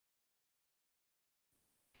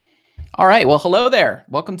All right. Well, hello there.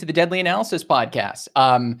 Welcome to the Deadly Analysis podcast.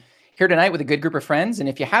 Here tonight with a good group of friends. And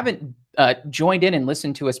if you haven't joined in and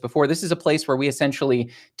listened to us before, this is a place where we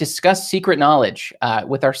essentially discuss secret knowledge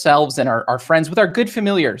with ourselves and our friends, with our good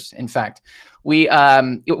familiars, in fact. We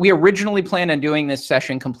originally planned on doing this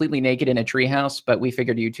session completely naked in a treehouse, but we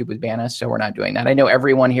figured YouTube would ban us, so we're not doing that. I know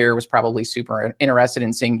everyone here was probably super interested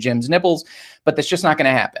in seeing Jim's nipples, but that's just not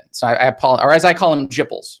going to happen. So I apologize, or as I call them,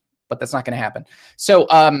 jipples. But that's not going to happen. So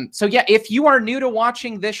yeah, if you are new to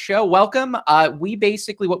watching this show, welcome. We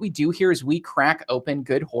basically, what we do here is we crack open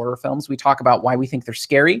good horror films. We talk about why we think they're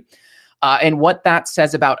scary and what that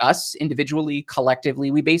says about us individually,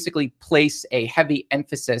 collectively. We basically place a heavy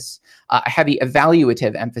emphasis, a heavy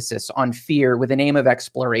evaluative emphasis on fear with the name of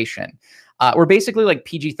exploration. We're basically like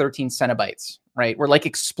PG-13 Cenobites, right? We're like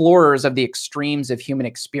explorers of the extremes of human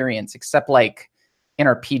experience, except like in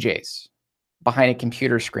our PJs. Behind a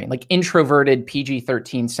computer screen, like introverted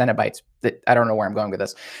PG-13 Cenobites. That I don't know where I'm going with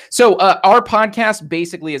this. So our podcast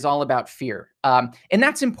basically is all about fear. And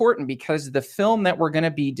that's important because the film that we're going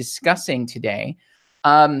to be discussing today,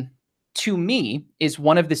 to me, is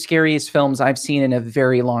one of the scariest films I've seen in a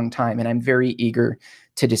very long time. And I'm very eager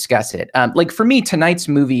to discuss it. Like for me, tonight's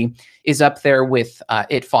movie is up there with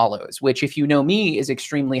It Follows, which, if you know me, is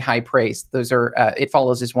extremely high praise. It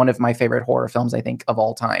Follows is one of my favorite horror films, I think, of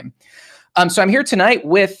all time. So I'm here tonight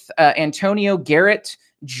with Antonio, Garrett,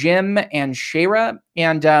 Jim, and Shayra.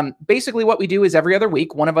 And basically what we do is every other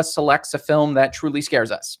week, one of us selects a film that truly scares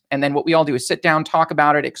us. And then what we all do is sit down, talk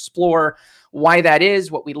about it, explore why that is,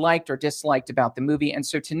 what we liked or disliked about the movie. And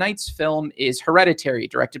so tonight's film is Hereditary,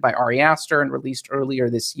 directed by Ari Aster and released earlier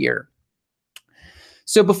this year.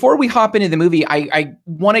 So before we hop into the movie, I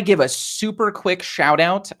want to give a super quick shout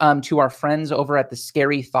out to our friends over at the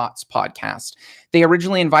Scary Thoughts podcast. They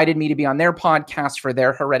originally invited me to be on their podcast for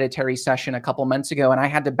their Hereditary session a couple months ago, and I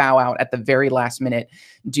had to bow out at the very last minute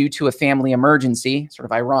due to a family emergency. Sort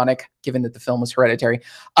of ironic, given that the film was Hereditary.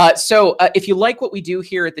 So if you like what we do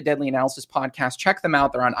here at the Deadly Analysis podcast, check them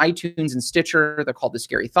out. They're on iTunes and Stitcher. They're called the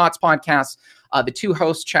Scary Thoughts podcast. The two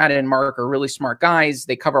hosts, Chad and Mark, are really smart guys.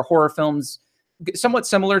 They cover horror films somewhat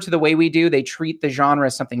similar to the way we do. They treat the genre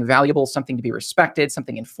as something valuable, something to be respected,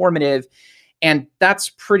 something informative. And that's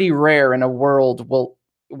pretty rare in a world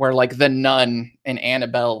where like The Nun and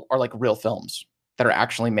Annabelle are like real films that are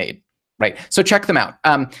actually made, right? So check them out.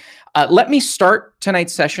 Let me start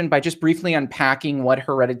tonight's session by just briefly unpacking what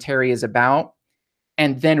Hereditary is about,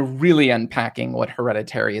 and then really unpacking what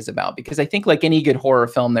Hereditary is about. Because I think, like any good horror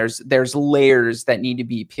film, there's layers that need to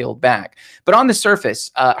be peeled back. But on the surface,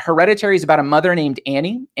 Hereditary is about a mother named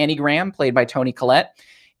Annie Graham, played by Toni Collette,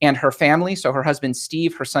 and her family. So her husband,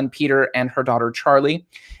 Steve, her son, Peter, and her daughter, Charlie.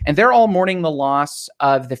 And they're all mourning the loss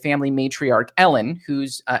of the family matriarch, Ellen,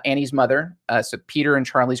 who's Annie's mother, so Peter and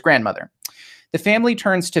Charlie's grandmother. The family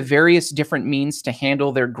turns to various different means to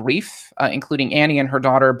handle their grief, including Annie and her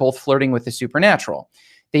daughter both flirting with the supernatural.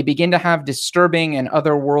 They begin to have disturbing and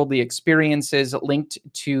otherworldly experiences linked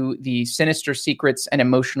to the sinister secrets and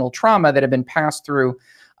emotional trauma that have been passed through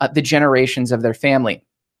the generations of their family.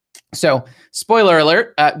 So, spoiler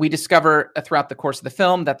alert, we discover throughout the course of the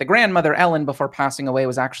film that the grandmother, Ellen, before passing away,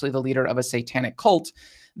 was actually the leader of a satanic cult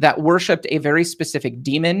that worshipped a very specific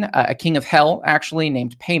demon, a king of hell, actually,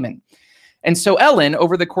 named Payman. And so Ellen,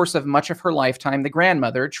 over the course of much of her lifetime, the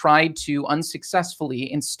grandmother, tried to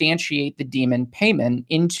unsuccessfully instantiate the demon Payman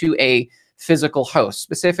into a physical host.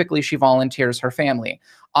 Specifically, she volunteers her family,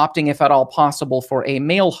 opting, if at all possible, for a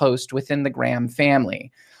male host within the Graham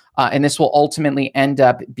family. And this will ultimately end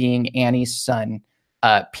up being Annie's son,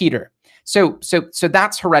 Peter. So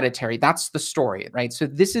that's Hereditary. That's the story, right? So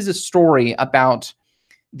this is a story about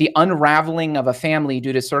the unraveling of a family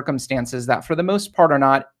due to circumstances that, for the most part, are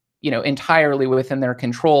not entirely within their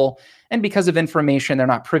control. And because of information they're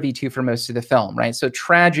not privy to for most of the film, right? So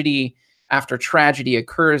tragedy after tragedy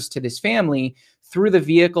occurs to this family through the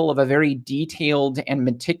vehicle of a very detailed and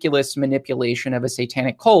meticulous manipulation of a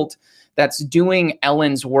satanic cult that's doing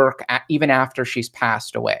Ellen's work even after she's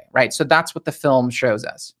passed away, right? So that's what the film shows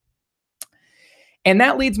us. And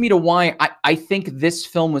that leads me to why I think this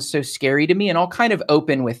film was so scary to me, and I'll kind of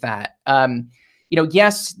open with that.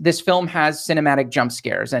 Yes, this film has cinematic jump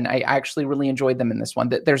scares, and I actually really enjoyed them in this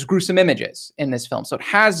one. There's gruesome images in this film, so it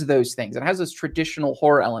has those things. It has those traditional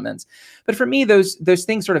horror elements. But for me, those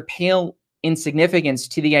things sort of pale in significance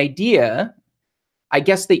to the idea, I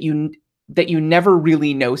guess, that you never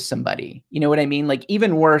really know somebody. You know what I mean? Like,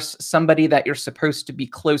 even worse, somebody that you're supposed to be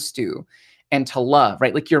close to and to love,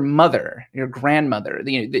 right? Like your mother, your grandmother,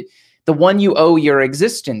 the one you owe your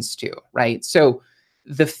existence to, right? So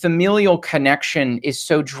the familial connection is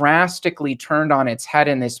so drastically turned on its head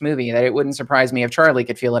in this movie that it wouldn't surprise me if Charlie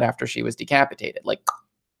could feel it after she was decapitated. Like,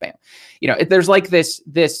 bam. There's like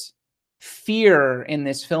this fear in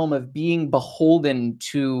this film of being beholden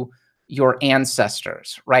to your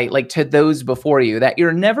ancestors, right? Like to those before you, that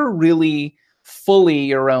you're never really fully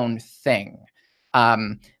your own thing.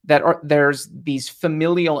 There's these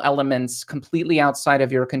familial elements completely outside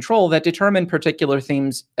of your control that determine particular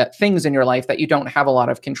things in your life that you don't have a lot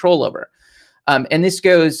of control over. And this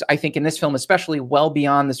goes, I think, in this film, especially well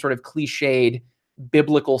beyond the sort of cliched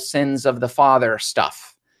biblical sins of the father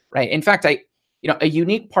stuff, right? In fact, a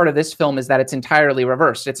unique part of this film is that it's entirely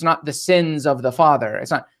reversed. It's not the sins of the father.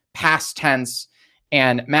 It's not past tense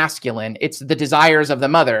and masculine. It's the desires of the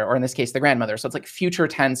mother, or in this case, the grandmother. So it's like future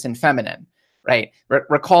tense and feminine. Right.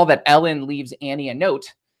 Recall that Ellen leaves Annie a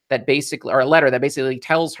note that basically, or a letter that basically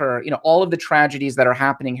tells her, all of the tragedies that are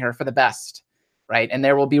happening here for the best. Right. And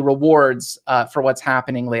there will be rewards for what's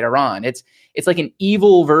happening later on. It's like an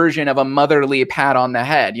evil version of a motherly pat on the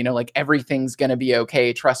head, like everything's going to be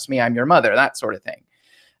okay. Trust me, I'm your mother, that sort of thing.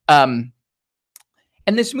 And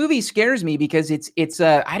this movie scares me because it's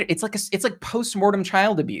like post-mortem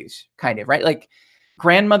child abuse kind of, right? Like,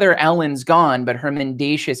 grandmother Ellen's gone, but her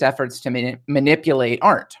mendacious efforts to manipulate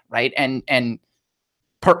aren't, right? And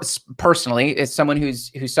personally, as someone who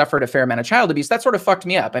suffered a fair amount of child abuse, that sort of fucked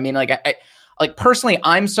me up. I mean, like personally,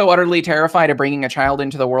 I'm so utterly terrified of bringing a child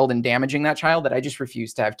into the world and damaging that child that I just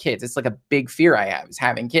refuse to have kids. It's like a big fear I have, is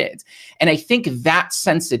having kids. And I think that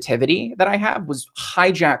sensitivity that I have was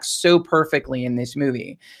hijacked so perfectly in this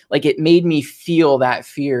movie. Like, it made me feel that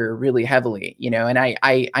fear really heavily, and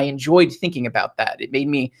I enjoyed thinking about that. It made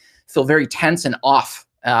me feel very tense and off,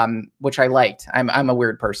 which I liked. I'm a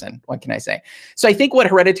weird person. What can I say? So I think what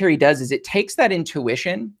Hereditary does is it takes that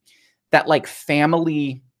intuition that like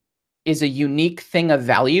family is a unique thing of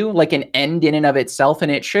value, like an end in and of itself.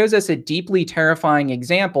 And it shows us a deeply terrifying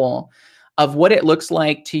example of what it looks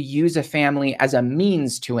like to use a family as a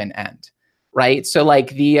means to an end, right? So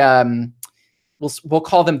like we'll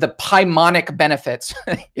call them the paimonic benefits,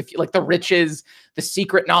 if you like, the riches, the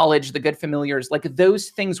secret knowledge, the good familiars, like those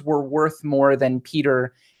things were worth more than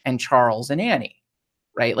Peter and Charles and Annie,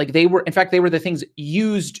 right? Like they were the things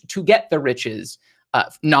used to get the riches,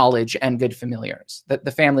 knowledge, and good familiars,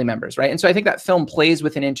 the family members, right? And so I think that film plays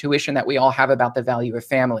with an intuition that we all have about the value of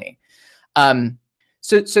family.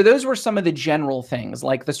 So those were some of the general things,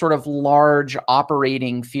 like the sort of large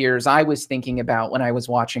operating fears I was thinking about when I was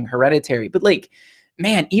watching Hereditary. But like,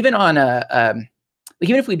 man, even on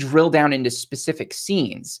even if we drill down into specific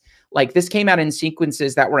scenes, like this came out in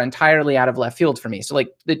sequences that were entirely out of left field for me. So like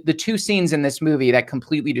the two scenes in this movie that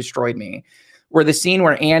completely destroyed me were the scene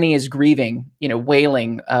where Annie is grieving,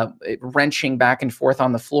 wailing, wrenching back and forth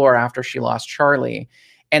on the floor after she lost Charlie.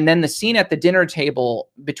 And then the scene at the dinner table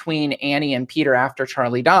between Annie and Peter after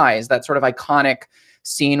Charlie dies, that sort of iconic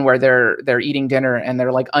scene where they're eating dinner and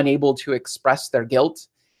they're like unable to express their guilt.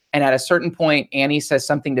 And at a certain point, Annie says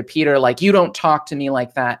something to Peter like, "You don't talk to me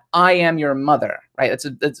like that. I am your mother," right?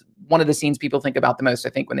 That's one of the scenes people think about the most, I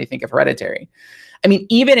think, when they think of Hereditary. I mean,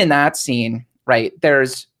 even in that scene, right,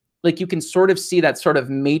 there's like, you can sort of see that sort of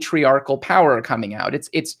matriarchal power coming out.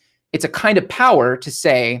 It's a kind of power to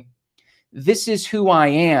say, this is who I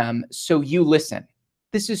am, so you listen.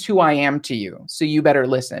 This is who I am to you, so you better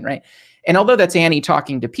listen, right? And although that's Annie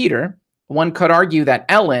talking to Peter, one could argue that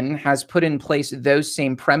Ellen has put in place those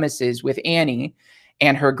same premises with Annie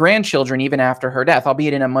and her grandchildren even after her death,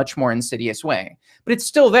 albeit in a much more insidious way. But it's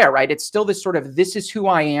still there, right? It's still this sort of, this is who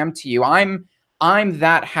I am to you. I'm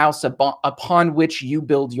that house upon which you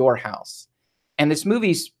build your house. And this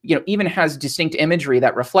movie, even has distinct imagery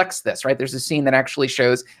that reflects this, right? There's a scene that actually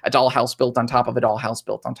shows a dollhouse built on top of a dollhouse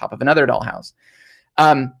built on top of another dollhouse.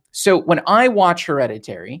 So when I watch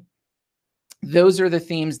Hereditary, those are the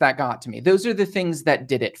themes that got to me. Those are the things that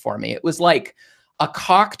did it for me. It was like a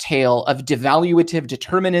cocktail of devaluative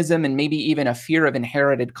determinism and maybe even a fear of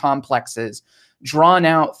inherited complexes drawn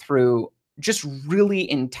out through just really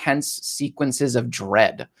intense sequences of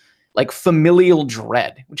dread, like familial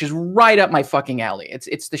dread, which is right up my fucking alley.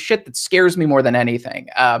 It's the shit that scares me more than anything.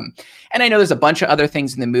 And I know there's a bunch of other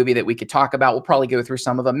things in the movie that we could talk about. We'll probably go through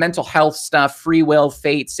some of them. Mental health stuff, free will,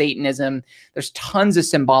 fate, Satanism. There's tons of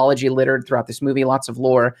symbology littered throughout this movie, lots of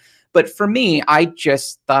lore. But for me, I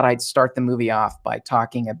just thought I'd start the movie off by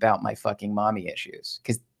talking about my fucking mommy issues,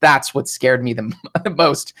 because that's what scared me the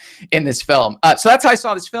most in this film. So that's how I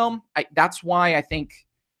saw this film. That's why I think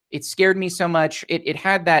it scared me so much. It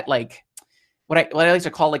had that, like, what I like to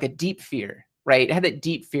call like a deep fear, right? It had that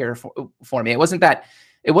deep fear for me. It wasn't that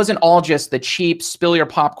It wasn't all just the cheap spill your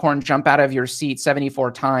popcorn, jump out of your seat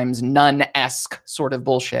 74 times, Nun-esque sort of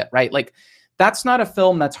bullshit, right? Like, that's not a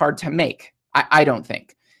film that's hard to make. I don't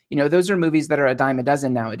think. Those are movies that are a dime a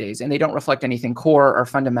dozen nowadays, and they don't reflect anything core or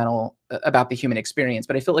fundamental about the human experience.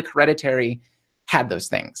 But I feel like Hereditary had those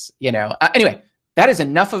things, Anyway, that is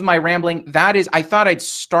enough of my rambling. I thought I'd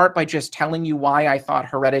start by just telling you why I thought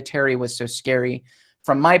Hereditary was so scary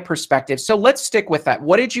from my perspective. So let's stick with that.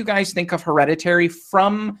 What did you guys think of Hereditary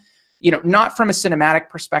from, not from a cinematic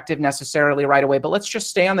perspective necessarily right away, but let's just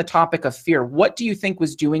stay on the topic of fear. What do you think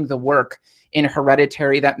was doing the work in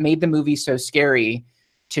Hereditary that made the movie so scary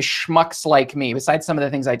to schmucks like me, besides some of the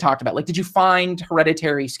things I talked about? Like, did you find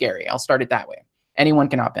Hereditary scary? I'll start it that way. Anyone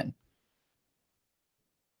can hop in.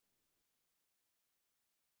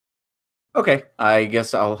 Okay, I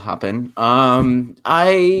guess I'll hop in.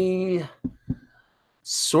 I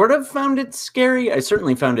sort of found it scary. I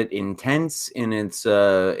certainly found it intense in its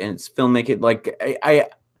filmmaking. Like,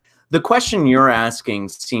 the question you're asking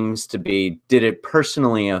seems to be, did it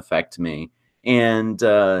personally affect me? And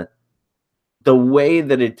the way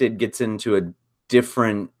that it did gets into a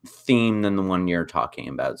different theme than the one you're talking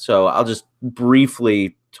about. So I'll just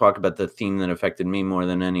briefly talk about the theme that affected me more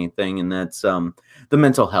than anything, and that's the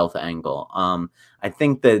mental health angle. I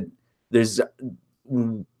think that this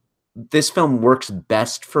film works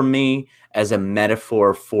best for me as a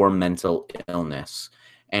metaphor for mental illness.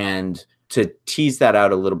 And to tease that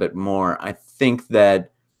out a little bit more, I think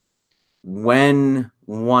that when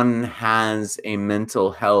one has a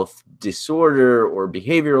mental health disorder or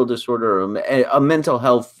behavioral disorder, or a mental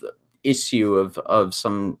health issue of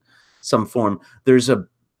some form, there's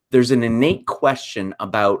an innate question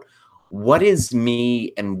about what is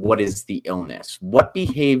me and what is the illness? What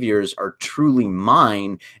behaviors are truly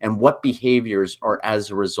mine and what behaviors are as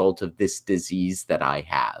a result of this disease that I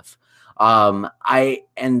have? That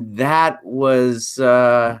was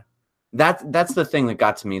that's the thing that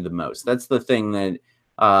got to me the most. That's the thing that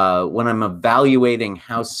when I'm evaluating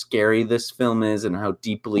how scary this film is and how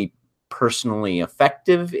deeply personally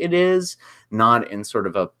effective it is, not in sort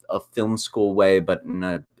of a film school way, but in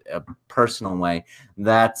a personal way,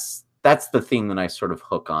 that's the theme that I sort of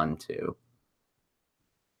hook on to.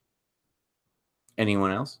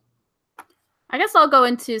 Anyone else? I guess I'll go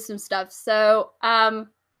into some stuff. So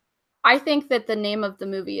I think that the name of the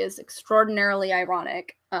movie is extraordinarily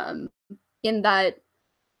ironic, in that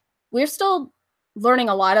we're still learning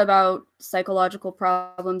a lot about psychological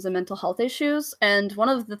problems and mental health issues. And one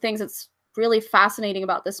of the things that's really fascinating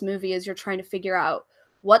about this movie is you're trying to figure out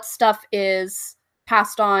what stuff is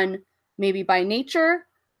passed on maybe by nature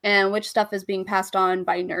and which stuff is being passed on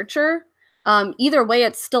by nurture. Either way,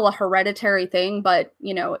 it's still a hereditary thing, but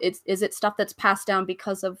is it stuff that's passed down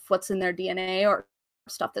because of what's in their DNA, or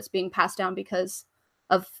stuff that's being passed down because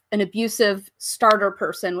of an abusive starter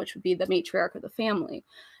person, which would be the matriarch of the family?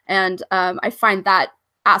 And I find that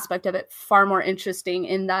aspect of it far more interesting,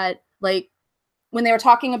 in that, like, when they were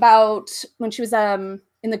talking about, when she was in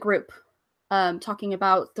the group talking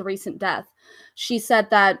about the recent death, she said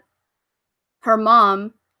that her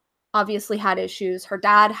mom obviously had issues. Her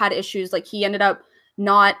dad had issues. Like, he ended up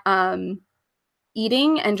not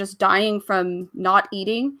eating and just dying from not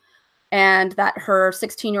eating. And that her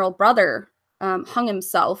 16-year-old brother hung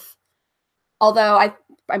himself. Although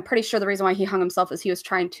I'm pretty sure the reason why he hung himself is he was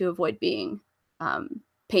trying to avoid being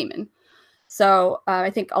payment. So I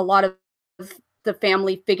think a lot of the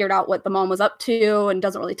family figured out what the mom was up to and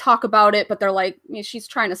doesn't really talk about it, but they're like, she's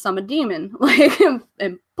trying to summon a demon, like,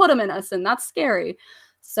 and put him in us, and that's scary.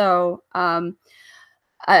 So,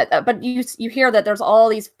 but you hear that there's all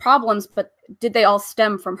these problems, but did they all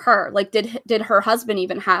stem from her? Like, did her husband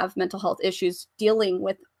even have mental health issues dealing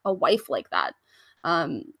with a wife like that?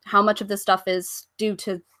 How much of this stuff is due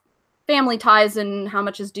to family ties, and how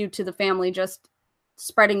much is due to the family just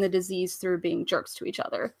spreading the disease through being jerks to each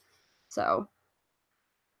other? So,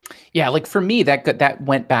 yeah, like, for me, that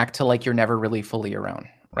went back to, like, you're never really fully your own,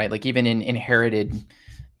 right? Like, even in Inherited,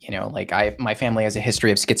 like, my family has a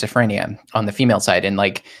history of schizophrenia on the female side, and,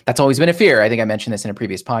 like, that's always been a fear. I think I mentioned this in a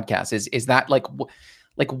previous podcast. Is that like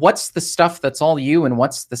what's the stuff that's all you, and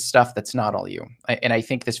what's the stuff that's not all you? And I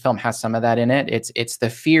think this film has some of that in it. It's the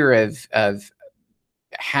fear of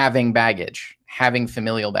having baggage, having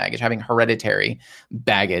familial baggage, having hereditary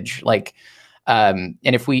baggage. Like, and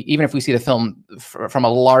if we see the film from a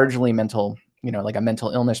largely mental, like a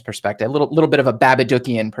mental illness perspective, a little bit of a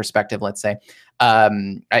Babadookian perspective, let's say,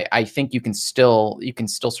 I think you can still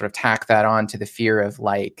sort of tack that on to the fear of,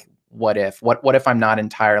 like, what if I'm not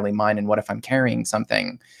entirely mine, and what if I'm carrying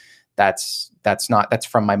something that's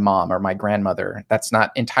from my mom or my grandmother. That's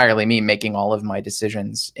not entirely me making all of my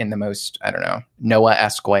decisions in the most, I don't know,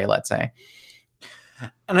 Noah-esque way, let's say.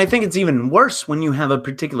 And I think it's even worse when you have a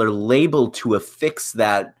particular label to affix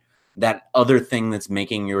that other thing that's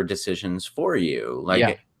making your decisions for you.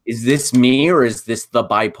 Like, is this me, or is this the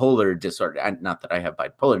bipolar disorder? Not that I have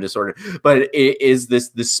bipolar disorder, but is this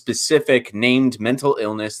the specific named mental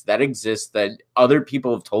illness that exists that other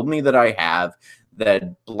people have told me that I have,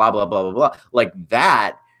 that blah, blah, blah, blah, blah. Like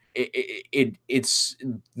that, it's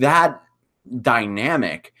that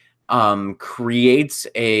dynamic creates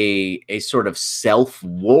a sort of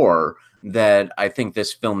self-war that I think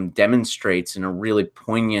this film demonstrates in a really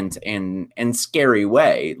poignant and scary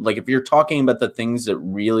way. Like, if you're talking about the things that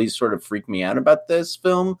really sort of freak me out about this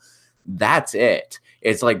film, that's it.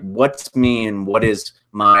 It's like, what's me and what is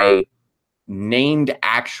my named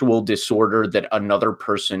actual disorder that another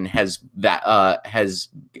person has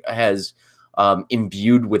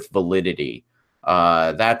imbued with validity.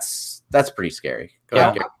 That's pretty scary. Go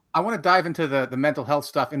ahead, Gary. I want to dive into the mental health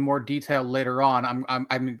stuff in more detail later on.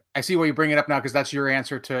 I see why you bring it up now, because that's your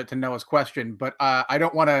answer to Noah's question. But I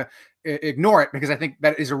don't want to ignore it, because I think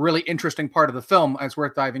that is a really interesting part of the film and it's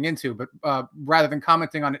worth diving into. But rather than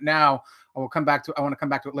commenting on it now, I want to come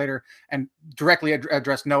back to it later and directly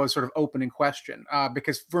address Noah's sort of opening question.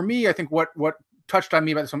 Because for me, I think what touched on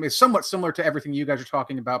me about this film is somewhat similar to everything you guys are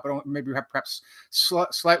talking about, but maybe perhaps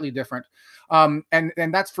slightly different. And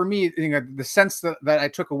that's, for me, the sense that I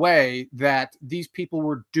took away, that these people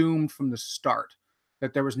were doomed from the start,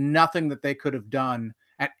 that there was nothing that they could have done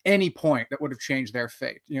at any point that would have changed their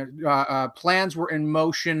fate. Plans were in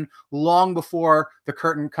motion long before the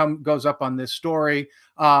curtain goes up on this story,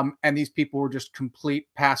 and these people were just complete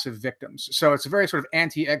passive victims. So it's a very sort of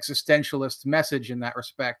anti-existentialist message in that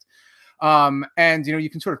respect. And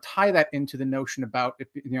you can sort of tie that into the notion about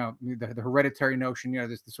the hereditary notion.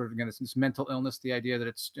 This sort of, this mental illness, the idea that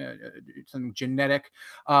it's something genetic,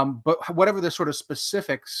 but whatever the sort of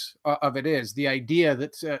specifics of it is, the idea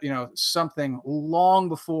that something long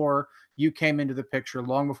before you came into the picture,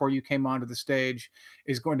 long before you came onto the stage,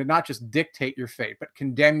 is going to not just dictate your fate, but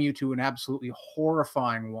condemn you to an absolutely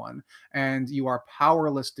horrifying one, and you are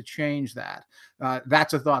powerless to change that.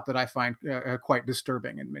 That's a thought that I find quite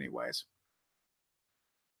disturbing in many ways.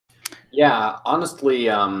 Yeah, honestly,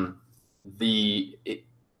 I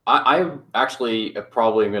actually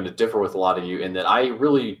probably am going to differ with a lot of you in that I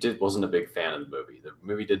really wasn't a big fan of the movie. The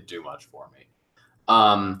movie didn't do much for me.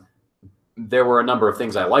 There were a number of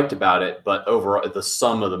things I liked about it, but overall, the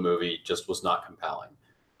sum of the movie just was not compelling.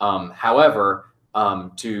 However,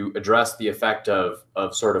 to address the effect of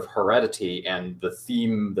sort of heredity and the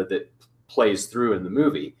theme that it plays through in the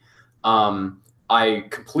movie, I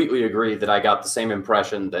completely agree that I got the same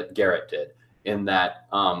impression that Garrett did, in that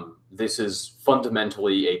this is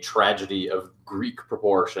fundamentally a tragedy of Greek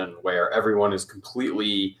proportion, where everyone is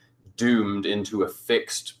completely doomed into a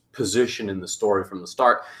fixed position in the story from the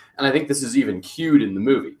start. And I think this is even cued in the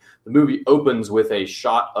movie. The movie opens with a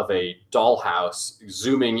shot of a dollhouse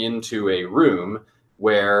zooming into a room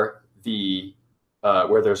where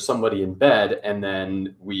there's somebody in bed, and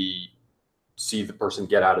then we see the person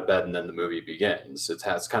get out of bed, and then the movie begins. It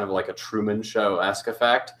has kind of like a Truman Show-esque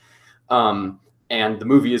effect. And the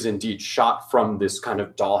movie is indeed shot from this kind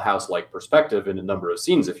of dollhouse-like perspective in a number of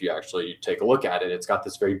scenes. If you actually take a look at it, it's got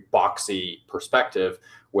this very boxy perspective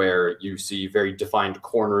where you see very defined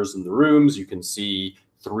corners in the rooms. You can see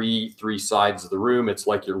three sides of the room. It's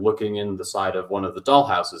like you're looking in the side of one of the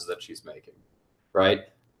dollhouses that she's making, right?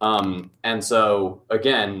 And so,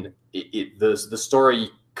 again, the story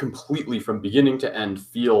completely from beginning to end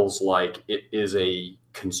feels like it is a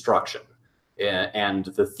construction. And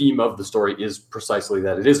the theme of the story is precisely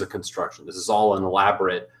that it is a construction. This is all an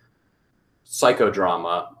elaborate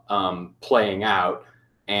psychodrama playing out,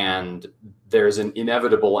 and there's an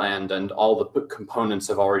inevitable end, and all the components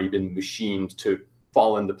have already been machined to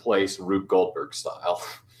fall into place Rube Goldberg style.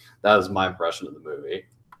 That was my impression of the movie.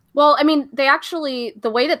 Well, I mean,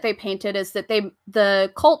 the way that they painted is that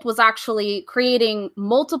the cult was actually creating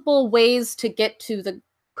multiple ways to get to the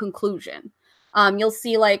conclusion. You'll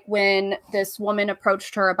see, like, when this woman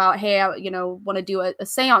approached her about, hey, I want to do a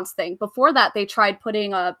seance thing. Before that, they tried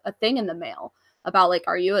putting a thing in the mail about, like,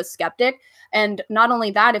 are you a skeptic? And not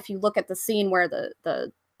only that, if you look at the scene where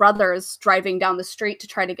the brother is driving down the street to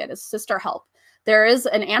try to get his sister help, there is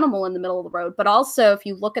an animal in the middle of the road. But also, if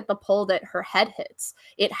you look at the pole that her head hits,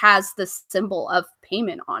 it has the symbol of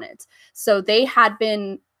payment on it. So they had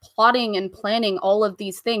been plotting and planning all of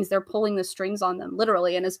these things. They're pulling the strings on them,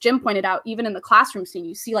 literally. And as Jim pointed out, even in the classroom scene,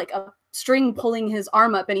 you see like a string pulling his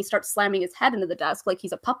arm up and he starts slamming his head into the desk like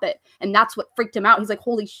he's a puppet. And that's what freaked him out. He's like,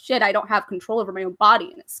 holy shit, I don't have control over my own body.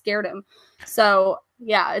 And it scared him. So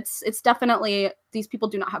yeah, it's definitely, these people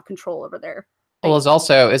do not have control over their. Well, is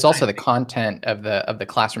also the content of the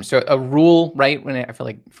classroom. So a rule, right? When I feel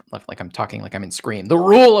like I'm talking like I'm in Scream, the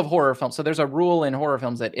rule of horror film. So there's a rule in horror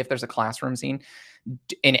films that if there's a classroom scene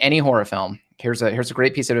in any horror film, here's a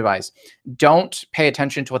great piece of advice: don't pay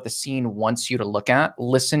attention to what the scene wants you to look at.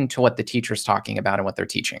 Listen to what the teacher's talking about and what they're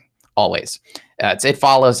teaching. Always, it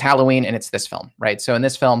follows Halloween, and it's this film, right? So in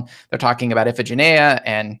this film, they're talking about Iphigenia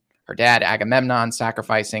and her dad Agamemnon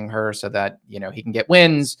sacrificing her so that he can get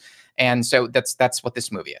wins. And so that's what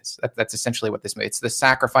this movie is. That's essentially what this movie. It's the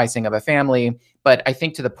sacrificing of a family. But I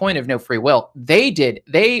think to the point of no free will,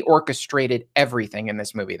 they orchestrated everything in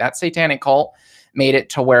this movie. That satanic cult made it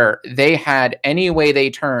to where they had any way they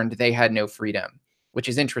turned, they had no freedom, which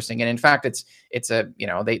is interesting. And in fact, it's a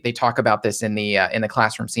they talk about this in the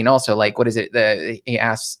classroom scene also. Like, what is it? He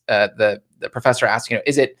asks the professor asks,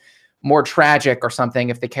 is it more tragic or something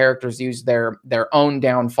if the characters use their own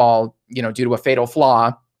downfall, due to a fatal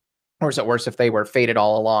flaw? Or is it worse if they were fated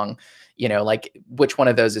all along? Like, which one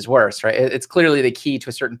of those is worse, right? It's clearly the key to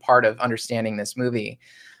a certain part of understanding this movie.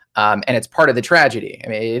 And it's part of the tragedy. I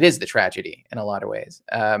mean, it is the tragedy in a lot of ways.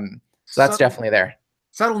 So that's definitely there.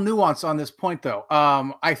 Subtle nuance on this point, though.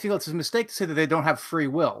 I feel it's a mistake to say that they don't have free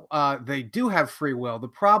will. They do have free will. The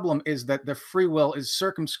problem is that the free will is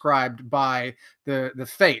circumscribed by the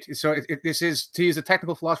fate. So this is, to use a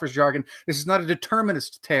technical philosopher's jargon, this is not a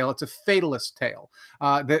determinist tale. It's a fatalist tale.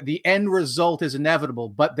 The end result is inevitable,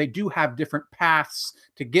 but they do have different paths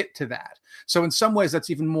to get to that. So in some ways, that's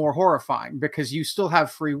even more horrifying because you still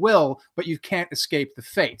have free will, but you can't escape the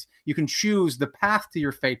fate. You can choose the path to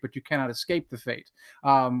your fate, but you cannot escape the fate.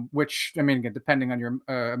 Which, I mean, again, depending on your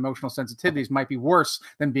emotional sensitivities, might be worse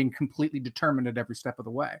than being completely determined at every step of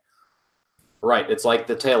the way. Right. It's like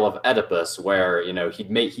the tale of Oedipus, where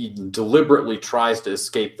he deliberately tries to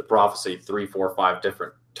escape the prophecy 3, 4, 5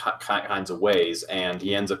 different kinds of ways, and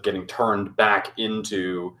he ends up getting turned back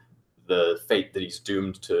into the fate that he's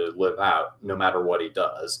doomed to live out, no matter what he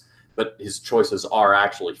does. But his choices are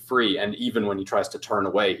actually free, and even when he tries to turn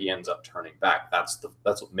away, he ends up turning back. That's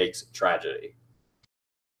what makes it tragedy.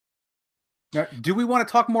 Now, do we want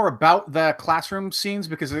to talk more about the classroom scenes?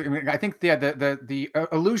 Because I think the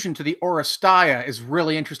allusion to the Oresteia is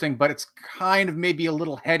really interesting, but it's kind of maybe a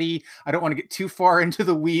little heady. I don't want to get too far into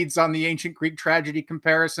the weeds on the ancient Greek tragedy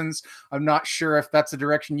comparisons. I'm not sure if that's the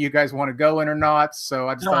direction you guys want to go in or not. So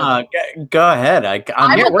I just go ahead.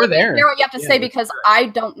 We're there. Hear what you have to say because I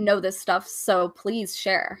don't know this stuff. So please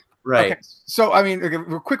share. Right. Okay. So, I mean,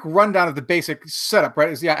 a quick rundown of the basic setup, right?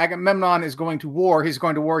 Is Agamemnon is going to war. He's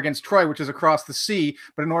going to war against Troy, which is across the sea.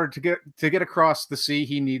 But in order to get across the sea,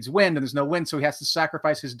 he needs wind, and there's no wind, so he has to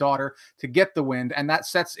sacrifice his daughter to get the wind. And that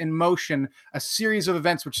sets in motion a series of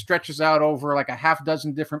events which stretches out over like a half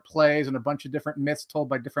dozen different plays and a bunch of different myths told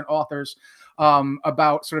by different authors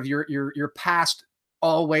about sort of your past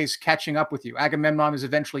always catching up with you. Agamemnon is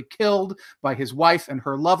eventually killed by his wife and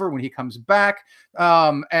her lover when he comes back,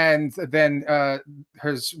 and then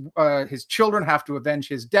his children have to avenge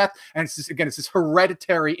his death. And it's this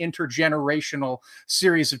hereditary intergenerational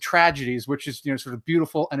series of tragedies, which is sort of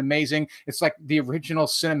beautiful and amazing. It's like the original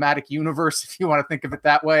cinematic universe, if you want to think of it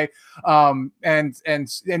that way. And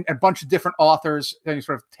a bunch of different authors sort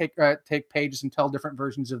of take pages and tell different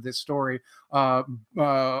versions of this story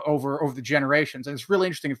over the generations. And it's really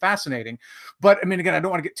interesting and fascinating. But I mean, again, I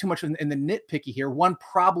don't want to get too much in the nitpicky here. One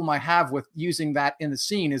problem I have with using that in the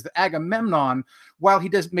scene is that Agamemnon, while he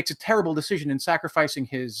makes a terrible decision in sacrificing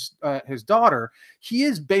his daughter, he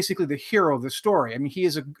is basically the hero of the story. I mean, he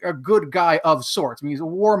is a good guy of sorts. I mean, he's a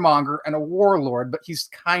warmonger and a warlord, but he's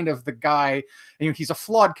kind of the guy, he's a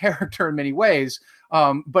flawed character in many ways.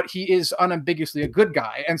 But he is unambiguously a good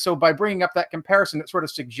guy. And so by bringing up that comparison, it sort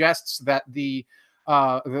of suggests that the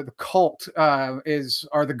cult are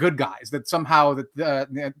the good guys, that somehow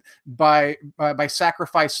that by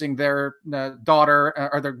sacrificing their daughter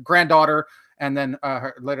or their granddaughter and then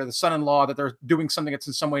later the son-in-law, that they're doing something that's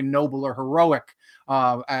in some way noble or heroic,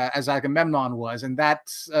 as Agamemnon was. And that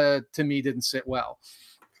to me didn't sit well.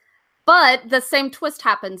 But the same twist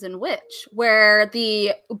happens in Witch, where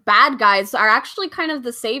the bad guys are actually kind of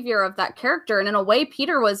the savior of that character. And in a way,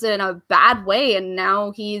 Peter was in a bad way, and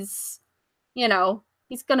now he's going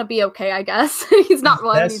to be okay, I guess. He's not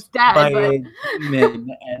one, he's dead.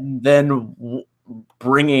 And then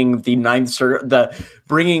bringing the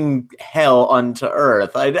bringing hell onto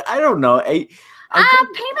earth. I don't know.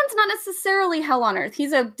 Payman's not necessarily hell on earth.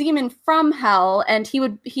 He's a demon from hell, and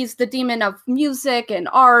he's the demon of music and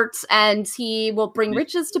arts, and he will bring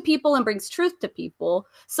riches to people and brings truth to people.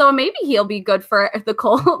 So maybe he'll be good for the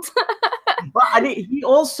cult. Well, he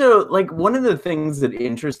also, like, one of the things that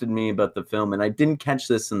interested me about the film, and I didn't catch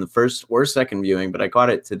this in the first or second viewing, but I caught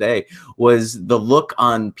it today, was the look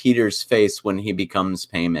on Peter's face when he becomes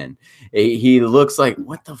Payman. He looks like,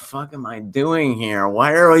 what the fuck am I doing here?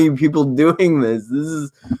 Why are all you people doing this? This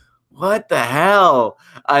is, what the hell?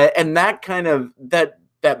 And that kind of,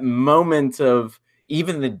 that moment of,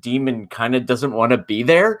 even the demon kind of doesn't want to be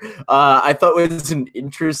there, I thought was an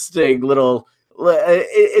interesting little...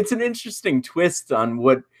 It's an interesting twist on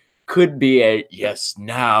what could be a yes,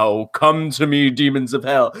 now come to me, demons of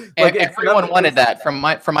hell. Like, everyone wanted that. From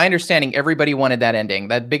my understanding, everybody wanted that ending.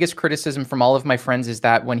 The biggest criticism from all of my friends is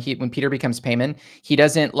that when Peter becomes Payman, he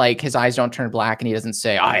doesn't, like, his eyes don't turn black and he doesn't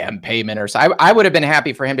say I am Payman or so. I would have been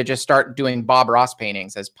happy for him to just start doing Bob Ross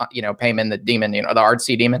paintings as, you know, Payman the demon, you know, the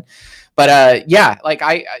artsy demon. But yeah, like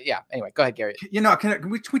anyway, go ahead, Gary. You know, can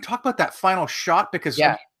we talk about that final shot? Because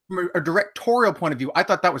from a directorial point of view, I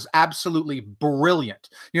thought that was absolutely brilliant.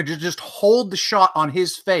 You know, to just hold the shot on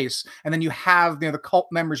his face, and then you have, you know, the cult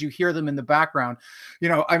members, you hear them in the background. You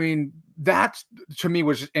know, I mean, that to me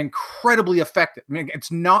was incredibly effective. I mean,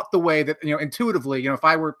 it's not the way that, you know, intuitively, you know, if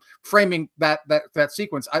I were framing that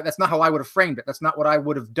sequence, that's not how I would have framed it. That's not what I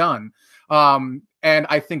would have done. And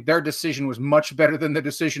I think their decision was much better than the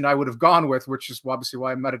decision I would have gone with, which is obviously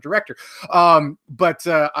why I'm not a director.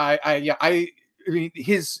 I mean,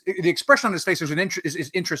 the expression on his face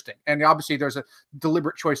is interesting, and obviously there's a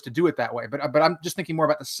deliberate choice to do it that way. But I'm just thinking more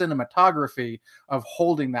about the cinematography of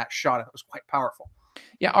holding that shot. It was quite powerful.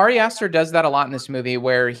 Yeah, Ari Aster does that a lot in this movie,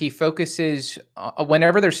 where he focuses,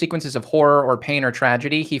 whenever there's sequences of horror or pain or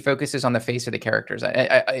tragedy, he focuses on the face of the characters,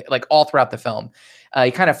 like all throughout the film.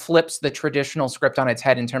 He kind of flips the traditional script on its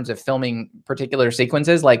head in terms of filming particular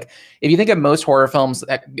sequences. Like, if you think of most horror films,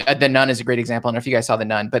 The Nun is a great example. I don't know if you guys saw The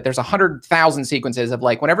Nun, but there's 100,000 sequences of,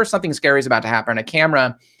 like, whenever something scary is about to happen, a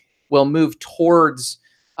camera will move towards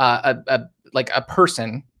a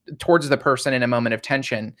person, towards the person in a moment of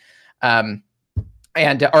tension.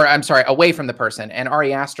 Away from the person, and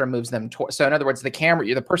Ari Aster moves them towards. So in other words,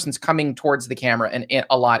 the person's coming towards the camera, and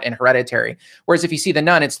a lot in Hereditary. Whereas if you see The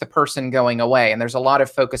Nun, it's the person going away, and there's a lot of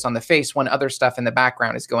focus on the face when other stuff in the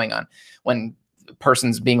background is going on. When the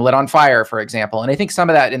person's being lit on fire, for example. And I think some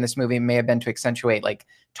of that in this movie may have been to accentuate, like,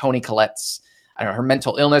 Toni Collette's, I don't know, her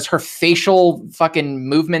mental illness. Her facial fucking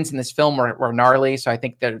movements in this film were gnarly. So I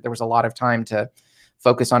think there was a lot of time to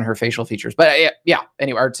focus on her facial features. But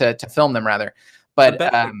anyway, or to film them rather. But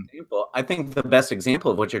I think the best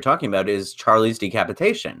example of what you're talking about is Charlie's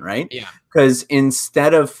decapitation, right? Yeah. Because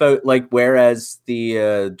instead of whereas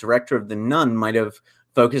the director of The Nun might have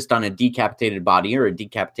focused on a decapitated body or a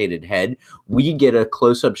decapitated head, we get a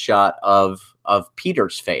close-up shot of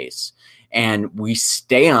Peter's face, and we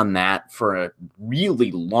stay on that for a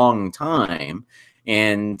really long time,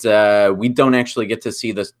 and we don't actually get to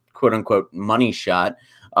see this quote-unquote money shot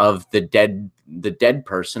of the dead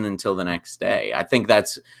person until the next day. I think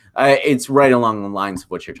that's it's right along the lines of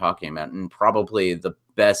what you're talking about, and probably the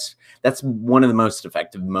best. That's one of the most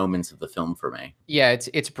effective moments of the film for me. Yeah,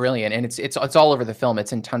 it's brilliant, and it's all over the film.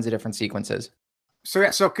 It's in tons of different sequences. So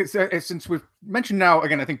since we've mentioned now,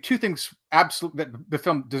 again, I think two things absolutely that the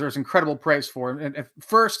film deserves incredible praise for. And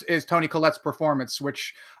first is Toni Collette's performance,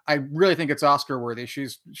 which I really think it's Oscar worthy.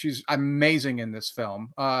 She's amazing in this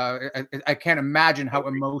film. I can't imagine how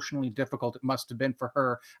emotionally difficult it must have been for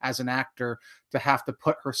her as an actor to have to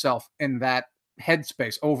put herself in that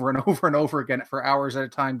headspace over and over and over again for hours at a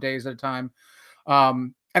time, days at a time.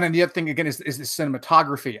 And then the other thing, again, is the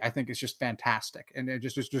cinematography. I think is just fantastic, and it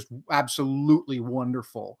just absolutely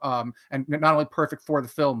wonderful. And not only perfect for the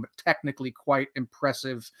film, but technically quite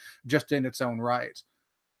impressive just in its own right.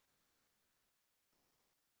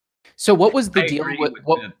 So what was the deal with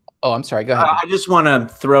what? Oh, I'm sorry. Go ahead. I just want to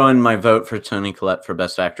throw in my vote for Toni Collette for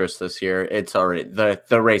Best Actress this year. It's already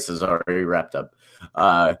the race is already wrapped up.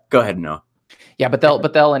 Go ahead, Noah. Yeah, but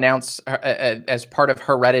they'll announce as part of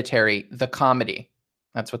Hereditary the comedy.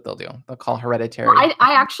 That's what they'll do. They'll call Hereditary. I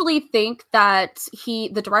actually think that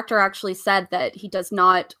the director actually said that he does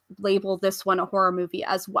not label this one a horror movie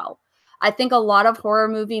as well. I think a lot of horror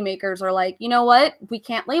movie makers are like, you know what? We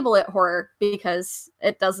can't label it horror because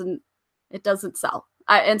it doesn't sell.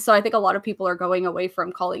 And so I think a lot of people are going away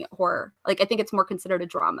from calling it horror. Like, I think it's more considered a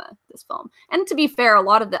drama, this film. And to be fair, a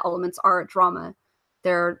lot of the elements are a drama.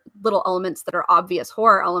 There are little elements that are obvious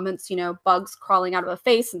horror elements, you know, bugs crawling out of a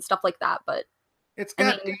face and stuff like that. But It's I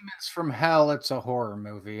got mean- demons from hell. It's a horror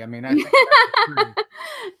movie. I mean, I think that's true.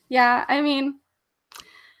 Yeah, I mean,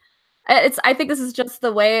 I think this is just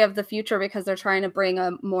the way of the future because they're trying to bring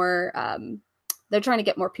a more they're trying to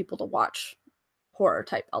get more people to watch horror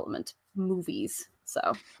type element movies. So,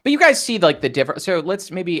 But you guys see like the difference. So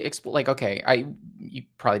let's maybe explain. Like, okay, you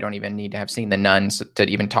probably don't even need to have seen The Nun to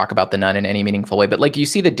even talk about The Nun in any meaningful way. But like, you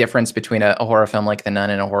see the difference between a horror film like The Nun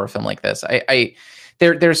and a horror film like this.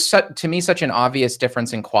 There's to me such an obvious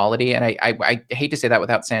difference in quality, and I hate to say that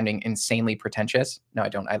without sounding insanely pretentious. No, I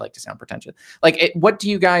don't. I like to sound pretentious. Like, what do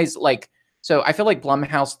you guys like? So I feel like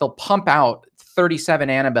Blumhouse, they'll pump out 37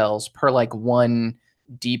 Annabelles per like one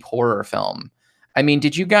deep horror film. I mean,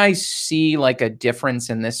 did you guys see like a difference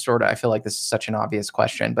in this sort of? I feel like this is such an obvious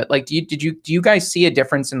question, but like, do you guys see a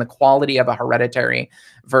difference in the quality of a Hereditary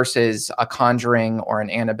versus a Conjuring or an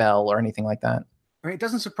Annabelle or anything like that? I mean, it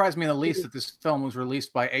doesn't surprise me in the least that this film was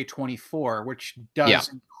released by A24, which does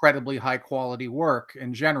incredibly high quality work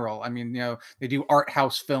in general. I mean, they do art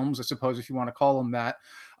house films, I suppose, if you want to call them that.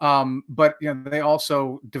 But they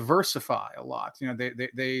also diversify a lot.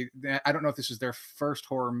 They I don't know if this is their first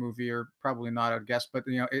horror movie or probably not, I'd guess, but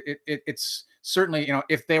it's certainly,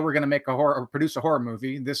 if they were going to make a horror or produce a horror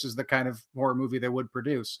movie, this is the kind of horror movie they would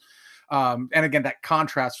produce. And again, that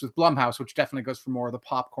contrasts with Blumhouse, which definitely goes for more of the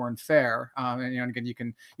popcorn fare. And again, you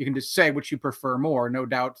can just say which you prefer more. No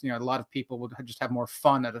doubt, a lot of people would just have more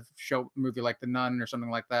fun at a movie like The Nun or something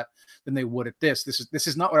like that than they would at this. This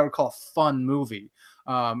is not what I would call a fun movie.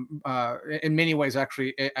 In many ways,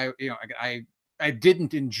 actually, I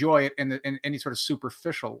didn't enjoy it in any sort of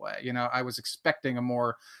superficial way. I was expecting a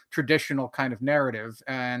more traditional kind of narrative,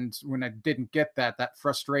 and when I didn't get that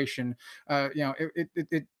frustration,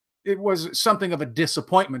 it was something of a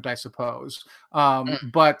disappointment, I suppose.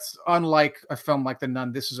 But unlike a film like The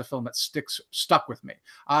Nun, this is a film that stuck with me.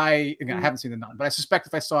 I haven't seen The Nun, but I suspect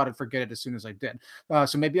if I saw it, I'd forget it as soon as I did.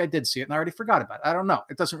 So maybe I did see it and I already forgot about it. I don't know.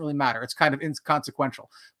 It doesn't really matter. It's kind of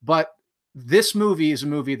inconsequential. But this movie is a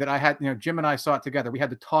movie that I had, Jim and I saw it together. We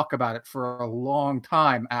had to talk about it for a long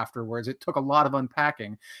time afterwards. It took a lot of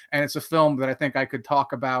unpacking, and it's a film that I think I could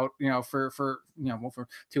talk about, for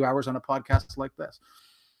 2 hours on a podcast like this.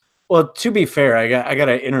 Well, to be fair, I got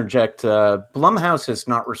to interject. Blumhouse is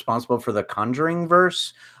not responsible for the Conjuring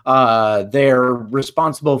verse. They're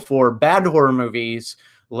responsible for bad horror movies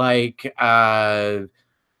like I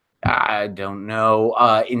don't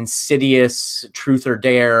know, Insidious, Truth or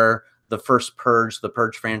Dare, the first Purge, the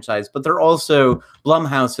Purge franchise. But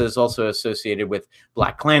Blumhouse is also associated with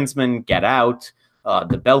BlacKkKlansman, Get Out,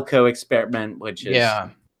 the Belko Experiment, which is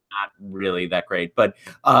not really that great. But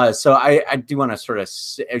so I do want to sort of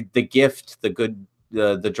The Gift,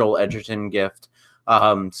 the Joel Edgerton Gift.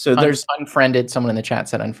 So there's unfriended. Someone in the chat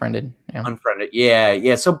said unfriended. Yeah. Unfriended.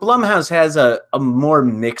 Yeah. So Blumhouse has a more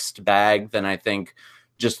mixed bag than I think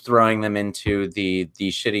just throwing them into the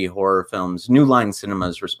shitty horror films. New Line Cinema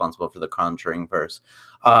is responsible for the Conjuring verse.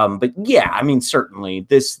 But yeah, I mean, certainly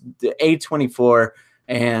the A24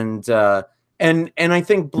 and I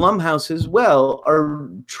think Blumhouse as well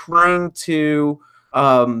are trying to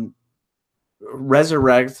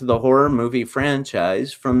resurrect the horror movie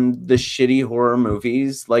franchise from the shitty horror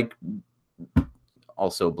movies, like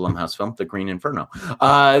also Blumhouse film, The Green Inferno.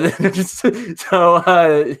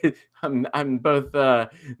 I'm both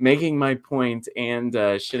making my point and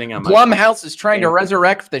shitting on my Blumhouse is trying to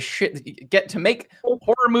resurrect the shit, get to make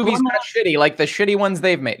horror movies not shitty like the shitty ones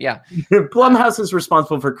they've made. Yeah. Blumhouse is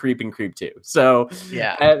responsible for Creep and Creep 2. So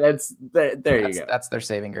yeah, there you go. That's their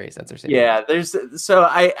saving grace. That's their saving grace.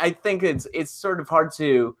 I think it's sort of hard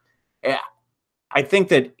to I think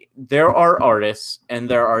that there are artists and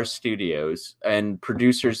there are studios and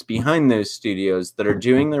producers behind those studios that are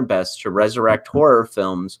doing their best to resurrect horror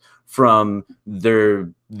films from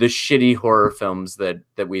the shitty horror films that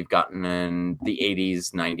we've gotten in the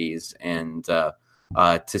 80s, 90s, and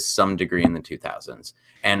to some degree in the 2000s.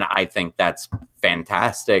 And I think that's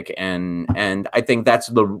fantastic. And I think that's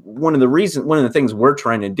one of the things we're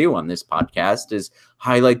trying to do on this podcast is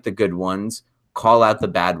highlight the good ones, call out the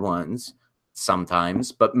bad ones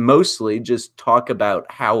sometimes, but mostly just talk about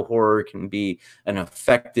how horror can be an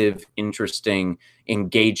effective, interesting,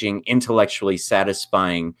 engaging, intellectually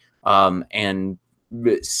satisfying, and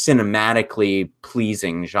cinematically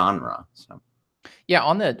pleasing genre. So. Yeah,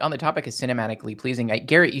 on the topic of cinematically pleasing,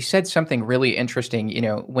 Garrett, you said something really interesting.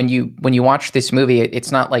 When you watch this movie,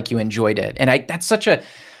 it's not like you enjoyed it, and that's such a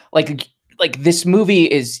like this movie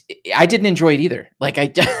is. I didn't enjoy it either. Like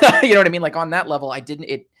you know what I mean? Like on that level, I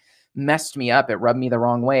didn't. messed me up. It rubbed me the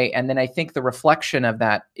wrong way. And then I think the reflection of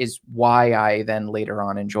that is why I then later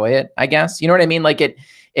on enjoy it, I guess. You know what I mean? Like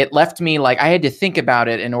it left me like I had to think about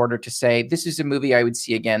it in order to say, this is a movie I would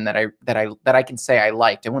see again that I can say I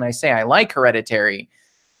liked. And when I say I like Hereditary,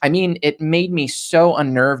 I mean, it made me so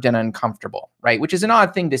unnerved and uncomfortable, right? Which is an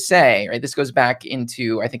odd thing to say, right? This goes back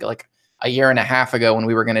into, I think, like a year and a half ago when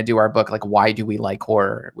we were going to do our book, like, why do we like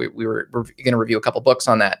horror? We were going to review a couple books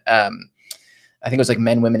on that. I think it was like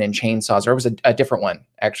Men, Women, and Chainsaws, or it was a different one,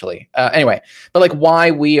 actually. Anyway, but like why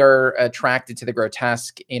we are attracted to the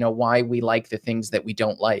grotesque, you know, why we like the things that we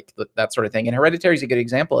don't like, that sort of thing. And Hereditary is a good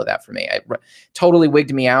example of that for me. It totally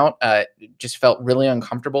wigged me out. Just felt really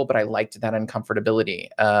uncomfortable, but I liked that uncomfortability.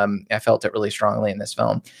 I felt it really strongly in this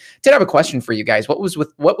film. Did have a question for you guys. What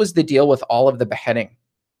was the deal with all of the beheading?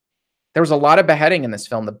 There was a lot of beheading in this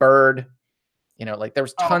film. The bird, you know, like there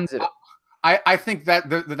was tons of it. I think that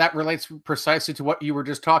that relates precisely to what you were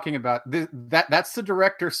just talking about. That's the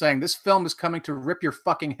director saying this film is coming to rip your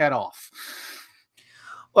fucking head off.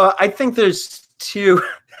 Well, I think there's two.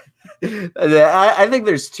 I think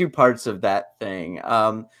there's two parts of that thing.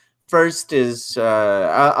 First is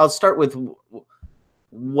I'll start with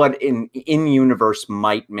what in universe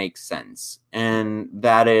might make sense, and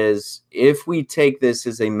that is if we take this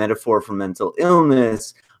as a metaphor for mental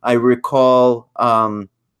illness. I recall.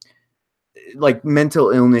 Like mental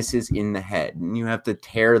illness is in the head, and you have to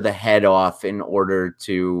tear the head off in order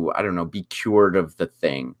to, I don't know, be cured of the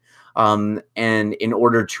thing. And in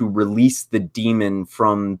order to release the demon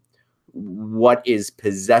from what is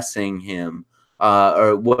possessing him,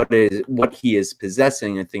 or what he is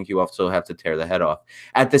possessing, I think you also have to tear the head off.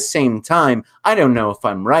 At the same time, I don't know if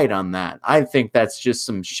I'm right on that. I think that's just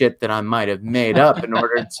some shit that I might have made up in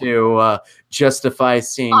order to justify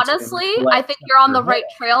seeing. Honestly, I think you're on the right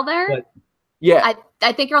trail there. But, yeah,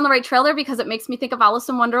 I think you're on the right trail there because it makes me think of Alice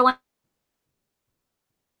in Wonderland.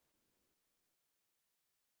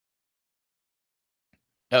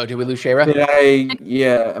 Oh, did we lose Shayra? Did I?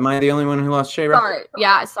 Yeah. Am I the only one who lost Shayra? Sorry.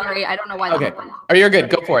 Yeah, sorry. I don't know why that happened. Oh, you're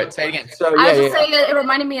good. Go for it. Say it again. So, I was just saying it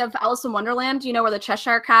reminded me of Alice in Wonderland, you know, where the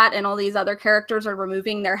Cheshire Cat and all these other characters are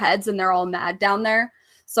removing their heads and they're all mad down there.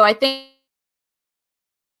 So I think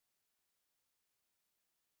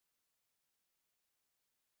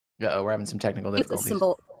Uh-oh, we're having some technical it's a difficulties.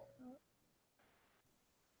 symbol.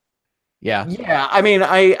 Yeah. I mean,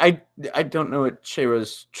 I don't know what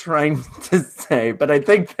Shayra's trying to say, but I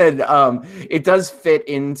think that it does fit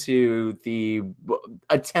into the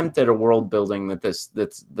attempt at a world building that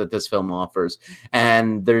this film offers,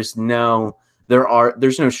 and there's no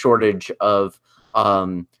shortage of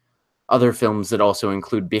other films that also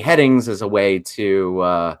include beheadings as a way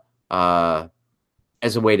to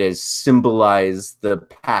symbolize the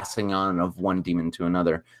passing on of one demon to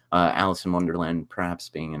another. Alice in Wonderland perhaps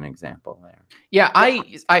being an example there. Yeah,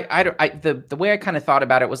 the way I kind of thought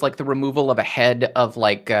about it was like the removal of a head of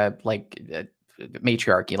like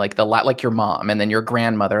matriarchy, like your mom and then your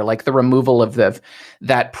grandmother, like the removal of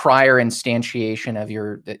that prior instantiation of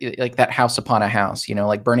your, like that house upon a house, you know,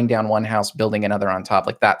 like burning down one house, building another on top,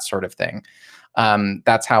 like that sort of thing.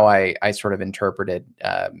 That's how I sort of interpreted.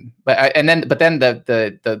 But then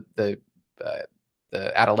the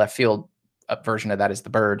out of left field version of that is the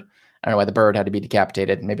bird. I don't know why the bird had to be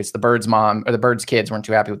decapitated. Maybe it's the bird's mom or the bird's kids weren't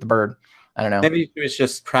too happy with the bird. I don't know. Maybe she was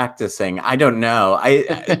just practicing. I don't know.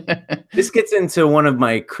 This gets into one of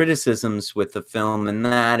my criticisms with the film, and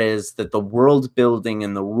that is that the world building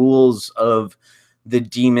and the rules of the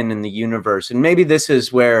demon in the universe, and maybe this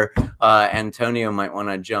is where Antonio might want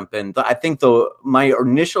to jump in. I think my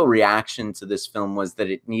initial reaction to this film was that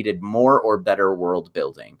it needed more or better world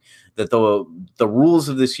building, that the rules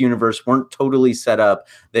of this universe weren't totally set up.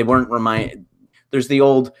 They weren't there's the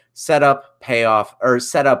old setup, payoff, or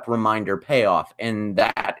setup, reminder, payoff, and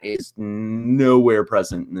that is nowhere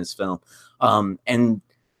present in this film. And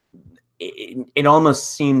it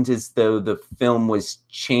almost seemed as though the film was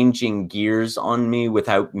changing gears on me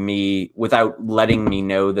without letting me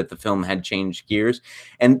know that the film had changed gears.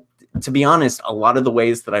 And to be honest, a lot of the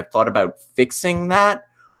ways that I've thought about fixing that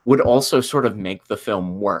would also sort of make the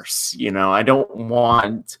film worse. You know, I don't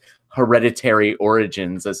want Hereditary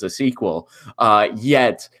Origins as a sequel.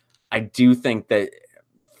 Yet I do think that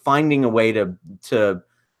finding a way to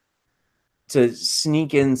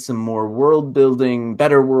sneak in some more world building,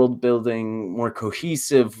 better world building, more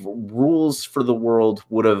cohesive rules for the world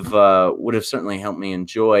would have certainly helped me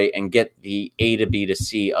enjoy and get the A to B to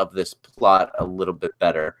C of this plot a little bit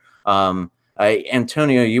better.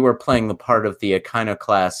 Antonio, you were playing the part of the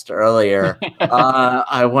iconoclast earlier.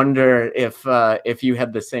 I wonder if you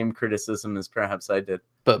had the same criticism as perhaps I did.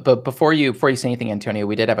 But before you say anything, Antonio,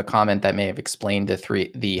 we did have a comment that may have explained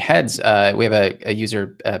the heads. We have a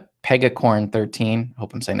user, Pegacorn13.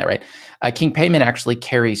 Hope I'm saying that right. King Payment actually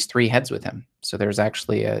carries 3 heads with him, so there's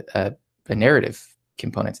actually a narrative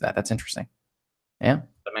component to that. That's interesting. Yeah,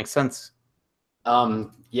 that makes sense.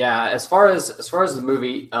 Yeah, as far as the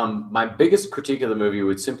movie, my biggest critique of the movie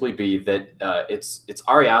would simply be that it's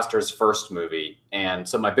Ari Aster's first movie, and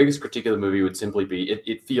so my biggest critique of the movie would simply be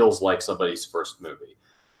it feels like somebody's first movie.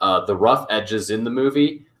 The rough edges in the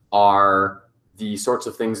movie are the sorts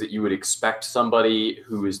of things that you would expect somebody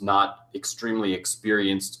who is not extremely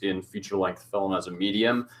experienced in feature-length film as a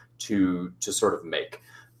medium to sort of make.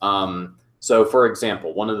 So, for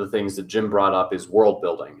example, one of the things that Jim brought up is world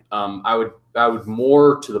building. I would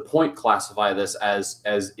more to the point classify this as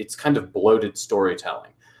it's kind of bloated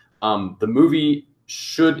storytelling. The movie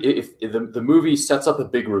the movie sets up a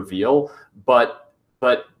big reveal, but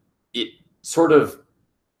it sort of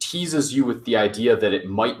teases you with the idea that it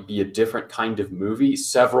might be a different kind of movie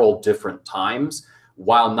several different times,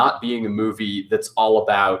 while not being a movie that's all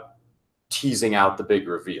about teasing out the big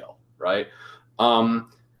reveal, right?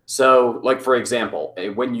 So, like, for example,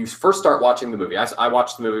 when you first start watching the movie, I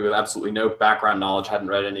watched the movie with absolutely no background knowledge, hadn't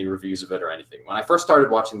read any reviews of it or anything. When I first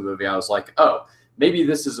started watching the movie, I was like, oh, maybe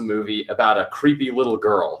this is a movie about a creepy little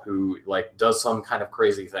girl who, like, does some kind of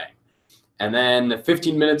crazy thing. And then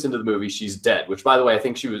 15 minutes into the movie, she's dead, which, by the way, I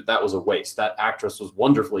think that was a waste. That actress was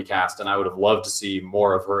wonderfully cast, and I would have loved to see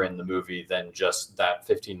more of her in the movie than just that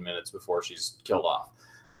 15 minutes before she's killed off.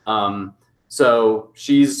 So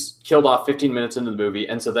she's killed off 15 minutes into the movie,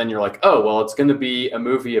 and so then you're like, oh, well, it's going to be a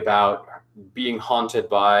movie about being haunted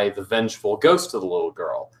by the vengeful ghost of the little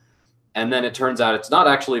girl. And then it turns out it's not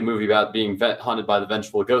actually a movie about being haunted by the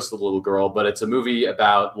vengeful ghost of the little girl, but it's a movie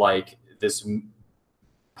about, like, this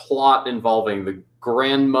plot involving the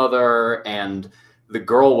grandmother, and the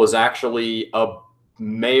girl was actually a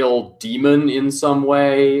male demon in some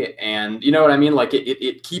way. And you know what I mean? Like,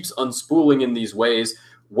 it keeps unspooling in these ways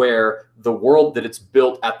where the world that it's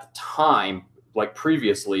built at the time, like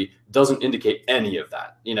previously, doesn't indicate any of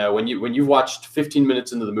that. You know, when you've watched 15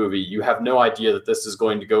 minutes into the movie, you have no idea that this is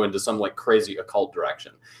going to go into some, like, crazy occult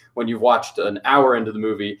direction. When you've watched an hour into the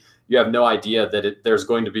movie, you have no idea that there's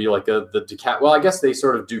going to be like well, I guess they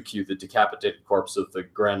sort of do cue the decapitated corpse of the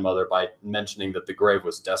grandmother by mentioning that the grave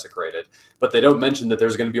was desecrated, but they don't mention that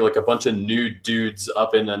there's going to be, like, a bunch of nude dudes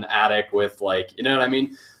up in an attic with, like, you know what I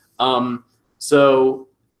mean? So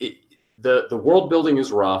the world building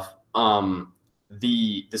is rough.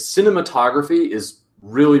 The cinematography is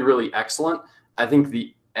really, really excellent. I think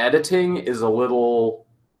the editing is a little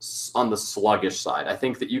on the sluggish side. I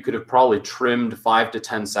think that you could have probably trimmed 5 to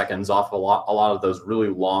 10 seconds off a lot of those really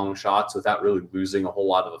long shots without really losing a whole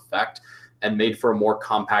lot of effect, and made for a more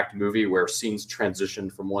compact movie where scenes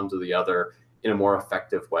transitioned from one to the other in a more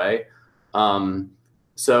effective way.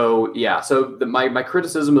 So yeah, so my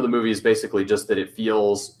criticism of the movie is basically just that it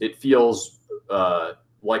feels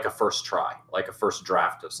like a first try, like a first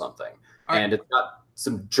draft of something. And it's got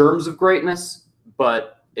some germs of greatness,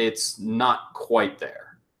 but it's not quite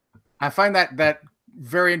there. I find that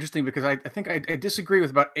very interesting, because I think I disagree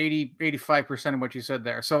with about 85% of what you said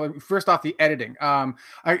there. So first off, the editing.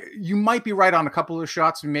 You might be right on a couple of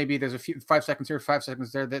shots. Maybe there's a few 5 seconds here, 5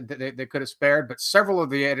 seconds there that they could have spared, but several of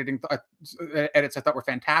the edits I thought were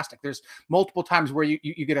fantastic. There's multiple times where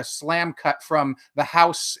you get a slam cut from the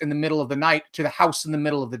house in the middle of the night to the house in the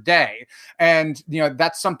middle of the day. And, you know,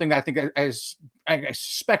 that's something that I think I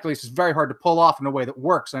suspect at least is very hard to pull off in a way that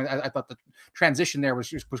works. And I thought the transition there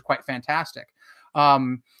was quite fantastic.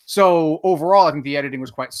 So overall, I think the editing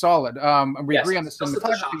was quite solid. And we agree on the cinematography.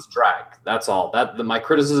 The shots drag. That's all. My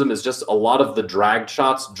criticism is just a lot of the dragged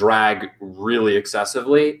shots drag really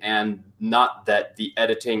excessively, and not that the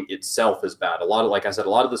editing itself is bad. Like I said, a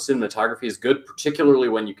lot of the cinematography is good, particularly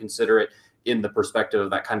when you consider it in the perspective of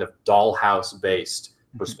that kind of dollhouse-based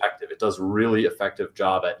perspective. It does a really effective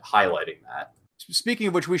job at highlighting that. Speaking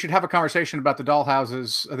of which, we should have a conversation about the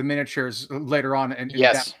dollhouses, the miniatures later on.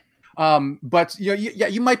 Yes. But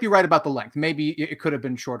you might be right about the length. Maybe it could have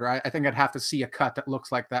been shorter. I think I'd have to see a cut that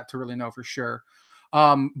looks like that to really know for sure.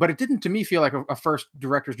 But it didn't, to me, feel like a first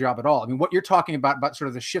director's job at all. I mean, what you're talking about sort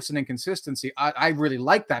of the shifts and inconsistency, I really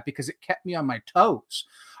like that, because it kept me on my toes.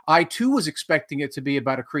 I too was expecting it to be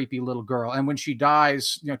about a creepy little girl. And when she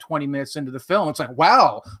dies, 20 minutes into the film, it's like,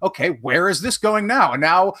 wow, okay, where is this going now? And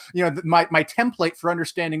now, my template for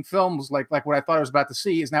understanding films, like what I thought I was about to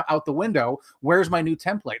see, is now out the window. Where's my new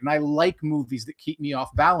template? And I like movies that keep me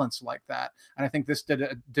off balance like that. And I think this did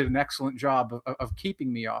an excellent job of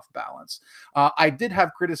keeping me off balance. I did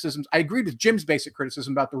have criticisms. I agreed with Jim's basic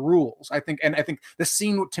criticism about the rules. I think the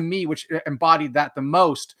scene to me, which embodied that the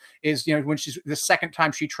most, is when she's the second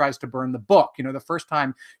time she tries to burn the book. The first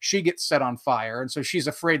time she gets set on fire, and so she's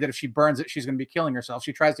afraid that if she burns it, she's going to be killing herself.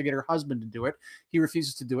 She tries to get her husband to do it. He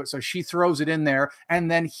refuses to do it, so she throws it in there, and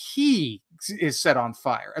then he is set on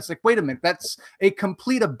fire. It's like, wait a minute, that's a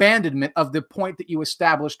complete abandonment of the point that you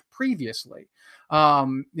established previously.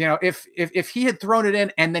 If he had thrown it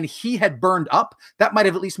in and then he had burned up, that might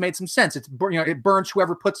have at least made some sense. It burns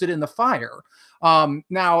whoever puts it in the fire.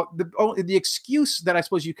 Now the excuse that I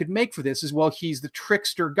suppose you could make for this is, well, he's the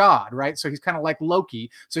trickster god, right? So he's kind of like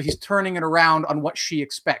Loki. So he's turning it around on what she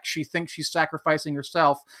expects. She thinks she's sacrificing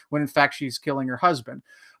herself when in fact she's killing her husband.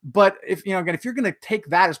 But if you're going to take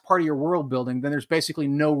that as part of your world building, then there's basically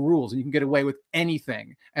no rules and you can get away with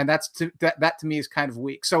anything. And that to me is kind of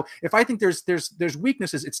weak. So if I think there's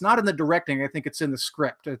weaknesses, it's not in the directing. I think it's in the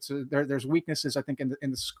script. There's weaknesses, I think, in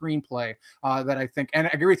the screenplay that I think, and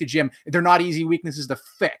I agree with you, Jim, they're not easy weaknesses to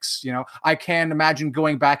fix. I can imagine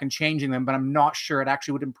going back and changing them, but I'm not sure it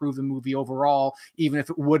actually would improve the movie overall, even if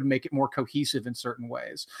it would make it more cohesive in certain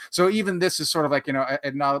ways. So even this is sort of like,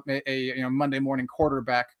 a Monday morning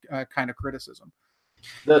quarterback kind of criticism.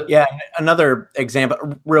 Another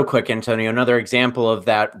example, real quick, Antonio, another example of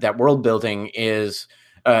that world building is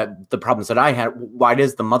the problems that I had. Why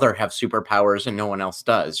does the mother have superpowers and no one else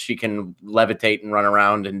does? She can levitate and run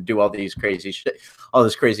around and do all this crazy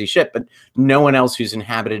shit, but no one else who's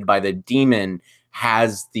inhabited by the demon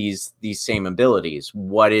has these same abilities.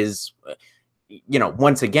 What is,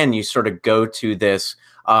 once again, you sort of go to this,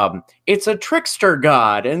 it's a trickster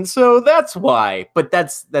god, and so that's why. But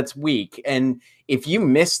that's weak. And if you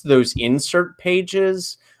miss those insert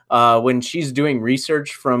pages when she's doing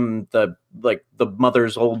research from the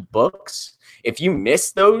mother's old books, if you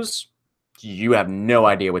miss those, you have no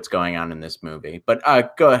idea what's going on in this movie. But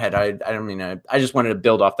go ahead. I don't mean I just wanted to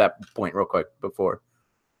build off that point real quick before.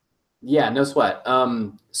 Yeah, no sweat.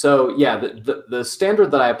 So yeah, the standard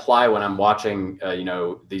that I apply when I'm watching,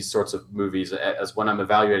 these sorts of movies, as when I'm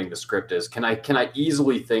evaluating the script, is can I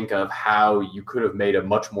easily think of how you could have made a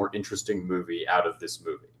much more interesting movie out of this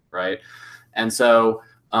movie, right? And so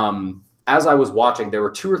as I was watching, there were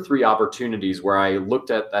 2 or 3 opportunities where I looked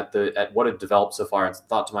at what had developed so far and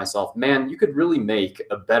thought to myself, man, you could really make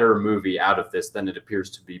a better movie out of this than it appears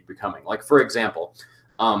to be becoming. Like, for example,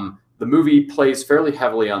 the movie plays fairly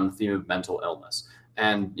heavily on the theme of mental illness.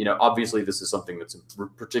 And, obviously this is something that's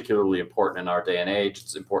particularly important in our day and age.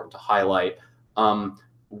 It's important to highlight.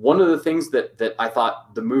 One of the things that I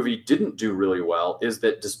thought the movie didn't do really well is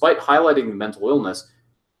that despite highlighting the mental illness,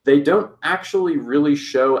 they don't actually really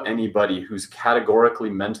show anybody who's categorically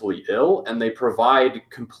mentally ill, and they provide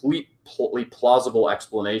completely plausible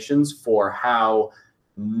explanations for how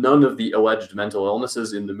none of the alleged mental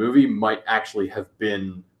illnesses in the movie might actually have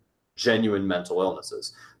been genuine mental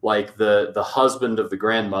illnesses. Like the husband of the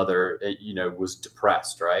grandmother, was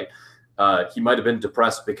depressed, right? He might have been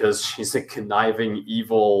depressed because she's a conniving,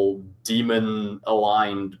 evil,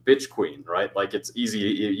 demon-aligned bitch queen, right? Like, it's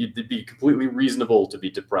easy. It'd be completely reasonable to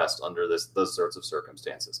be depressed under those sorts of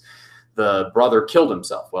circumstances. The brother killed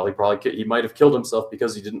himself. Well, he might have killed himself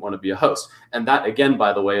because he didn't want to be a host. And that, again,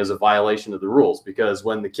 by the way, is a violation of the rules, because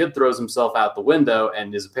when the kid throws himself out the window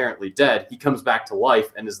and is apparently dead, he comes back to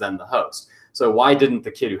life and is then the host. So why didn't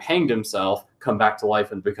the kid who hanged himself come back to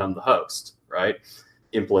life and become the host, right?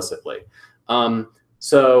 Implicitly.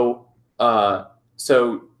 So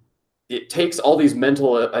it takes all these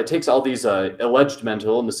alleged mental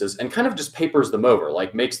illnesses and kind of just papers them over,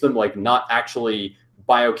 like makes them like not actually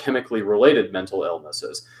biochemically related mental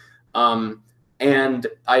illnesses. And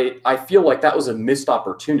I feel like that was a missed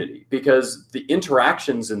opportunity, because the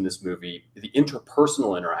interactions in this movie, the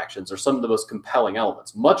interpersonal interactions, are some of the most compelling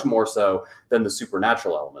elements, much more so than the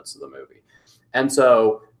supernatural elements of the movie. And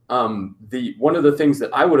so one of the things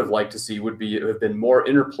that I would have liked to see would have been more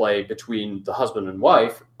interplay between the husband and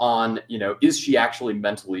wife on, is she actually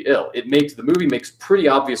mentally ill? The movie makes pretty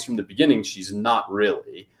obvious from the beginning she's not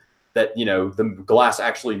really. That, the glass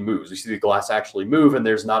actually moves. We see the glass actually move, and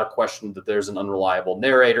there's not a question that there's an unreliable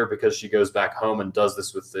narrator, because she goes back home and does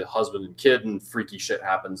this with the husband and kid, and freaky shit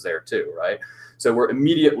happens there too, right? So we're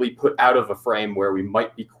immediately put out of a frame where we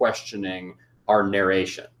might be questioning our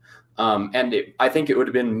narration. I think it would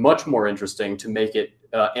have been much more interesting to make it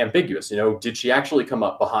ambiguous. Did she actually come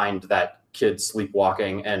up behind that kid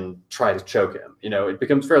sleepwalking and try to choke him? It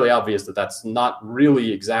becomes fairly obvious that that's not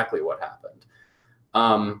really exactly what happened.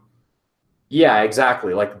 Yeah,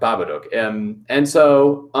 exactly, like the Babadook. And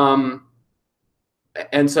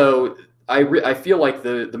so I feel like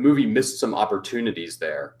the movie missed some opportunities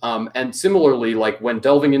there. And similarly, like when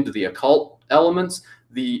delving into the occult elements,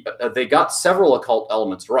 they got several occult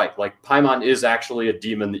elements right. Like Paimon is actually a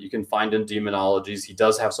demon that you can find in demonologies. He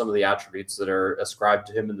does have some of the attributes that are ascribed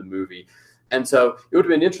to him in the movie. And so it would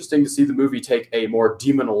have been interesting to see the movie take a more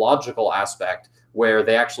demonological aspect where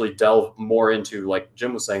they actually delve more into, like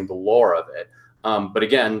Jim was saying, the lore of it. But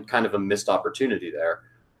again, kind of a missed opportunity there.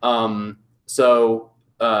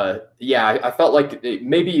 Yeah, I felt like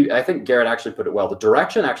I think Garrett actually put it well. The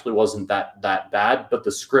direction actually wasn't that bad, but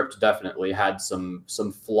the script definitely had some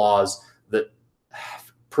flaws that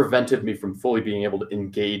prevented me from fully being able to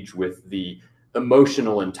engage with the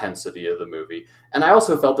emotional intensity of the movie. And I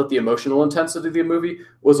also felt that the emotional intensity of the movie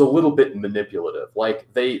was a little bit manipulative. Like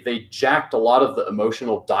they jacked a lot of the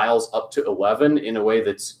emotional dials up to 11 in a way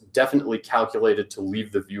that's definitely calculated to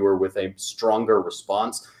leave the viewer with a stronger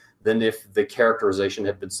response than if the characterization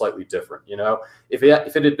had been slightly different. If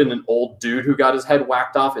it had been an old dude who got his head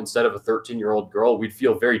whacked off instead of a 13-year-old girl, we'd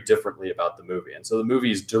feel very differently about the movie. And so the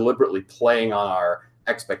movie is deliberately playing on our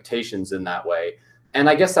expectations in that way. And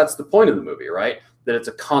I guess that's the point of the movie, right? That it's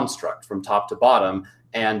a construct from top to bottom,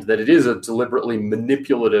 and that it is a deliberately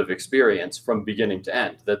manipulative experience from beginning to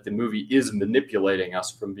end, that the movie is manipulating us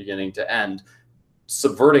from beginning to end,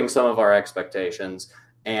 subverting some of our expectations,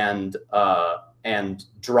 and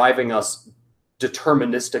driving us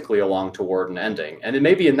deterministically along toward an ending. And it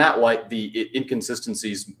maybe in that light, the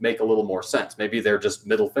inconsistencies make a little more sense. Maybe they're just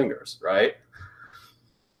middle fingers, right?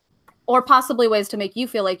 Or possibly ways to make you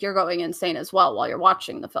feel like you're going insane as well while you're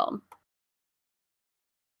watching the film.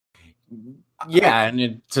 Yeah, and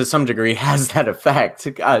it, to some degree, has that effect.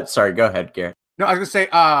 Sorry, go ahead, Garrett. No, I was going to say,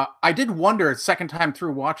 I did wonder second time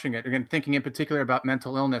through watching it, again, thinking in particular about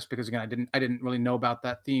mental illness, because again, I didn't really know about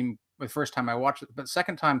that theme the first time I watched it, but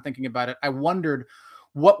second time thinking about it, I wondered,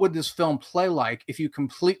 what would this film play like if you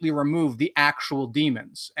completely removed the actual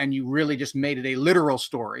demons and you really just made it a literal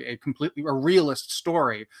story, a realist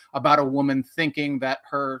story about a woman thinking that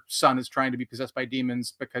her son is trying to be possessed by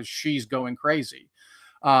demons because she's going crazy.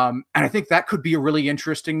 And I think that could be a really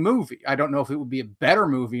interesting movie. I don't know if it would be a better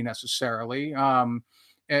movie necessarily,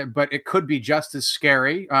 but it could be just as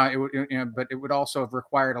scary. But it would also have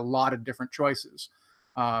required a lot of different choices.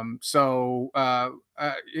 Again, I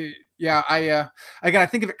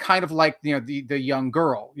think of it kind of like, the young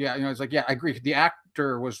girl. Yeah. It's like, yeah, I agree. The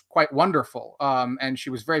actor was quite wonderful. And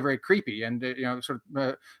she was very, very creepy and,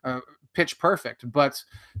 pitch perfect, but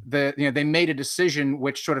they made a decision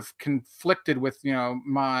which sort of conflicted with,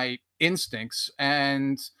 my instincts.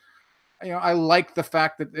 And, I like the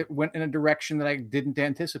fact that it went in a direction that I didn't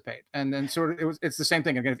anticipate. And then it's the same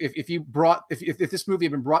thing. Again, if this movie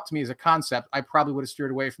had been brought to me as a concept, I probably would have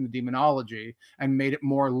steered away from the demonology and made it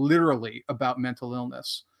more literally about mental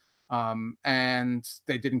illness. And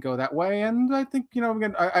they didn't go that way. And I think,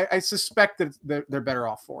 again, I suspect that they're better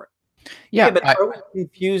off for it. Yeah, but are we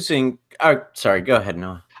confusing? Sorry, go ahead,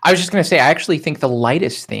 Noah. I was just going to say, I actually think the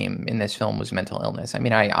lightest theme in this film was mental illness. I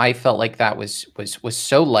mean, I felt like that was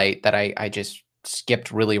so light that I just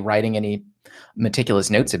skipped really writing any meticulous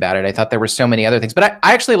notes about it. I thought there were so many other things, but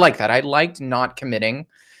I actually like that. I liked not committing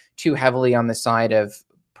too heavily on the side of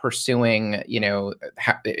pursuing,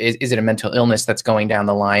 is it a mental illness that's going down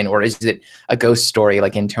the line, or is it a ghost story,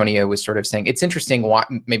 like Antonio was sort of saying? It's interesting what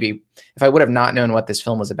maybe if I would have not known what this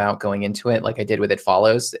film was about going into it, like I did with It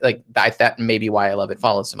Follows, like that may be why I love It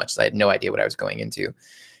Follows so much. I had no idea what I was going into.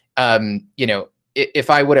 If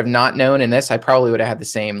I would have not known in this, I probably would have had the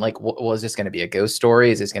same, like, is this going to be a ghost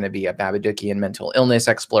story? Is this going to be a Babadookian mental illness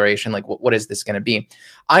exploration? Like, what is this going to be?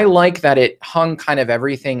 I like that it hung kind of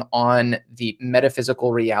everything on the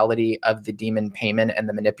metaphysical reality of the demon payment and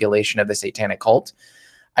the manipulation of the satanic cult.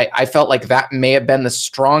 I felt like that may have been the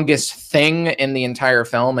strongest thing in the entire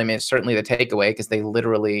film. I mean, it's certainly the takeaway, because they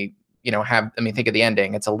literally, think of the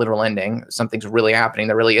ending. It's a literal ending. Something's really happening.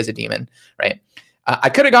 There really is a demon, right? I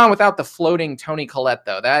could have gone without the floating Toni Collette,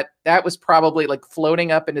 though. That was probably like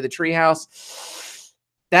floating up into the treehouse.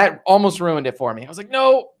 That almost ruined it for me. I was like,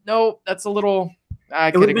 no, that's a little.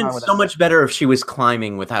 It would have been so much better if she was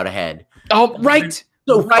climbing without a head. Oh, right.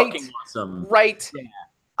 So fucking awesome. Right. Yeah.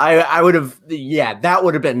 I would have. Yeah, that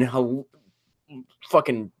would have been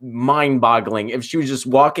fucking mind-boggling if she was just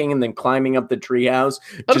walking and then climbing up the treehouse.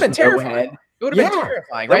 That would have been terrifying. It would have been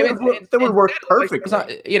terrifying, right? That would work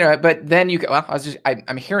perfectly. You know, but then well,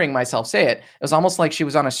 I'm hearing myself say it. It was almost like she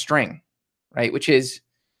was on a string, right? Which is,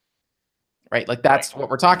 right, like that's what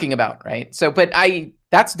we're talking about, right? So, but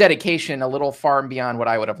that's dedication a little far and beyond what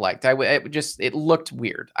I would have liked. It looked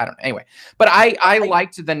weird. I don't know. Anyway, but I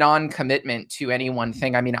liked the non-commitment to any one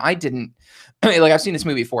thing. I mean, I didn't, like, I've seen this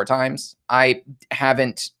movie 4 times. I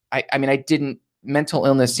didn't, mental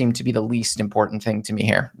illness seemed to be the least important thing to me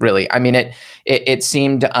here, really. I mean, it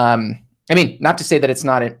seemed, I mean, not to say that it's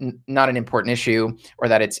not an important issue, or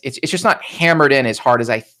that it's just not hammered in as hard as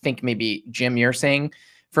I think maybe, Jim, you're saying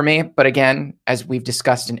for me. But again, as we've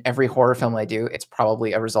discussed in every horror film I do, it's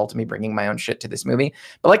probably a result of me bringing my own shit to this movie.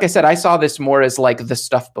 But like I said, I saw this more as like the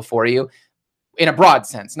stuff before you, in a broad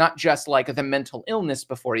sense, not just like the mental illness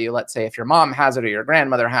before you. Let's say if your mom has it or your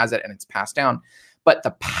grandmother has it and it's passed down, but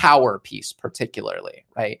the power piece particularly,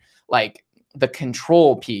 right? Like the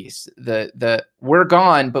control piece, the we're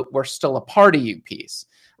gone, but we're still a part of you piece,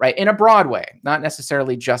 right? In a broad way, not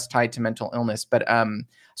necessarily just tied to mental illness. But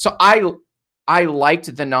so I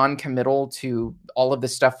liked the non-committal to all of the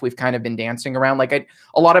stuff we've kind of been dancing around. Like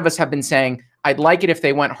a lot of us have been saying, I'd like it if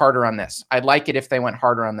they went harder on this. I'd like it if they went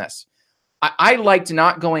harder on this. I liked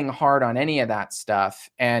not going hard on any of that stuff.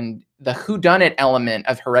 And the whodunit element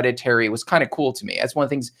of Hereditary was kind of cool to me. That's one of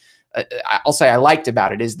the things I'll say I liked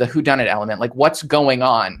about it, is the whodunit element, like what's going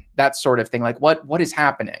on, that sort of thing. Like what is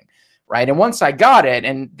happening, right? And once I got it,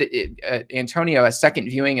 and Antonio, a second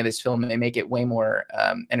viewing of this film may make it way more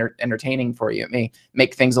entertaining for you. It may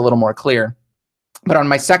make things a little more clear. But on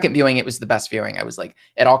my second viewing, it was the best viewing. I was like,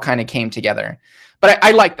 it all kind of came together. But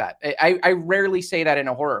I like that. I rarely say that in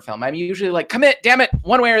a horror film. I'm usually like, commit, damn it,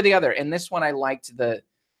 one way or the other. And this one, I liked the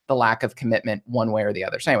lack of commitment one way or the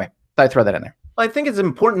other. So anyway, thought I'd throw that in there. Well, I think it's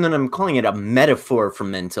important that I'm calling it a metaphor for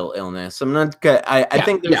mental illness. I'm not. I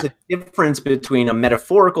think there's a difference between a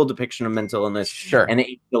metaphorical depiction of mental illness and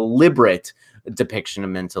a deliberate depiction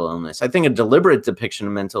of mental illness. I think a deliberate depiction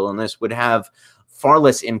of mental illness would have far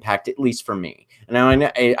less impact, at least for me. And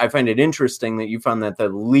I find it interesting that you found that the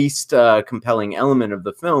least compelling element of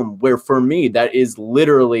the film, where for me, that is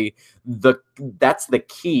literally that's the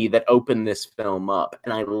key that opened this film up.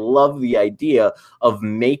 And I love the idea of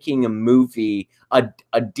making a movie,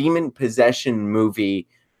 a demon possession movie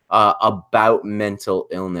about mental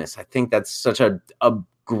illness. I think that's such a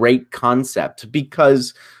great concept,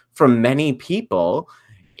 because for many people,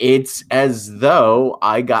 it's as though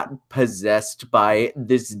I got possessed by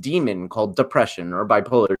this demon called depression or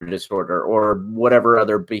bipolar disorder or whatever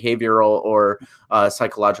other behavioral or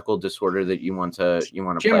psychological disorder that you want to.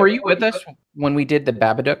 Jim, were you with us when we did the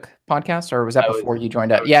Babadook podcast, or was that before you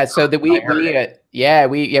joined up? Yeah, so that we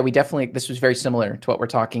definitely, this was very similar to what we're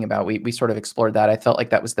talking about. We sort of explored that. I felt like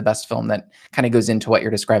that was the best film that kind of goes into what you're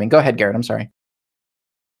describing. Go ahead, Garrett. I'm sorry.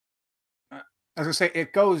 I was gonna say,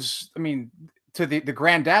 it goes, I mean, to the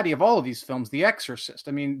granddaddy of all of these films, The Exorcist.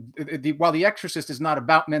 I mean, while The Exorcist is not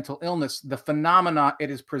about mental illness, the phenomena it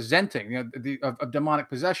is presenting, of demonic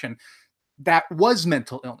possession, that was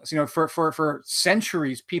mental illness. For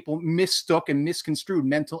centuries, people mistook and misconstrued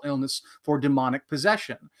mental illness for demonic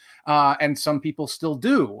possession. And some people still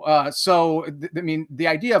do. So the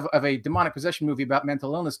idea of a demonic possession movie about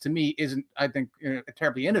mental illness, to me, isn't, I think,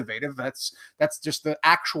 terribly innovative. That's just the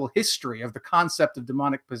actual history of the concept of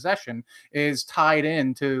demonic possession is tied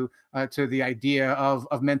into to the idea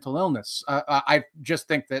of mental illness. I just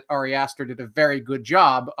think that Ari Aster did a very good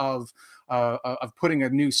job of putting a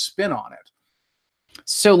new spin on it.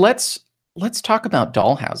 So let's talk about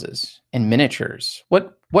dollhouses and miniatures.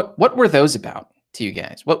 What were those about to you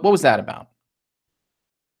guys? What was that about?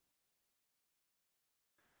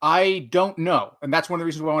 I don't know, and that's one of the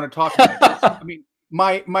reasons why I want to talk about this. I mean,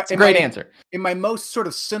 it's a great answer. In my most sort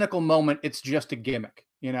of cynical moment, it's just a gimmick.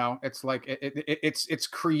 It's like it's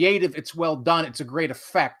creative, it's well done, it's a great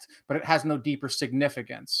effect, but it has no deeper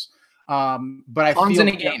significance. But I Pawns feel in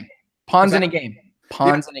a game. Pawns in a game.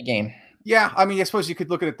 Pawns in a game. Yeah, I mean, I suppose you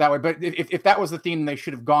could look at it that way, but if that was the theme, they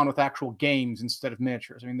should have gone with actual games instead of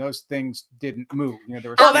miniatures. I mean, those things didn't move.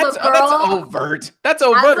 There was that's overt. That's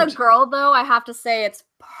overt. As a girl, though, I have to say it's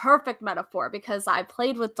perfect metaphor, because I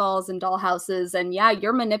played with dolls in dollhouses, and yeah,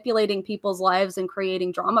 you're manipulating people's lives and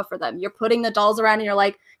creating drama for them. You're putting the dolls around and you're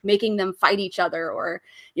like making them fight each other, or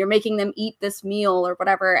you're making them eat this meal or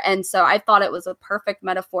whatever. And so I thought it was a perfect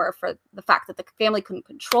metaphor for the fact that the family couldn't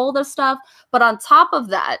control this stuff. But on top of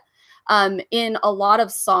that, in a lot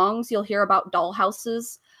of songs, you'll hear about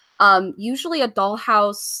dollhouses. Usually a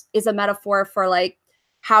dollhouse is a metaphor for like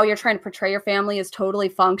how you're trying to portray your family is totally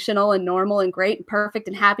functional and normal and great and perfect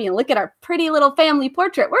and happy. And look at our pretty little family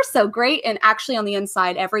portrait. We're so great. And actually on the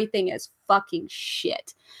inside, everything is fucking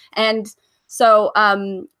shit. And so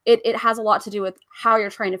it has a lot to do with how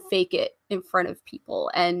you're trying to fake it in front of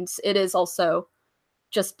people. And it is also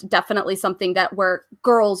just definitely something that where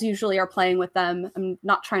girls usually are playing with them. I'm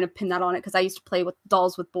not trying to pin that on it because I used to play with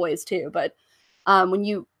dolls with boys too. But when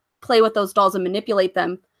you play with those dolls and manipulate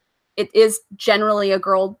them, it is generally a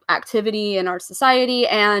girl activity in our society,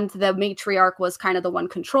 and the matriarch was kind of the one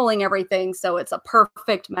controlling everything. So it's a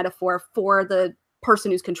perfect metaphor for the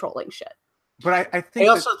person who's controlling shit. But I think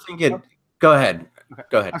I also think it. Go ahead. Okay.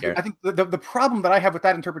 Go ahead, Garrett. I think the problem that I have with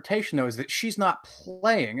that interpretation, though, is that she's not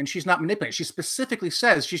playing and she's not manipulating. She specifically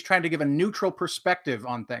says she's trying to give a neutral perspective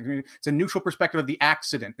on things. I mean, it's a neutral perspective of the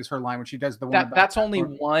accident is her line when she does the one. That's only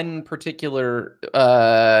one particular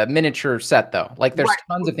miniature set, though. Like there's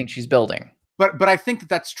tons of things she's building. But I think that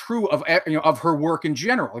that's true of of her work in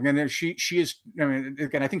general. Again, she is. I mean,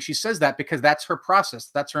 again, I think she says that because that's her process.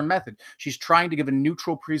 That's her method. She's trying to give a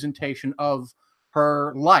neutral presentation of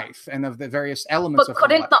her life and of the various elements of her life. But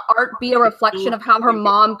couldn't the art be a reflection of how her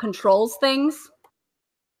mom controls things?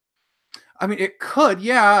 I mean, it could,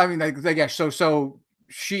 yeah. I mean, yeah. So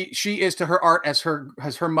she is to her art as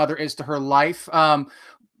her mother is to her life.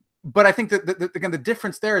 But I think that again, the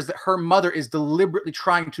difference there is that her mother is deliberately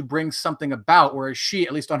trying to bring something about, whereas she,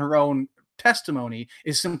 at least on her own testimony,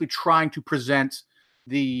 is simply trying to present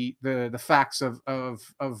the facts of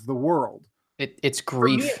the world. It's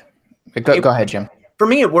grief. Go ahead, Jim. For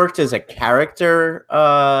me, it worked as a character,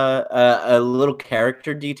 a little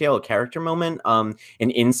character detail, a character moment, an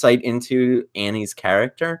insight into Annie's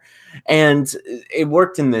character. And it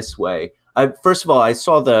worked in this way. First of all, I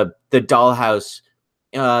saw the dollhouse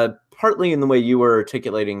partly in the way you were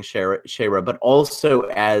articulating, Shayra, but also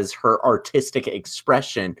as her artistic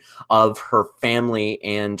expression of her family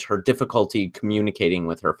and her difficulty communicating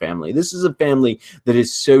with her family. This is a family that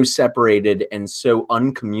is so separated and so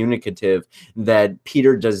uncommunicative that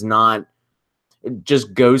Peter does not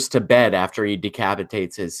just goes to bed after he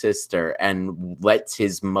decapitates his sister and lets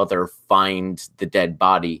his mother find the dead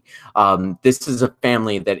body. This is a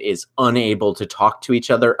family that is unable to talk to each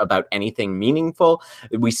other about anything meaningful.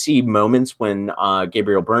 We see moments when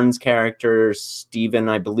Gabriel Byrne's character, Stephen,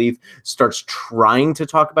 I believe, starts trying to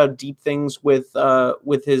talk about deep things with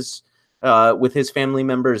his family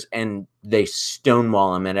members, and they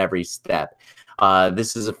stonewall him at every step.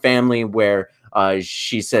 This is a family where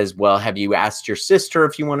she says, well, have you asked your sister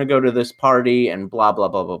if you want to go to this party? And blah, blah,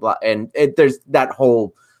 blah, blah, blah. And there's that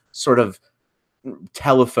whole sort of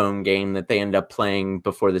telephone game that they end up playing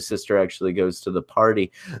before the sister actually goes to the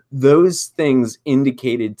party. Those things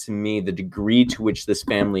indicated to me the degree to which this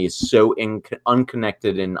family is so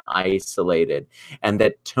unconnected and isolated, and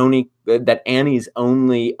that Annie's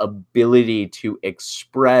only ability to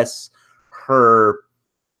express her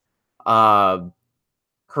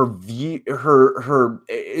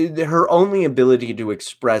only ability to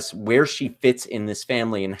express where she fits in this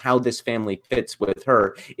family and how this family fits with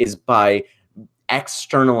her is by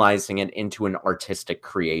externalizing it into an artistic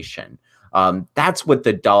creation. That's what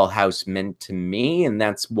the dollhouse meant to me, and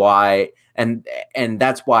that's why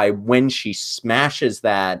when she smashes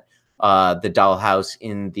that the dollhouse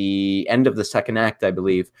in the end of the second act, I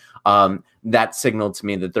believe, that signaled to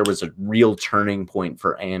me that there was a real turning point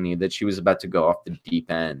for Annie, that she was about to go off the deep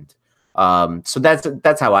end. So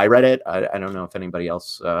that's how I read it. I don't know if anybody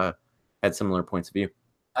else had similar points of view.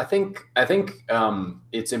 I think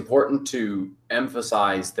it's important to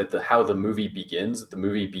emphasize that how the movie begins. The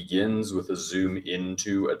movie begins with a zoom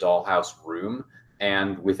into a dollhouse room,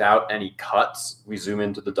 and without any cuts, we zoom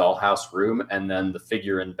into the dollhouse room, and then the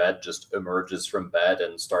figure in bed just emerges from bed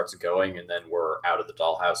and starts going, and then we're out of the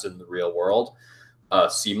dollhouse in the real world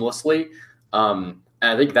seamlessly. And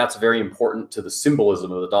I think that's very important to the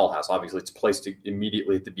symbolism of the dollhouse. Obviously, it's placed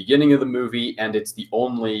immediately at the beginning of the movie, and it's the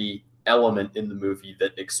only element in the movie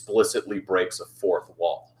that explicitly breaks a fourth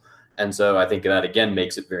wall. And so I think that, again,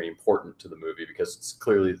 makes it very important to the movie because it's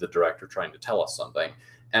clearly the director trying to tell us something.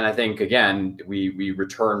 And I think, again, we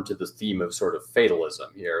return to the theme of sort of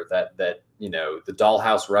fatalism here, that the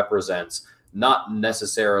dollhouse represents not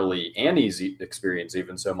necessarily Annie's experience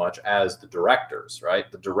even so much as the director's,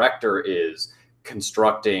 right? The director is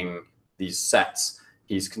constructing these sets.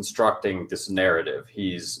 He's constructing this narrative.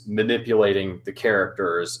 He's manipulating the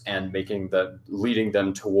characters and leading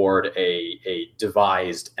them toward a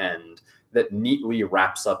devised end that neatly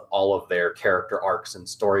wraps up all of their character arcs and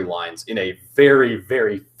storylines in a very,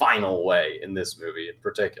 very final way in this movie in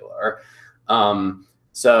particular.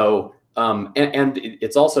 So And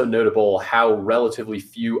it's also notable how relatively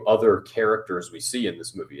few other characters we see in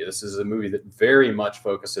this movie. This is a movie that very much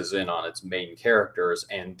focuses in on its main characters,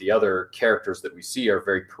 and the other characters that we see are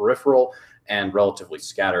very peripheral and relatively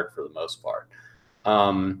scattered for the most part.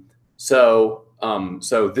 So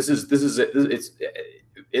this is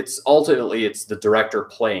it's ultimately it's the director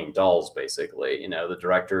playing dolls, basically. You know, the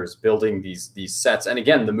director is building these sets, and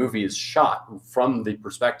again, the movie is shot from the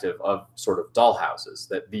perspective of sort of dollhouses.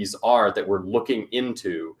 That we're looking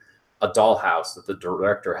into a dollhouse that the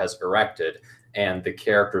director has erected, and the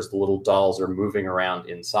characters, the little dolls, are moving around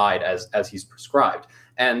inside as he's prescribed.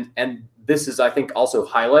 And this is, I think, also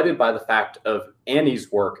highlighted by the fact of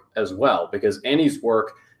Annie's work as well, because Annie's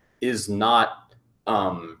work is not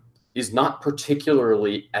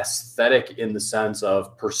particularly aesthetic in the sense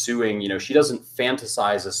of pursuing, you know, she doesn't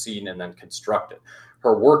fantasize a scene and then construct it.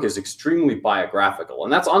 Her work is extremely biographical.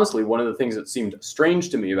 And that's honestly one of the things that seemed strange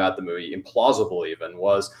to me about the movie, implausible even,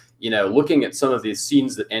 was, you know, looking at some of these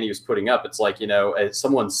scenes that Annie was putting up, it's like, you know,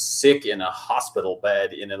 someone's sick in a hospital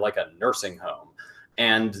bed in like a nursing home.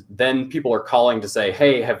 And then people are calling to say,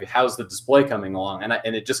 hey, how's the display coming along?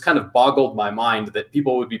 And it just kind of boggled my mind that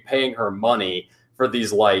people would be paying her money for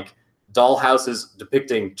these like dollhouses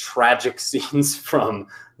depicting tragic scenes from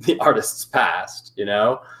the artist's past, you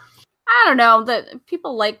know? I don't know, that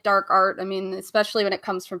people like dark art. I mean, especially when it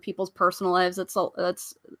comes from people's personal lives, it's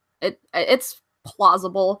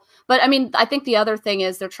plausible. But I mean, I think the other thing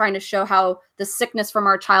is they're trying to show how the sickness from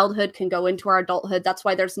our childhood can go into our adulthood. That's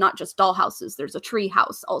why there's not just dollhouses. There's a tree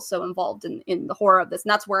house also involved in the horror of this.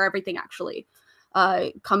 And that's where everything actually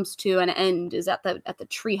comes to an end, is at the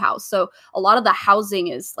tree house. So a lot of the housing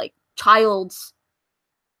is like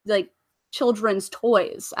children's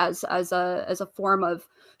toys as a form of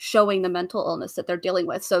showing the mental illness that they're dealing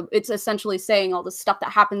with. So it's essentially saying all the stuff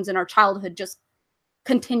that happens in our childhood just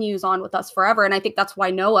continues on with us forever. And I think that's why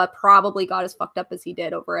Noah probably got as fucked up as he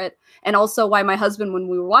did over it. And also why my husband, when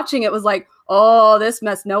we were watching it, was like, oh, this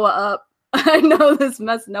messed Noah up. I know this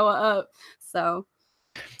messed Noah up. So.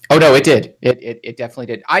 Oh no, it did. It definitely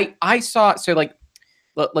did. I saw, so like,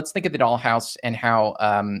 let's think of the dollhouse and how,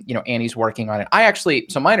 you know, Annie's working on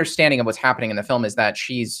it. So my understanding of what's happening in the film is that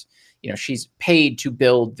she's paid to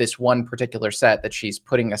build this one particular set that she's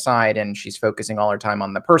putting aside, and she's focusing all her time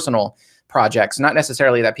on the personal projects. Not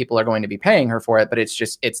necessarily that people are going to be paying her for it, but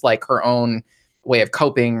it's like her own way of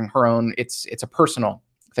coping, it's a personal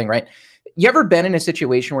thing, right? You ever been in a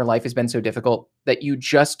situation where life has been so difficult that you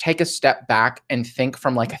just take a step back and think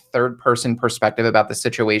from like a third person perspective about the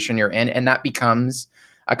situation you're in, and that becomes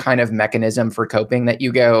a kind of mechanism for coping, that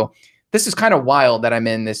you go, this is kind of wild that I'm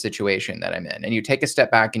in this situation that I'm in. And you take a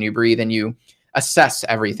step back and you breathe and you assess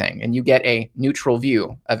everything, and you get a neutral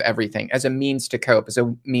view of everything as a means to cope, as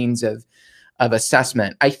a means of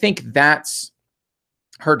assessment. I think that's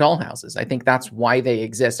her dollhouses. I think that's why they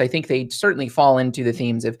exist. I think they certainly fall into the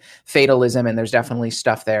themes of fatalism, and there's definitely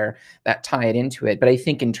stuff there that tie it into it. But I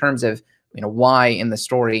think in terms of, you know, why in the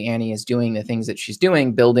story Annie is doing the things that she's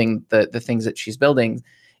doing, building the things that she's building,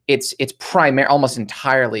 it's primary, almost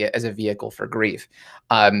entirely as a vehicle for grief.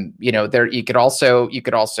 You know, you could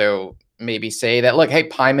also maybe say that, look, hey,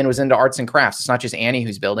 Pyman was into arts and crafts. It's not just Annie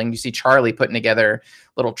who's building. You see Charlie putting together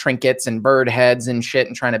little trinkets and bird heads and shit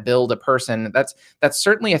and trying to build a person. That's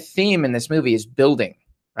certainly a theme in this movie, is building,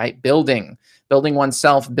 right? Building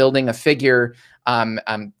oneself, building a figure,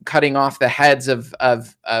 cutting off the heads of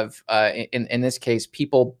in this case,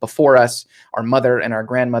 people before us, our mother and our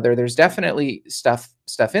grandmother. There's definitely stuff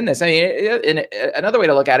in this. I mean, another way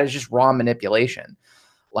to look at it is just raw manipulation.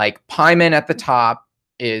 Like Pyman at the top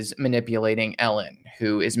is manipulating Ellen,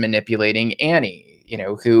 who is manipulating Annie, you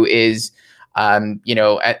know, who is, you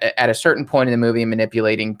know, at a certain point in the movie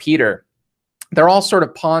manipulating Peter. They're all sort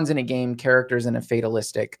of pawns in a game, characters in a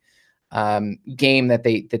fatalistic game that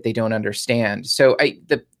they don't understand. So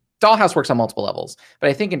the dollhouse works on multiple levels, but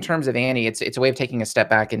I think in terms of Annie, it's a way of taking a step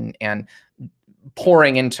back and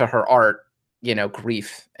pouring into her art, you know,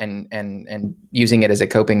 grief and using it as a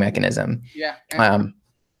coping mechanism. Yeah.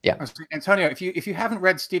 Yeah. Antonio, if you haven't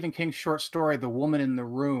read Stephen King's short story, The Woman in the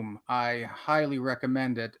Room, I highly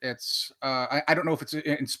recommend it. It's I don't know if it's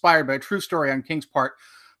inspired by a true story on King's part,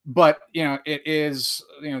 but, you know, it is,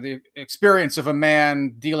 you know, the experience of a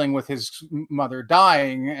man dealing with his mother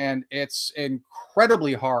dying, and it's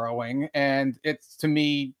incredibly harrowing. And it's, to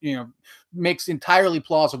me, you know, makes entirely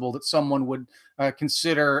plausible that someone would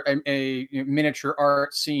consider a miniature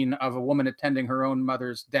art scene of a woman attending her own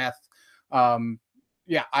mother's death.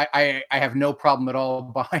 Yeah, I have no problem at all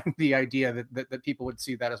behind the idea that people would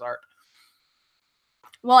see that as art.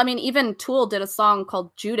 Well, I mean, even Tool did a song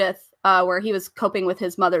called Judith, where he was coping with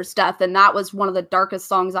his mother's death. And that was one of the darkest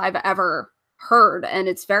songs I've ever heard. And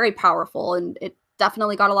it's very powerful, and it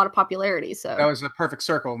definitely got a lot of popularity. So that was a Perfect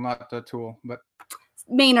Circle, not the Tool, but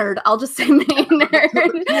Maynard. I'll just say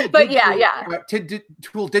Maynard. But yeah.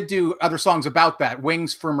 Tool did do other songs about that.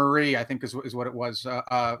 Wings for Marie, I think is what it was,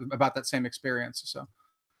 about that same experience. So.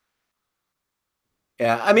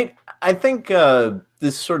 Yeah, I mean, I think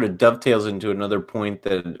this sort of dovetails into another point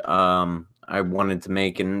that I wanted to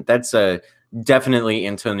make, and that's definitely,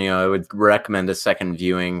 Antonio, I would recommend a second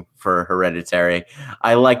viewing for Hereditary.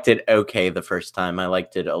 I liked it okay the first time. I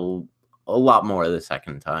liked it a lot more the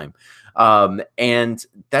second time. And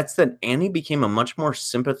that's that Annie became a much more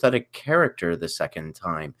sympathetic character the second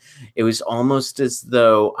time. It was almost as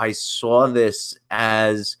though I saw this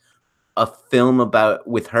as a film about,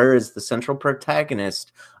 with her as the central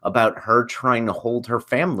protagonist, about her trying to hold her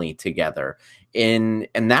family together. And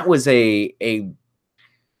that was a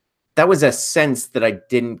sense that I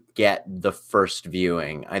didn't get the first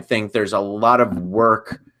viewing. I think there's a lot of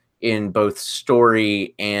work in both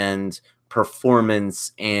story and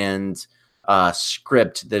performance and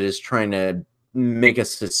script that is trying to make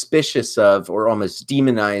us suspicious of or almost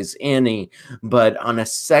demonize Annie. But on a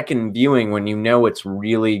second viewing, when you know what's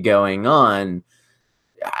really going on,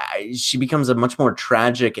 she becomes a much more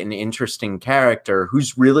tragic and interesting character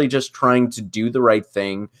who's really just trying to do the right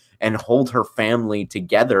thing and hold her family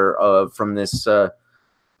together from this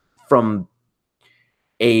from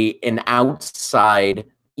an outside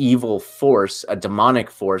evil force, a demonic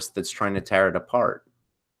force that's trying to tear it apart.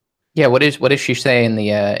 Yeah, what does she say in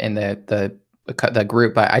the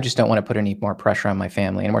group? I just don't want to put any more pressure on my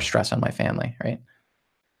family and more stress on my family, right?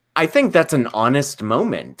 I think that's an honest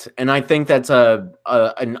moment, and I think that's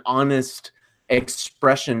an honest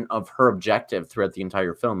expression of her objective throughout the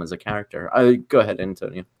entire film as a character. Go ahead,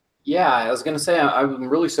 Antonio. Yeah, I was going to say, I'm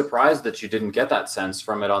really surprised that you didn't get that sense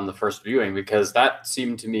from it on the first viewing, because that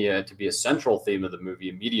seemed to me to be a central theme of the movie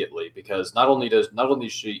immediately. Because not only does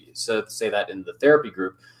she say that in the therapy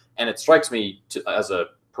group, and it strikes me as a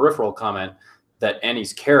peripheral comment that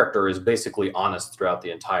Annie's character is basically honest throughout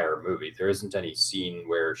the entire movie. There isn't any scene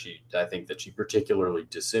where I think that she particularly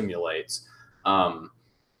dissimulates,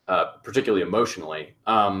 particularly emotionally.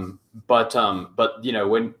 But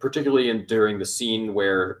when particularly during the scene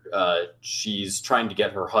where she's trying to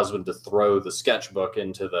get her husband to throw the sketchbook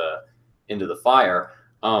into the fire,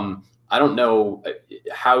 I don't know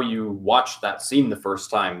how you watched that scene the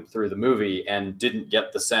first time through the movie and didn't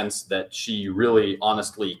get the sense that she really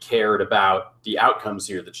honestly cared about the outcomes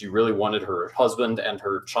here, that she really wanted her husband and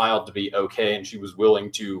her child to be okay, and she was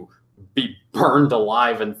willing to be burned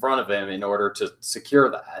alive in front of him in order to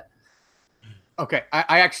secure that. Okay,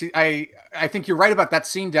 I think you're right about that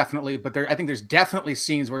scene, definitely, but I think there's definitely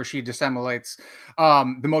scenes where she dissimulates.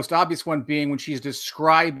 The most obvious one being when she's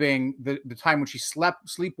describing the time when she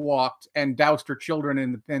sleepwalked and doused her children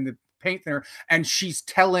in the paint thinner, and she's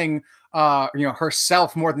telling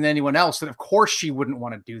herself more than anyone else that of course she wouldn't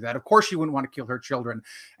want to do that. Of course she wouldn't want to kill her children.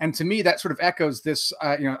 And to me, that sort of echoes this,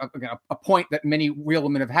 a point that many real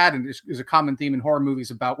women have had, and is a common theme in horror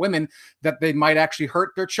movies about women, that they might actually hurt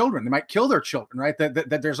their children. They might kill their children, right?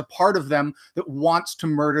 That there's a part of them that wants to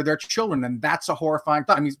murder their children. And that's a horrifying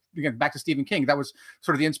thought. I mean, again, back to Stephen King, that was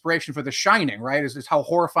sort of the inspiration for The Shining, right? Is how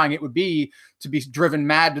horrifying it would be to be driven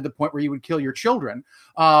mad to the point where you would kill your children.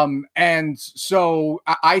 And so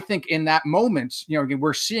I think in that moment,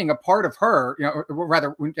 we're seeing a part of her, or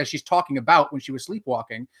rather, as she's talking about when she was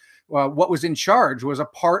sleepwalking, what was in charge was a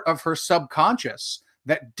part of her subconscious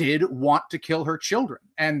that did want to kill her children.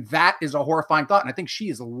 And that is a horrifying thought. And I think she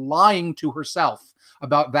is lying to herself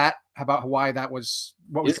about that, about why that was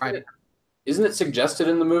what was driving her. Isn't it suggested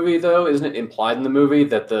in the movie, though? Isn't it implied in the movie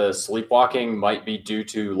that the sleepwalking might be due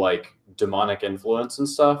to like demonic influence and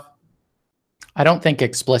stuff? I don't think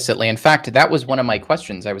explicitly. In fact, that was one of my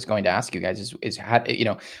questions I was going to ask you guys is how,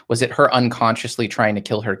 was it her unconsciously trying to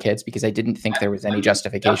kill her kids? Because I didn't think there was any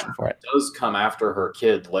justification for it. It does come after her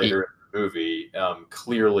kid later in the movie,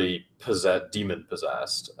 clearly demon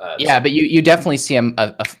possessed. Yeah, but you definitely see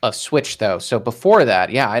a switch though. So before that,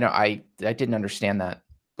 yeah, I didn't understand that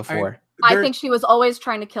before. I think she was always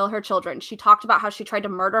trying to kill her children. She talked about how she tried to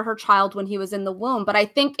murder her child when he was in the womb, but I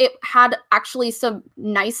think it had actually some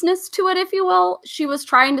niceness to it, if you will. She was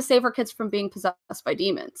trying to save her kids from being possessed by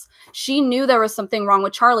demons. She knew there was something wrong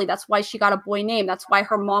with Charlie. That's why she got a boy name. That's why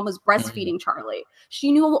her mom was breastfeeding Charlie.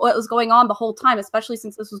 She knew what was going on the whole time, especially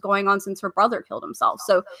since this was going on since her brother killed himself.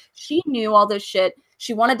 So she knew all this shit.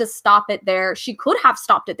 She wanted to stop it there. She could have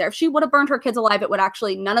stopped it there. If she would have burned her kids alive,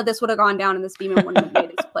 none of this would have gone down and this demon wouldn't have made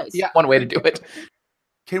its place. Yeah, one way to do it.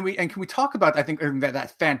 Can we talk about, I think,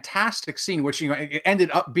 that fantastic scene, which, it ended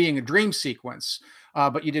up being a dream sequence,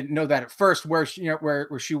 but you didn't know that at first, where she, where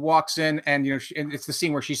she walks in, and and it's the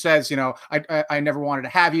scene where she says, I never wanted to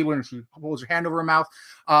have you, when she holds her hand over her mouth,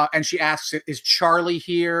 and she asks, is Charlie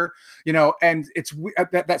here? And it's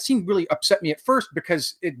that scene really upset me at first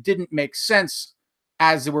because it didn't make sense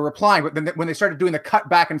as they were replying, but then when they started doing the cut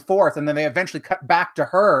back and forth, and then they eventually cut back to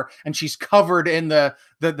her, and she's covered in the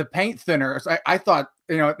paint thinner. So I thought,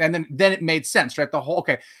 and then it made sense, right?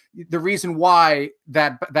 The reason why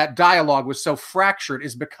that dialogue was so fractured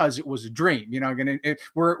is because it was a dream.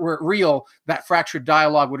 Were it real, that fractured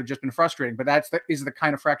dialogue would have just been frustrating. But is the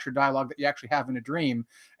kind of fractured dialogue that you actually have in a dream.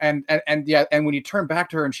 And when you turn back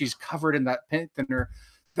to her and she's covered in that paint thinner,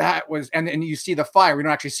 that was, and you see the fire. We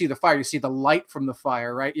don't actually see the fire. You see the light from the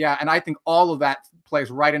fire, right? Yeah. And I think all of that plays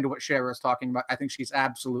right into what Shara is talking about. I think she's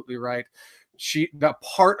absolutely right. The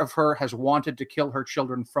part of her has wanted to kill her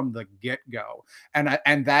children from the get-go.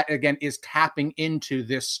 And that, again, is tapping into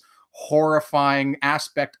this horrifying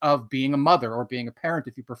aspect of being a mother, or being a parent,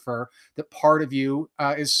 if you prefer, that part of you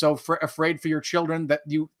is so afraid for your children that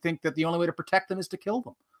you think that the only way to protect them is to kill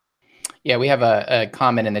them. Yeah, we have a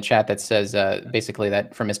comment in the chat that says basically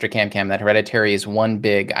that from Mr. Cam that Hereditary is one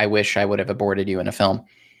big I wish I would have aborted you in a film.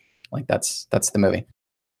 Like that's the movie.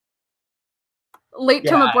 Late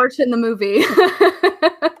term abortion, the movie.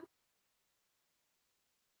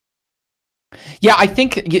 Yeah, I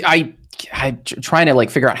think I'm trying to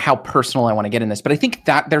figure out how personal I want to get in this, but I think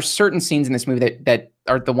that there's certain scenes in this movie that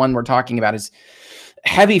are the one we're talking about is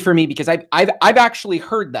heavy for me, because I've actually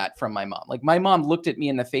heard that from my mom. Like, my mom looked at me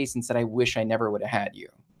in the face and said, I wish I never would have had you.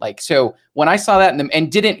 So when I saw that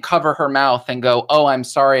and didn't cover her mouth and go, oh, I'm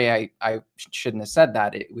sorry, I shouldn't have said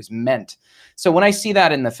that, it was meant. So when I see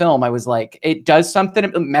that in the film, I was like, it does something,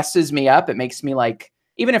 it messes me up. It makes me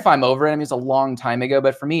even if I'm over it, I mean, it's a long time ago,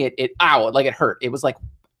 but for me, it hurt. It was like,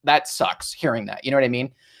 that sucks hearing that, you know what I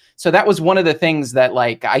mean? So that was one of the things that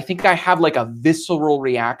I think I have a visceral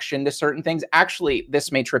reaction to certain things. Actually,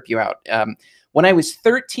 this may trip you out. When I was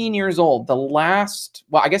 13 years old,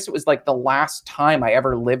 I guess it was the last time I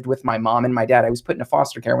ever lived with my mom and my dad. I was put into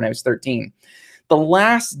foster care when I was 13. The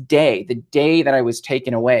last day, the day that I was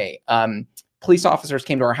taken away, police officers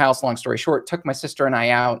came to our house, long story short, took my sister and I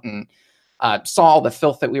out and saw all the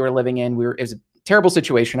filth that we were living in. It was a terrible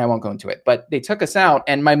situation. I won't go into it, but they took us out,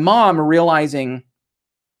 and my mom, realizing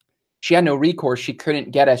she had no recourse, she couldn't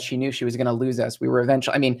get us, she knew she was going to lose us. We were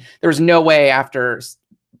eventually, there was no way after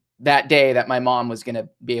that day that my mom was going to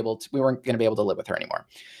be able to, we weren't going to be able to live with her anymore.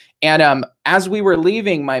 And as we were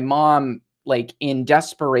leaving, my mom, in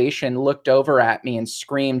desperation, looked over at me and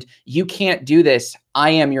screamed, "You can't do this. I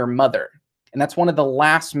am your mother." And that's one of the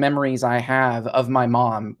last memories I have of my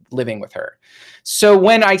mom living with her. So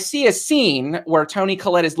when I see a scene where Toni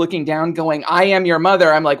Collette is looking down going, "I am your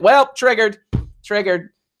mother," I'm like, well, triggered.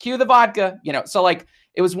 Cue the vodka, So it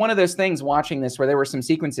was one of those things watching this where there were some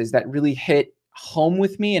sequences that really hit home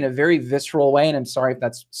with me in a very visceral way. And I'm sorry if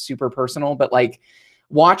that's super personal, but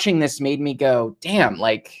watching this made me go, damn,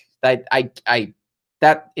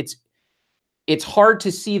 it's hard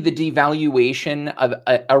to see the devaluation of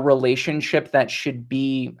a relationship that should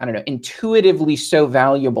be, I don't know, intuitively so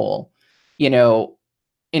valuable,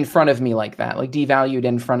 in front of me like that, devalued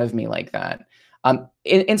in front of me like that.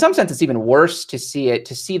 In some sense, it's even worse to see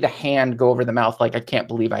the hand go over the mouth. I can't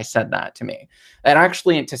believe I said that to me. That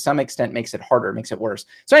actually, to some extent, makes it harder, makes it worse.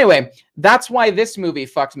 So anyway, that's why this movie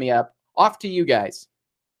fucked me up. Off to you guys.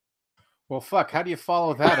 Well, fuck, how do you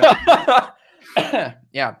follow that up?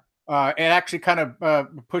 Yeah. It actually kind of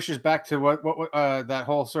pushes back to what that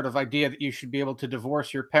whole sort of idea that you should be able to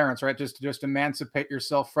divorce your parents, right? Just emancipate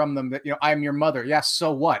yourself from them. That I'm your mother. Yes,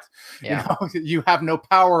 so what? Yeah. You have no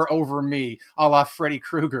power over me, a la Freddy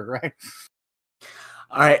Krueger, right?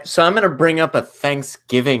 All right, so I'm going to bring up a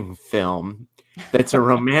Thanksgiving film that's a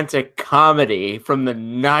romantic comedy from the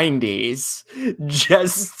 90s,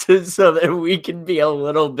 just so that we can be a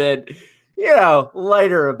little bit,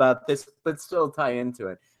 lighter about this, but still tie into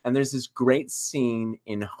it. And there's this great scene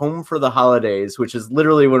in Home for the Holidays, which is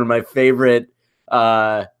literally one of my favorite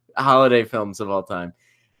holiday films of all time.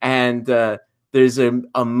 And there's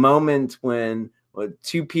a moment when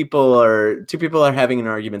two people are having an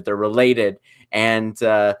argument. They're related, and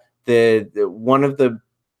the one of the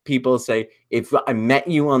people say, "If I met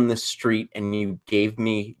you on the street and you gave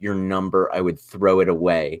me your number, I would throw it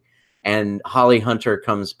away." And Holly Hunter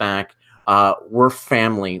comes back. We're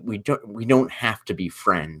family. We don't have to be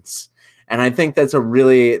friends. And I think that's a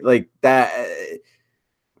really that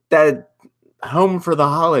Home for the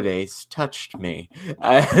Holidays touched me.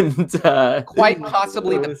 And quite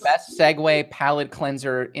possibly the best segue palate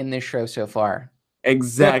cleanser in this show so far.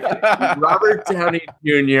 Exactly. Robert Downey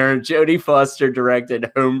Jr., Jodie Foster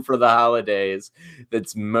directed Home for the Holidays.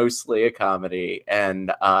 That's mostly a comedy,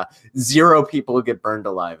 and 0 people get burned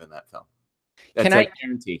alive in that film. That's a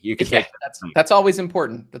guarantee. You can take that. That's always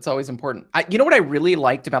important. That's always important. You know what I really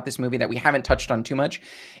liked about this movie that we haven't touched on too much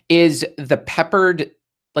is the peppered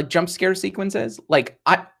like jump scare sequences. Like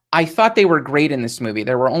I thought they were great in this movie.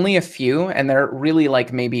 There were only a few, and they're really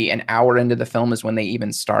like maybe an hour into the film is when they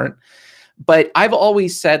even start. But I've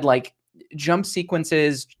always said like jump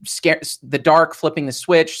sequences, scare, the dark, flipping the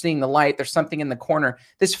switch, seeing the light, there's something in the corner.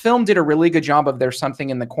 This film did a really good job of there's something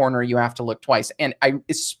in the corner, you have to look twice. And I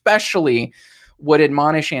especially would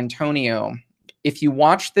admonish Antonio, if you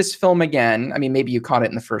watch this film again, I mean, maybe you caught it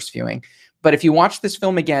in the first viewing, but if you watch this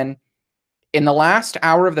film again, in the last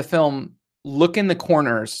hour of the film, look in the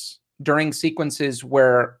corners during sequences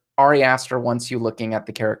where Ari Aster wants you looking at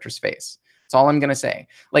the character's face. That's all I'm going to say.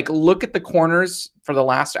 Like, look at the corners for the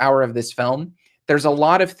last hour of this film. There's a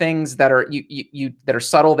lot of things that are that are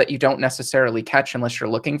subtle that you don't necessarily catch unless you're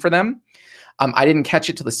looking for them. I didn't catch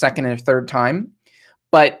it till the second and third time,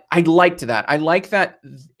 but I liked that. I like that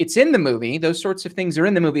it's in the movie. Those sorts of things are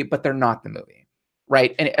in the movie, but they're not the movie,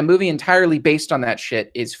 right? And a movie entirely based on that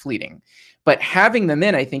shit is fleeting. But having them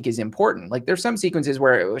in, I think, is important. Like, there's some sequences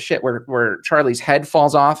where Charlie's head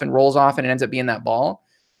falls off and rolls off and it ends up being that ball.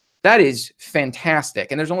 That is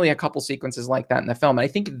fantastic. And there's only a couple sequences like that in the film. And I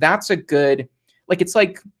think that's a good, like, it's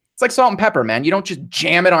like salt and pepper, man. You don't just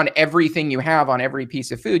jam it on everything you have on every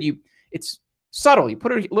piece of food. It's subtle. You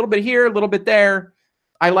put a little bit here, a little bit there.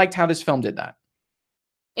 I liked how this film did that.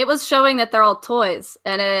 It was showing that they're all toys,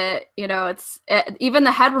 and even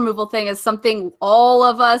the head removal thing is something all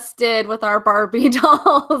of us did with our Barbie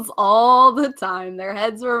dolls all the time. Their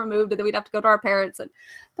heads were removed, and then we'd have to go to our parents and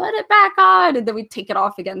put it back on, and then we'd take it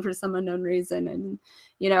off again for some unknown reason. And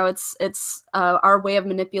it's our way of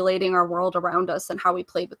manipulating our world around us and how we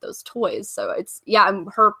played with those toys. So it's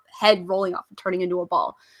her head rolling off and turning into a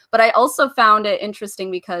ball. But I also found it interesting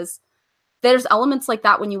because there's elements like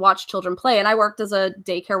that when you watch children play. And I worked as a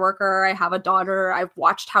daycare worker. I have a daughter. I've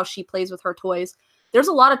watched how she plays with her toys. There's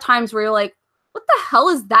a lot of times where you're like, what the hell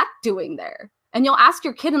is that doing there? And you'll ask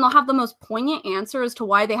your kid and they'll have the most poignant answer as to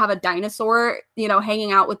why they have a dinosaur,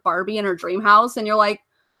 hanging out with Barbie in her dream house. And you're like,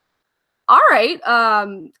 all right,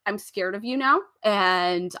 I'm scared of you now,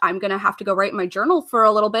 and I'm going to have to go write my journal for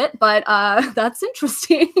a little bit, but that's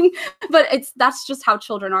interesting. But that's just how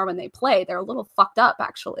children are when they play. They're a little fucked up,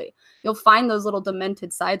 actually. You'll find those little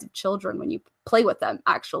demented sides of children when you play with them,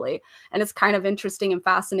 actually. And it's kind of interesting and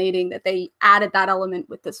fascinating that they added that element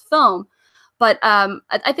with this film. But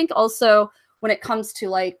I think also when it comes to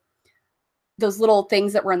like those little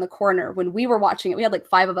things that were in the corner, when we were watching it, we had like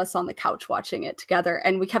 5 of us on the couch watching it together,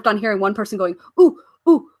 and we kept on hearing one person going, ooh,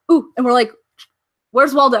 ooh, ooh. And we're like,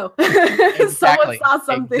 where's Waldo? Exactly. Someone saw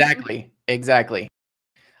something. Exactly.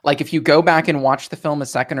 Like, if you go back and watch the film a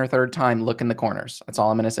second or third time, look in the corners. That's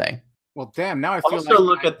all I'm going to say. Well, damn, now I feel also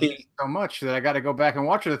look at the so much that I got to go back and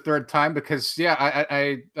watch it a third time because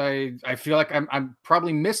I feel like I'm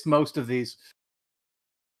probably missed most of these.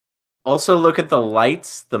 Also, look at the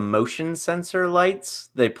lights, the motion sensor lights.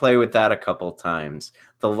 They play with that a couple times.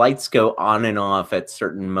 The lights go on and off at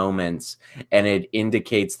certain moments, and it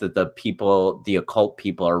indicates that the occult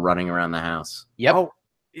people are running around the house. Yep. Oh,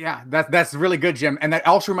 yeah, that's really good, Jim. And that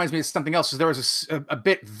also reminds me of something else. There was a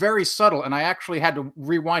bit very subtle, and I actually had to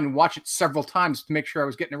rewind and watch it several times to make sure I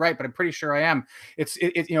was getting it right. But I'm pretty sure I am. It's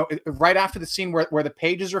right after the scene where the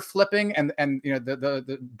pages are flipping and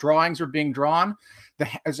the drawings are being drawn.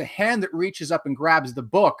 There's a hand that reaches up and grabs the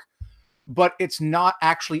book, but it's not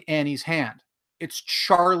actually Annie's hand. It's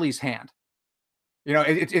Charlie's hand.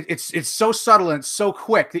 It's so subtle and it's so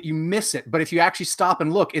quick that you miss it. But if you actually stop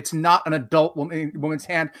and look, it's not an adult woman's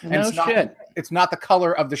hand. And it's not the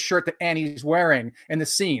color of the shirt that Annie's wearing in the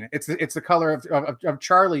scene. It's the color of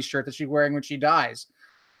Charlie's shirt that she's wearing when she dies.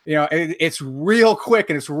 It's real quick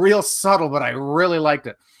and it's real subtle, but I really liked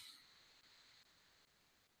it.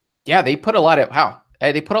 Yeah, they put a lot of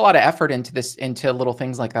effort into little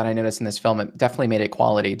things like that. I noticed in this film, it definitely made it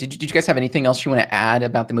quality. Did you guys have anything else you want to add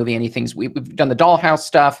about the movie? Anything? We've done the dollhouse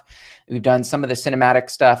stuff. We've done some of the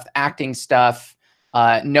cinematic stuff, acting stuff,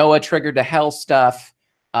 Noah triggered to hell stuff,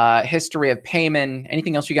 history of Payman.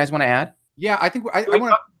 Anything else you guys want to add? Yeah, I think I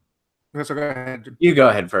want to. So go ahead. You go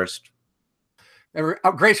ahead first.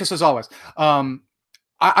 Gracious as always.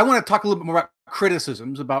 I want to talk a little bit more about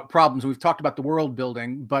criticisms, about problems. We've talked about the world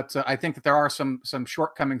building, but I think that there are some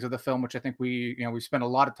shortcomings of the film, which I think we spent a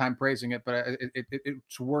lot of time praising it, but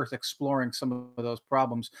it's worth exploring some of those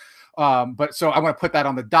problems. But so I want to put that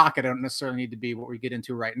on the docket. I don't necessarily need to be what we get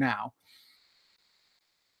into right now.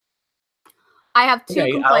 I have two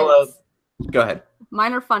complaints. Go ahead.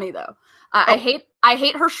 Mine are funny though. I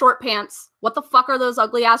hate her short pants. What the fuck are those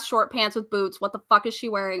ugly ass short pants with boots? What the fuck is she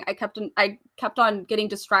wearing? I kept on getting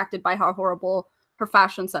distracted by how horrible her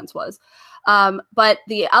fashion sense was. But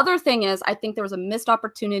the other thing is, I think there was a missed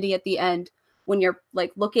opportunity at the end when you're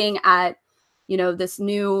like looking at, this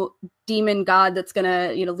new demon god that's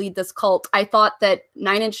gonna, lead this cult. I thought that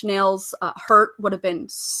 9 Inch Nails' "Hurt" would have been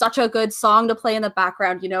such a good song to play in the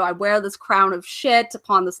background. I wear this crown of shit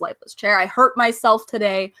upon this lifeless chair. I hurt myself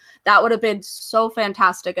today. That would have been so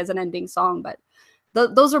fantastic as an ending song. But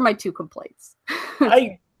those are my two complaints.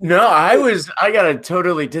 I gotta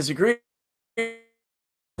totally disagree.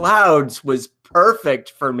 Clouds was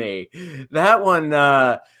perfect for me. That one,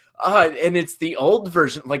 and it's the old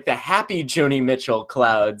version, like the happy Joni Mitchell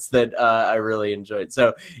Clouds that I really enjoyed.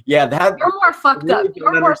 So yeah, that you're more fucked up.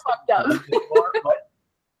 You're more fucked up.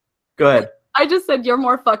 Go ahead. I just said you're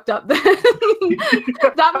more fucked up.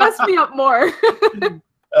 That messed me up more.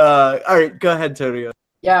 All right, go ahead, Tony.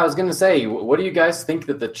 Yeah, I was going to say, what do you guys think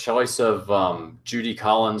that the choice of Judy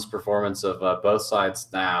Collins' performance of Both Sides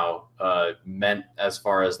Now meant as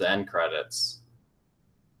far as the end credits?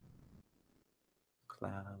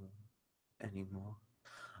 Cloud anymore.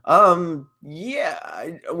 Yeah.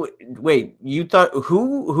 Wait, you thought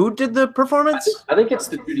who did the performance? I think it's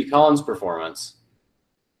the Judy Collins performance.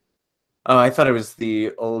 Oh, I thought it was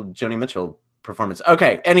the old Joni Mitchell performance.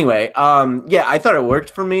 Okay. Anyway, yeah, I thought it worked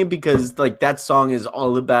for me because like that song is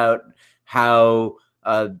all about how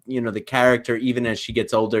the character, even as she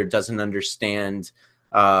gets older, doesn't understand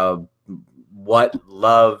what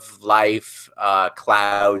love, life,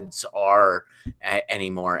 clouds are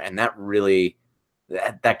anymore, and that really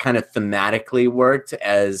that kind of thematically worked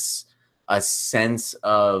as a sense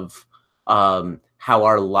of how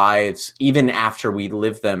our lives, even after we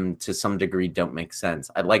live them to some degree, don't make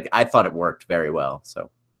sense. I thought it worked very well.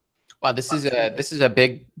 So, wow, this is a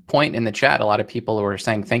big point in the chat. A lot of people were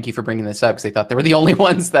saying thank you for bringing this up because they thought they were the only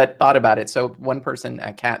ones that thought about it. So one person,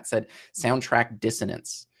 Kat, said soundtrack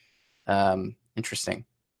dissonance. Interesting.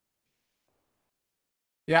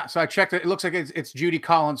 Yeah, so I checked it. It looks like it's Judy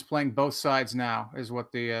Collins playing Both Sides Now, is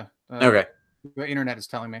what the internet is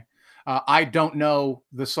telling me. I don't know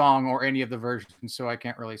the song or any of the versions, so I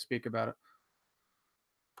can't really speak about it.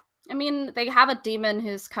 I mean, they have a demon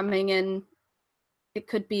who's coming in. It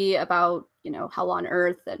could be about, hell on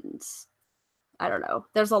earth, and I don't know.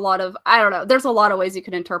 There's a lot of ways you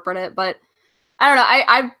can interpret it, but I don't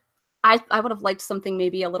know. I would have liked something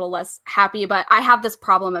maybe a little less happy, but I have this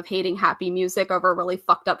problem of hating happy music over really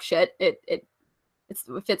fucked up shit. It's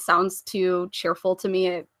if it sounds too cheerful to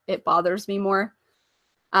me, it bothers me more.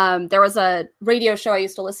 There was a radio show I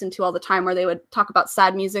used to listen to all the time where they would talk about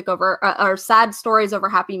sad music or sad stories over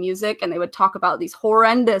happy music, and they would talk about these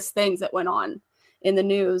horrendous things that went on in the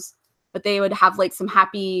news, but they would have like some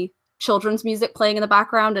happy children's music playing in the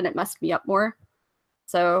background, and it messed me up more.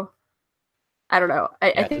 So I don't know.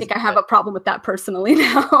 I think I have a problem with that personally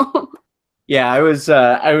now. Yeah, I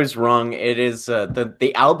was wrong. It is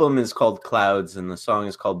the album is called Clouds and the song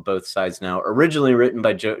is called Both Sides Now. Originally written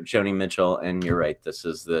by Joni Mitchell, and you're right. This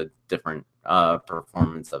is the different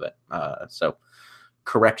performance of it. So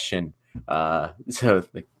correction. So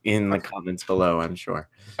in the comments below, I'm sure.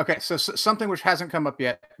 Okay, so something which hasn't come up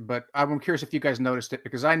yet, but I'm curious if you guys noticed it,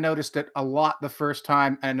 because I noticed it a lot the first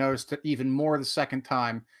time, and I noticed it even more the second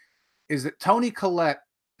time. Is that Toni Collette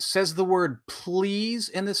says the word please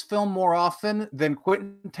in this film more often than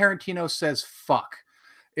Quentin Tarantino says fuck.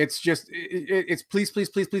 It's just it's please, please,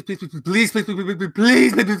 please, please, please, please, please, please, please,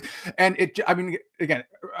 please, please, please. And I mean, again,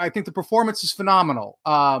 I think the performance is phenomenal.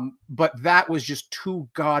 But that was just too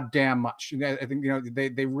goddamn much. I think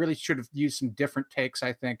they really should have used some different takes,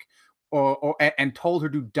 I think, and told her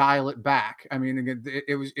to dial it back. I mean,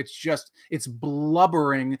 it's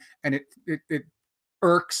blubbering, and it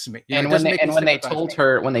irks me. And when they told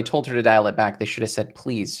her to dial it back, they should have said,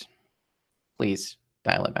 please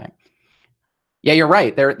dial it back. Yeah, you're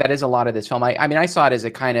right. That is a lot of this film. I mean, I saw it as a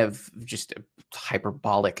kind of just a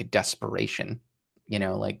hyperbolic desperation,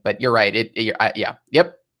 but you're right.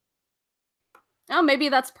 Yep. Oh, maybe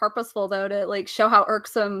that's purposeful though, to like show how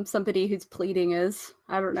irksome somebody who's pleading is.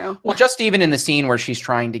 I don't know. Well, just even in the scene where she's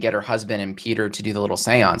trying to get her husband and Peter to do the little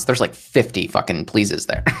seance, there's like 50 fucking pleases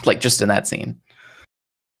there, like just in that scene.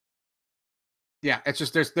 Yeah, it's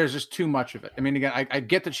just there's just too much of it. I mean, again, I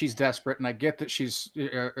get that she's desperate, and I get that she's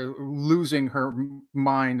losing her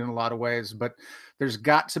mind in a lot of ways, but there's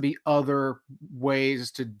got to be other ways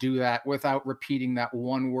to do that without repeating that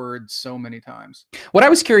one word so many times. What I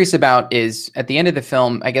was curious about is at the end of the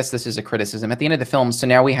film, I guess this is a criticism. At the end of the film, so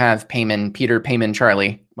now we have Peter, Payman,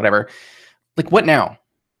 Charlie, whatever. Like, what now?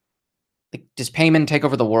 Like, does Payman take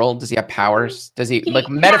over the world? Does he have powers? Does he like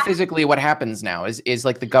metaphysically? What happens now? Is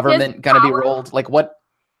like the government gonna be rolled? Like what?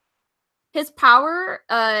 His power,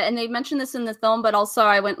 and they mentioned this in the film, but also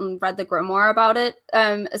I went and read the grimoire about it.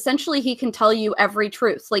 Essentially, he can tell you every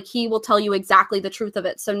truth. Like, he will tell you exactly the truth of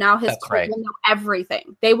it. So now his cult will know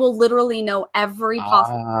everything. They will literally know every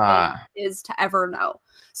possible thing there is to ever know.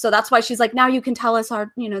 So that's why she's like, now you can tell us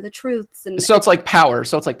the truths. And so it's like power.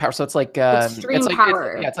 So it's like power. So it's like extreme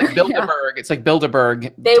power. It's like Bilderberg. It's like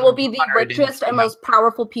Bilderberg. They will be the richest and most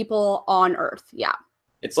powerful people on Earth. Yeah.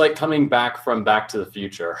 It's like coming back from Back to the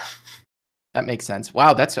Future. That makes sense.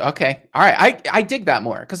 Wow, that's okay. All right, I dig that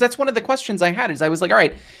more because that's one of the questions I had. Is I was like, all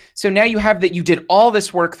right, so now you have that you did all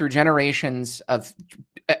this work through generations of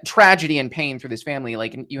tragedy and pain through this family.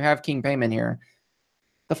 Like, and you have King Payman here.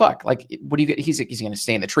 The fuck? Like, what do you get? He's going to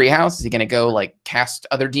stay in the treehouse? Is he going to go like cast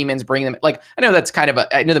other demons, bring them? Like, I know that's kind of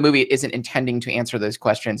I know the movie isn't intending to answer those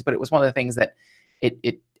questions, but it was one of the things that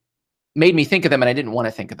it made me think of them, and I didn't want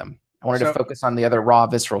to think of them. I wanted to focus on the other raw,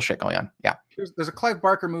 visceral shit going on. Yeah. There's a Clive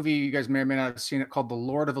Barker movie you guys may or may not have seen it called The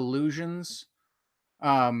Lord of Illusions.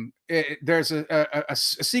 There's a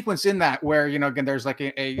sequence in that where again there's like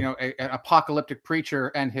an apocalyptic preacher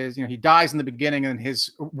and his he dies in the beginning and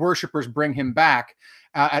his worshipers bring him back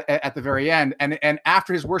at the very end, and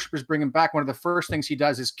after his worshipers bring him back, one of the first things he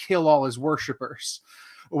does is kill all his worshipers,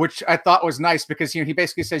 which I thought was nice because he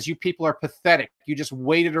basically says, you people are pathetic. You just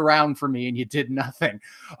waited around for me and you did nothing.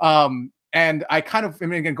 And I kind of,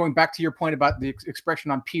 again, going back to your point about the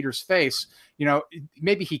expression on Peter's face,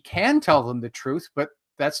 maybe he can tell them the truth, but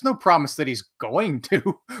that's no promise that he's going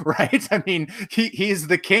to, right? I mean, he's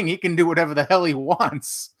the king. He can do whatever the hell he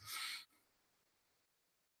wants.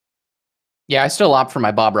 Yeah, I still opt for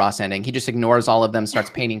my Bob Ross ending. He just ignores all of them, starts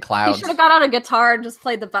painting clouds. He should have got out a guitar and just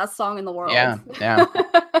played the best song in the world. Yeah.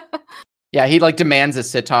 Yeah, he like demands a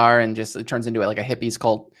sitar and just it turns into like a hippies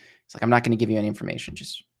cult. It's like, I'm not going to give you any information.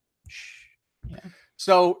 Just shh. Yeah.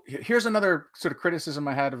 So here's another sort of criticism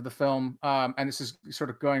I had of the film. And this is sort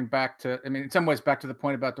of going back to, in some ways back to the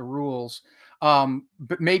point about the rules.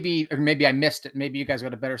 But maybe I missed it. Maybe you guys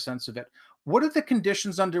got a better sense of it. What are the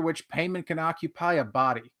conditions under which Payman can occupy a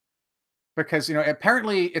body? Because,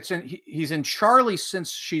 apparently he's in Charlie since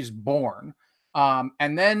she's born.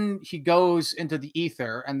 And then he goes into the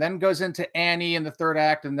ether and then goes into Annie in the third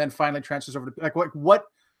act. And then finally transfers over to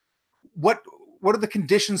what are the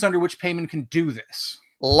conditions under which Payman can do this?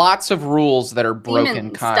 Lots of rules that are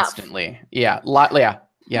broken constantly. Stuff.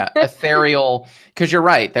 Yeah. Ethereal. Cause you're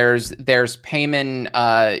right. There's Payman,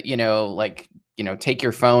 take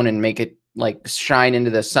your phone and make it like shine into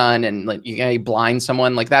the sun and like you blind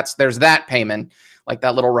someone like there's that Payman, like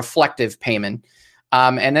that little reflective Payman.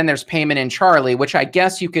 And then there's Payman in Charlie, which I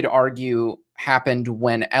guess you could argue happened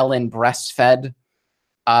when Ellen breastfed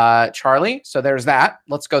Charlie. So there's that.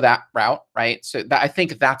 Let's go that route, right? So I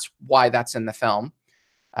think that's why that's in the film,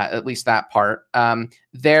 at least that part.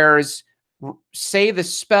 There's say the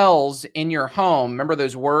spells in your home. Remember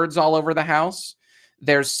those words all over the house?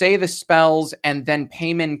 There's say the spells, and then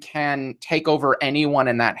Payman can take over anyone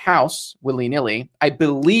in that house willy-nilly. I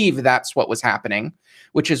believe that's what was happening,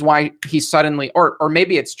 which is why he suddenly, or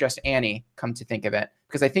maybe it's just Annie, come to think of it,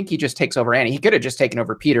 because I think he just takes over Annie. He could have just taken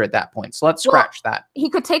over Peter at that point. So let's scratch that. He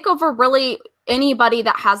could take over really anybody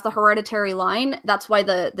that has the hereditary line. That's why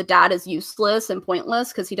the dad is useless and pointless,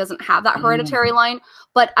 because he doesn't have that hereditary line.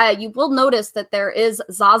 But you will notice that there is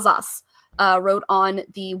Zazas wrote on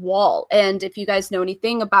the wall. And if you guys know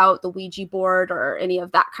anything about the Ouija board or any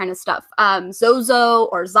of that kind of stuff, Zozo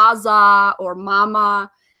or Zaza or Mama,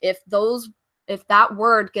 if that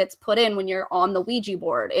word gets put in when you're on the Ouija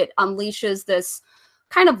board, it unleashes this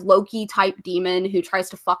kind of Loki type demon who tries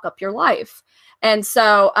to fuck up your life. And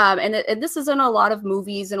so, and this is in a lot of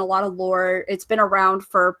movies and a lot of lore. It's been around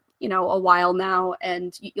for, a while now.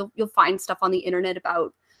 And you'll find stuff on the internet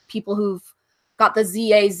about people who've got the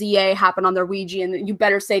ZA happen on their Ouija, and you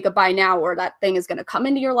better say goodbye now or that thing is going to come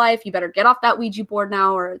into your life. You better get off that Ouija board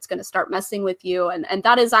now or it's going to start messing with you. And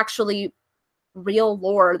that is actually real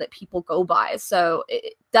lore that people go by. So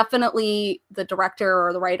definitely the director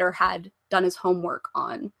or the writer had done his homework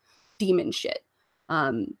on demon shit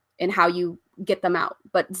and how you get them out.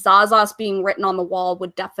 But Zazas being written on the wall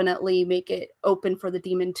would definitely make it open for the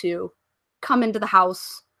demon to come into the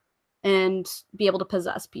house and be able to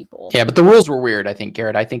possess people. Yeah, but the rules were weird, I think,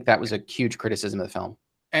 Garrett. I think that was a huge criticism of the film.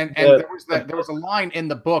 And there was a line in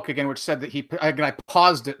the book again which said that I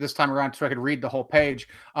paused it this time around so I could read the whole page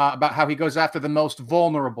about how he goes after the most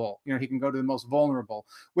vulnerable. He can go to the most vulnerable,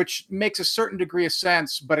 which makes a certain degree of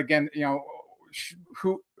sense. But again,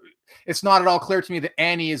 it's not at all clear to me that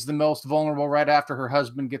Annie is the most vulnerable right after her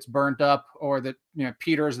husband gets burnt up, or that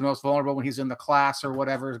Peter is the most vulnerable when he's in the class or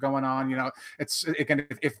whatever is going on. It's again,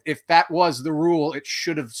 if that was the rule, it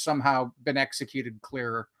should have somehow been executed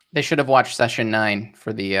clearer. They should have watched session 9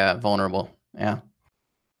 for the vulnerable. Yeah.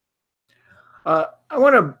 I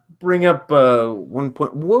want to bring up one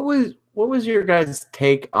point. What was your guys'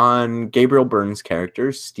 take on Gabriel Byrne's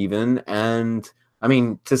character, Stephen? And I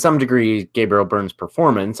mean, to some degree, Gabriel Byrne's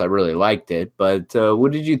performance, I really liked it. But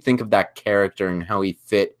what did you think of that character and how he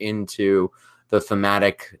fit into the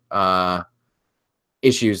thematic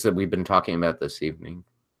issues that we've been talking about this evening?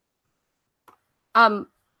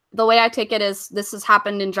 The way I take it is this has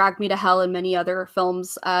happened in Drag Me to Hell and many other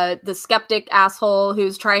films. The skeptic asshole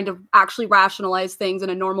who's trying to actually rationalize things in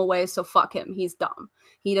a normal way. So fuck him. He's dumb.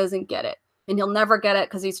 He doesn't get it. And he'll never get it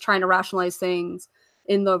because he's trying to rationalize things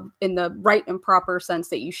in the right and proper sense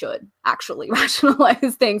that you should actually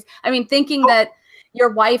rationalize things. I mean, thinking that your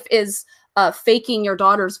wife is faking your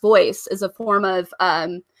daughter's voice as a form of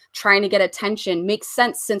trying to get attention makes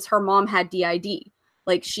sense since her mom had DID.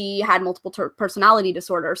 Like, she had multiple personality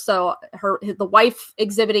disorder. So the wife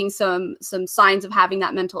exhibiting some signs of having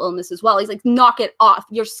that mental illness as well. He's like, knock it off.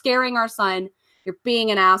 You're scaring our son. You're being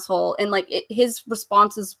an asshole. And like his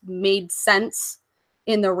responses made sense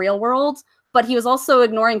in the real world, but he was also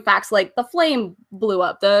ignoring facts like the flame blew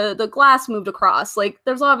up, the glass moved across. Like,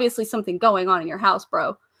 there's obviously something going on in your house,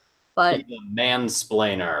 bro. But the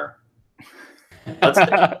mansplainer. That's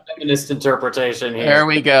the feminist interpretation here. There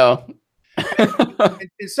we go.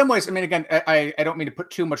 In some ways, I mean, again, I don't mean to put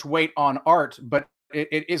too much weight on art, but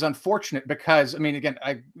it is unfortunate because, I mean, again,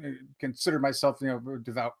 I consider myself,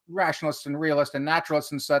 devout rationalist and realist and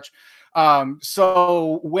naturalist and such.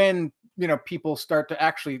 So when, people start to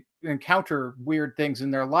actually encounter weird things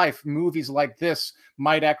in their life, movies like this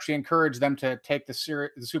might actually encourage them to take the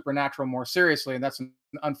supernatural more seriously. And that's an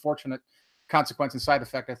unfortunate consequence and side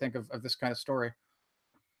effect, I think, of this kind of story.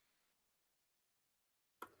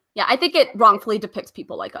 Yeah, I think it wrongfully depicts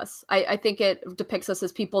people like us. I think it depicts us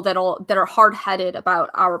as people that are hard-headed about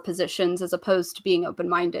our positions as opposed to being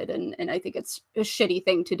open-minded. And I think it's a shitty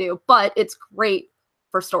thing to do, but it's great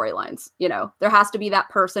for storylines. There has to be that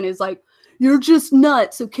person who's like, you're just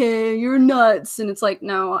nuts, okay? You're nuts. And it's like,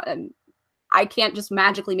 no, and I can't just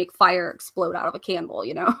magically make fire explode out of a candle,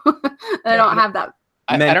 I don't have that.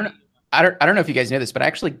 I don't know. I don't know if you guys know this, but I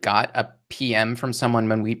actually got a PM from someone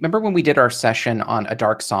when we did our session on A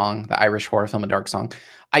Dark Song, the Irish horror film A Dark Song.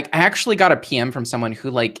 I actually got a PM from someone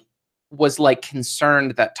who was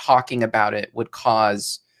concerned that talking about it would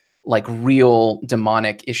cause real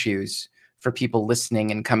demonic issues for people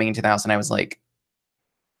listening and coming into the house. And I was like,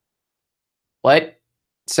 what?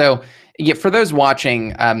 So yeah, for those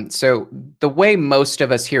watching, so the way most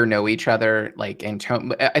of us here know each other,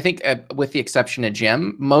 I think with the exception of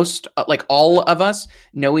Jim, most all of us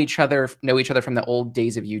know each other from the old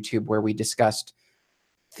days of YouTube where we discussed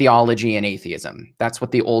theology and atheism. That's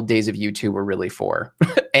what the old days of YouTube were really for.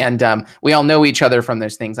 And we all know each other from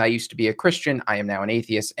those things. I used to be a Christian. I am now an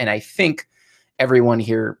atheist. And I think everyone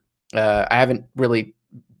here, I haven't really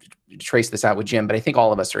traced this out with Jim, but I think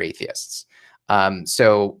all of us are atheists.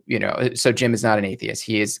 So Jim is not an atheist.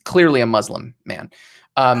 He is clearly a Muslim man.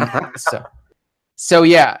 So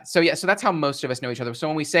that's how most of us know each other. So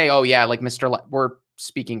when we say, oh yeah, we're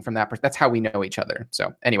speaking from that person, that's how we know each other.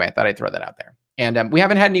 So anyway, I thought I'd throw that out there. And we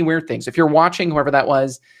haven't had any weird things. If you're watching, whoever that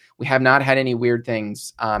was, we have not had any weird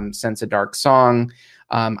things since A Dark Song.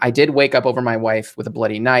 I did wake up over my wife with a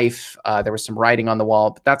bloody knife. There was some writing on the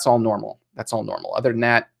wall, but that's all normal. Other than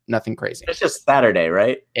that, nothing crazy. It's just Saturday,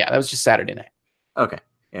 right? Yeah, that was just Saturday night. Okay.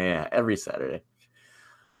 Yeah, every Saturday.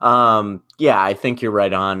 I think you're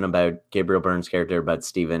right on about Gabriel Byrne's character, about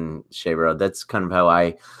Stephen Shabro. That's kind of how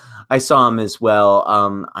I saw him as well.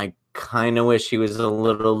 I kind of wish he was a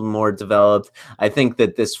little more developed. I think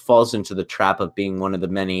that this falls into the trap of being one of the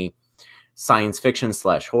many science fiction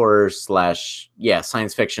 / horror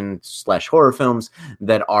science fiction / horror films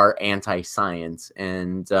that are anti-science.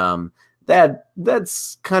 And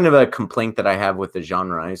that's kind of a complaint that I have with the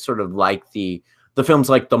genre. I sort of like the films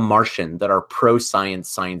like The Martian that are pro-science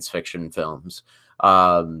science fiction films,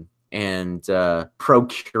 and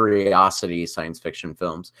pro-curiosity science fiction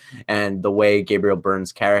films. And the way Gabriel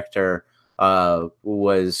Byrne's character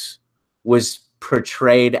was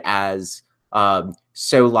portrayed as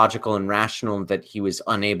so logical and rational that he was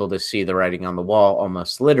unable to see the writing on the wall,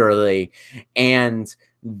 almost literally, and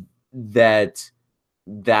that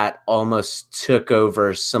almost took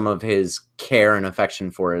over some of his care and affection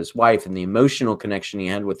for his wife and the emotional connection he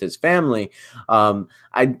had with his family.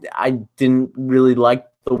 I didn't really like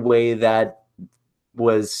the way that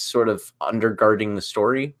was sort of undergirding the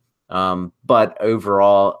story. But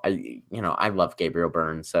overall, I love Gabriel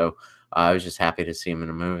Byrne, so I was just happy to see him in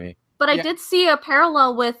a movie. But I did see a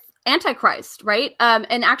parallel with Antichrist, right?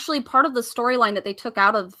 And actually part of the storyline that they took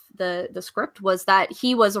out of the script was that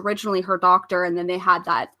he was originally her doctor, and then they had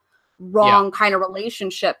that wrong kind of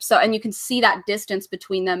relationship. So, and you can see that distance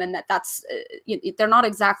between them, and that's they're not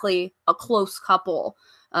exactly a close couple.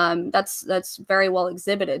 That's very well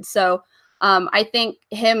exhibited. So I think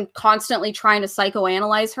him constantly trying to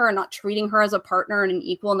psychoanalyze her and not treating her as a partner and an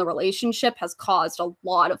equal in the relationship has caused a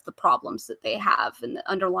lot of the problems that they have and the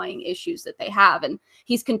underlying issues that they have. And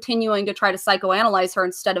he's continuing to try to psychoanalyze her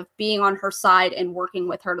instead of being on her side and working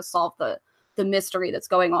with her to solve the mystery that's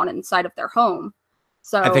going on inside of their home.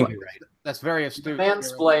 So I think you're right. That's very astute.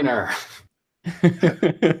 Mansplainer.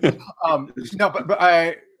 No,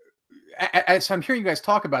 but as I'm hearing you guys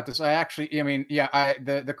talk about this,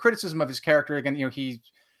 the criticism of his character again,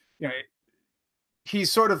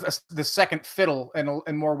 he's sort of the second fiddle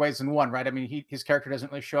in more ways than one, right? I mean, his character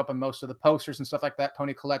doesn't really show up in most of the posters and stuff like that.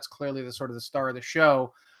 Toni Collette's clearly the sort of the star of the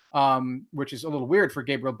show, which is a little weird for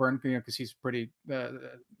Gabriel Byrne, because he's a pretty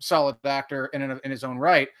solid actor in his own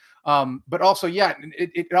right. But also,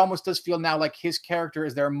 it almost does feel now like his character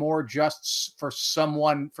is there more just for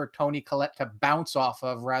Toni Collette to bounce off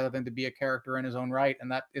of rather than to be a character in his own right.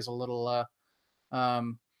 And that is a little, a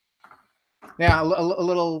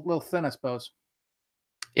little thin, I suppose.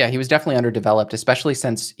 Yeah, he was definitely underdeveloped, especially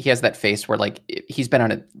since he has that face where like he's been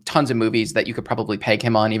on tons of movies that you could probably peg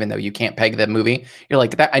him on, even though you can't peg the movie. You're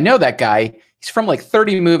like, I know that guy. He's from like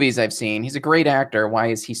 30 movies I've seen. He's a great actor. Why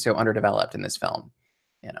is he so underdeveloped in this film?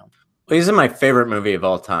 Well, he's in my favorite movie of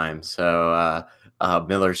all time. So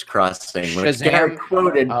Miller's Crossing, which Gary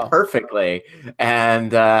quoted perfectly.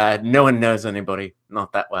 And no one knows anybody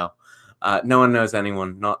not that well. No one knows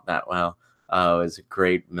anyone not that well. It was a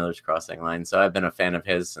great Miller's Crossing line. So I've been a fan of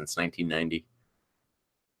his since 1990.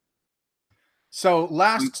 So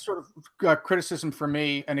last sort of criticism for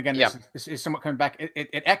me, and again, this is somewhat coming back.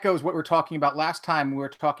 It echoes what we were talking about last time. We were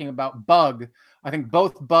talking about Bug. I think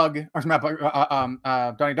both Donnie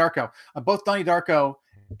Darko, both Donnie Darko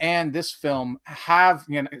and this film have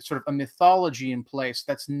sort of a mythology in place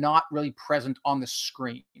that's not really present on the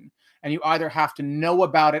screen. And you either have to know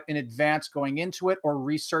about it in advance going into it or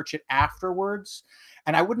research it afterwards.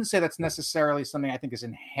 And I wouldn't say that's necessarily something I think is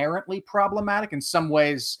inherently problematic. In some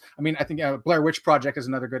ways, I mean, I think Blair Witch Project is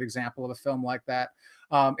another good example of a film like that.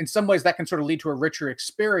 In some ways, that can sort of lead to a richer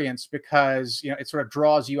experience because it sort of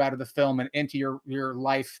draws you out of the film and into your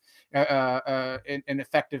life in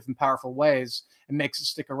effective and powerful ways and makes it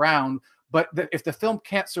stick around. But if the film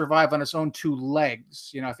can't survive on its own two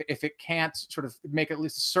legs, if it can't sort of make at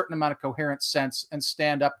least a certain amount of coherent sense and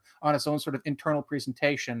stand up on its own sort of internal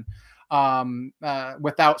presentation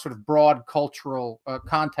without sort of broad cultural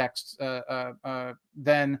context,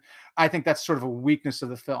 then I think that's sort of a weakness of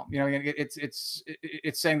the film. It's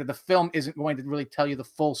saying that the film isn't going to really tell you the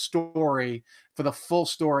full story. For the full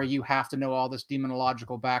story, you have to know all this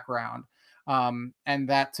demonological background. And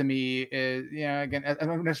that to me is, again, I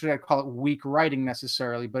don't necessarily call it weak writing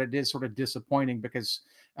necessarily, but it is sort of disappointing because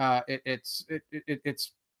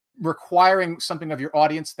it's requiring something of your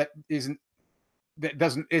audience that isn't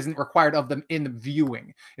required of them in the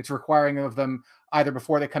viewing. It's requiring of them either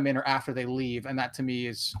before they come in or after they leave. And that to me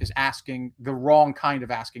is asking the wrong kind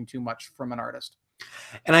of asking too much from an artist.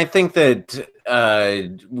 And I think that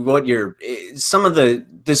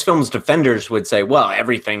this film's defenders would say, well,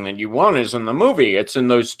 everything that you want is in the movie. It's in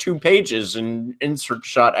those 2 pages in insert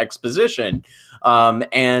shot exposition.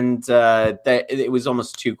 And that it was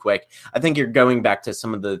almost too quick. I think you're going back to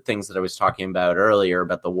some of the things that I was talking about earlier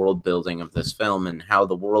about the world building of this film and how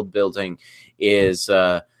the world building is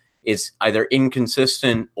either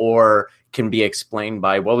inconsistent or can be explained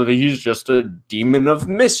by, well, he's just a demon of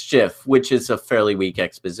mischief, which is a fairly weak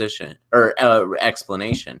exposition or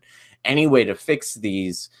explanation. Any way to fix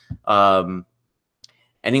these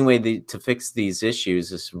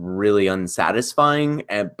issues is really unsatisfying,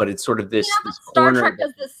 but it's sort of this Star Trek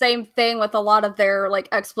does the same thing with a lot of their like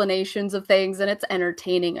explanations of things, and it's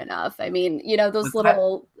entertaining enough. I mean, those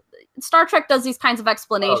little Star Trek does these kinds of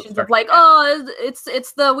explanations of like,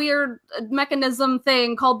 it's the weird mechanism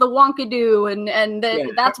thing called the wonkadoo, and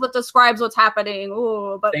that's what describes what's happening.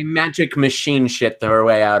 Ooh, but they magic machine shit their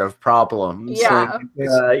way out of problems. Yeah.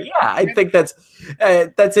 I think that's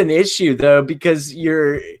an issue though, because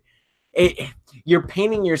you're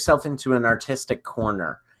painting yourself into an artistic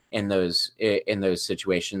corner in those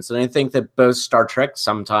situations, and I think that both Star Trek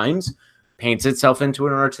sometimes paints itself into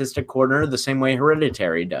an artistic corner the same way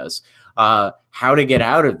Hereditary does. How to get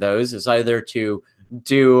out of those is either to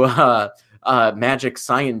do magic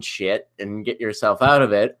science shit and get yourself out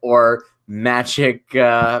of it, or magic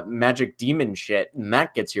demon shit, and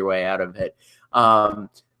that gets your way out of it.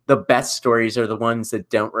 The best stories are the ones that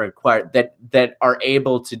don't require that are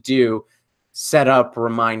able to do set up,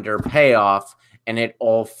 reminder, payoff, and it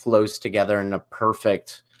all flows together in a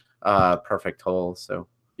perfect whole. So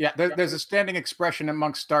yeah, there's a standing expression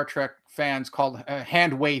amongst Star Trek fans called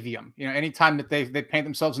hand wavium. Anytime that they paint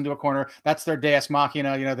themselves into a corner, that's their deus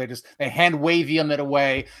machina. They hand wavium it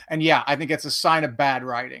away. And yeah, I think it's a sign of bad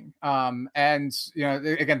writing. And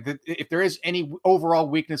again, if there is any overall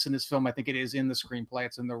weakness in this film, I think it is in the screenplay.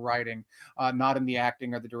 It's in the writing, not in the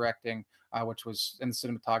acting or the directing, which was in the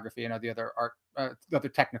cinematography. The other art, the other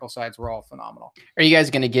technical sides were all phenomenal. Are you guys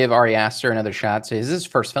going to give Ari Aster another shot? So this is his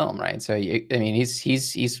first film, right? So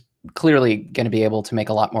he's clearly going to be able to make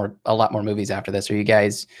a lot more movies after this. Are you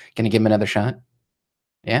guys going to give him another shot?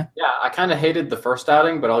 Yeah. Yeah, I kind of hated the first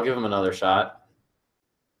outing, but I'll give him another shot.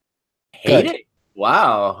 Hate it?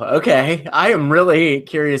 Wow. Okay. I am really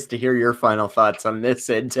curious to hear your final thoughts on this,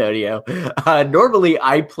 Antonio. Normally,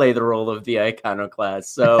 I play the role of the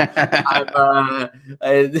iconoclast, so I'm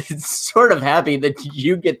sort of happy that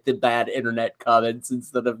you get the bad internet comments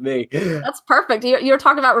instead of me. That's perfect. You're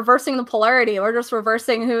talking about reversing the polarity. We're just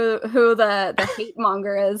reversing who the hate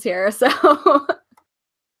monger is here. So, well,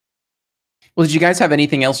 did you guys have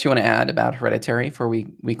anything else you want to add about Hereditary before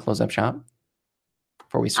we close up shop?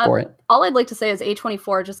 Before we score it? All I'd like to say is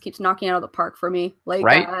A24 just keeps knocking out of the park for me. Like,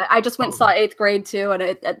 right? I just went and saw 8th grade too, and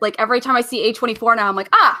it like every time I see A24 now, I'm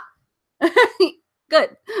like, good.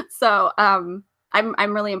 So I'm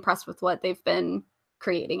really impressed with what they've been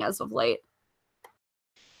creating as of late.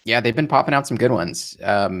 Yeah, they've been popping out some good ones.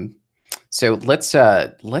 So let's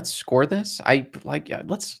score this.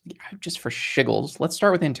 Let's just for shiggles. Let's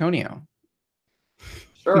start with Antonio.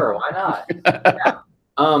 Sure, why not? Yeah.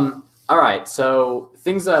 All right, so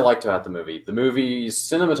things that I liked about the movie. The movie's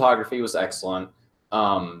cinematography was excellent.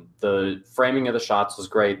 The framing of the shots was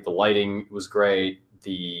great. The lighting was great.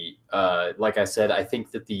 Like I said, I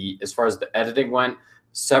think that as far as the editing went,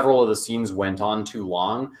 several of the scenes went on too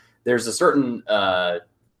long. There's a certain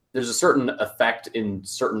effect in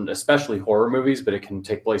certain, especially horror movies, but it can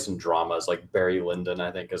take place in dramas. Like Barry Lyndon,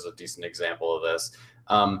 I think, is a decent example of this,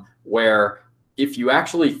 where if you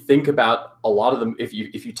actually think about a lot of them, if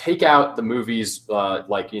you take out the movie's 5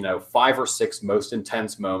 or 6 most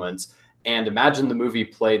intense moments and imagine the movie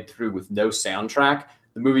played through with no soundtrack,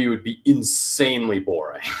 the movie would be insanely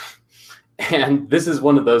boring. And this is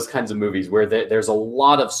one of those kinds of movies where there's a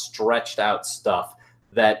lot of stretched out stuff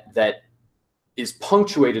that is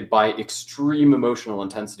punctuated by extreme emotional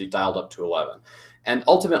intensity dialed up to 11. And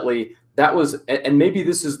ultimately, that was, and maybe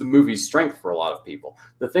this is the movie's strength for a lot of people.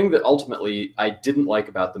 The thing that ultimately I didn't like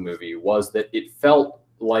about the movie was that it felt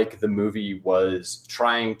like the movie was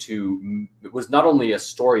it was not only a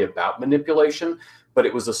story about manipulation, but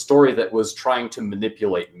it was a story that was trying to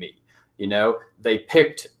manipulate me. They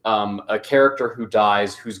picked a character who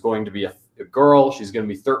dies, who's going to be a girl. She's going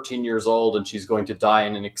to be 13 years old, and she's going to die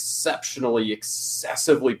in an excessively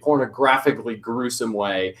pornographically gruesome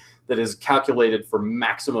way that is calculated for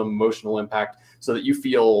maximum emotional impact, so that you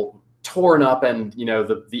feel torn up, and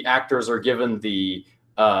the actors are given the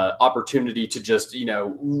opportunity to just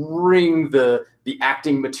wring the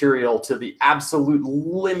acting material to the absolute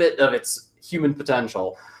limit of its human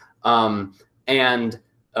potential. The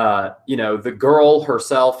girl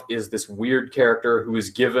herself is this weird character who is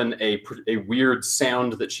given a weird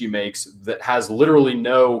sound that she makes that has literally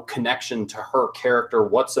no connection to her character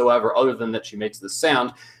whatsoever, other than that she makes this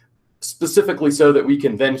sound, specifically so that we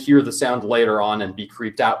can then hear the sound later on and be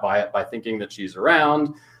creeped out by it by thinking that she's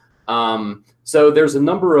around. So there's a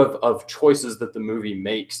number of choices that the movie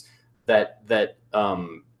makes that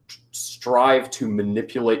strive to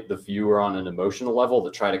manipulate the viewer on an emotional level,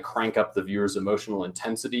 that try to crank up the viewer's emotional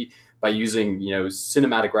intensity by using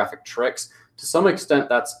cinematographic tricks. To some extent,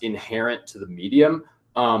 that's inherent to the medium,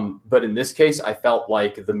 but in this case, I felt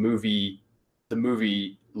like the movie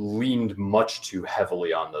leaned much too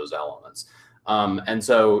heavily on those elements. And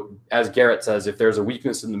so, as Garrett says, if there's a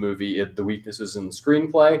weakness in the movie, the weakness is in the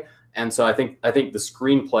screenplay. And so I think the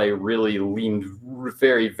screenplay really leaned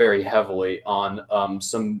very, very heavily on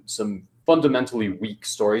some fundamentally weak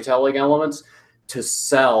storytelling elements to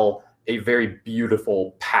sell a very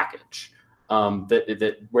beautiful package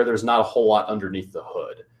that where there's not a whole lot underneath the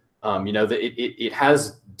hood. It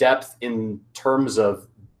has depth in terms of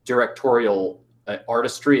directorial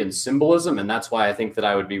artistry and symbolism, and that's why I think that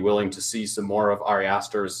I would be willing to see some more of Ari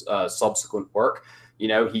Aster's subsequent work.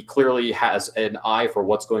 He clearly has an eye for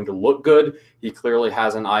what's going to look good. He clearly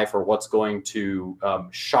has an eye for what's going to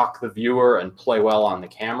shock the viewer and play well on the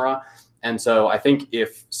camera. And so I think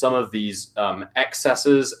if some of these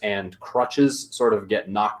excesses and crutches sort of get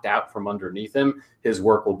knocked out from underneath him, his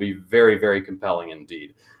work will be very, very compelling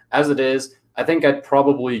indeed. As it is, I think I'd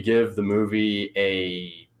probably give the movie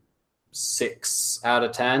a 6 out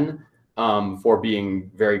of 10 for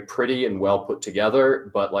being very pretty and well put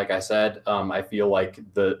together. But like I said, I feel like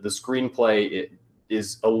the screenplay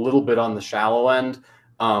is a little bit on the shallow end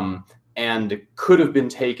and could have been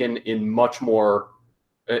taken in a much more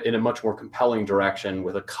compelling direction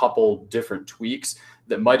with a couple different tweaks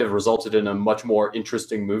that might have resulted in a much more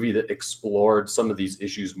interesting movie that explored some of these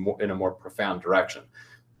issues in a more profound direction.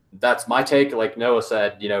 That's my take. Like Noah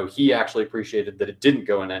said, he actually appreciated that it didn't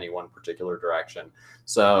go in any one particular direction.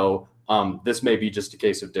 So this may be just a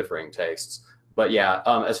case of differing tastes. But yeah,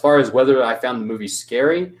 as far as whether I found the movie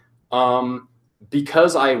scary,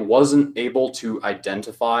 because I wasn't able to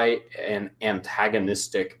identify an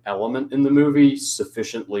antagonistic element in the movie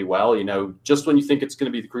sufficiently well, just when you think it's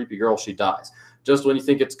going to be the creepy girl, she dies. Just when you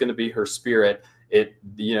think it's going to be her spirit,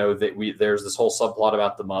 there's this whole subplot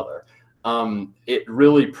about the mother. It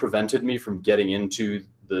really prevented me from getting into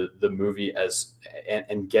the movie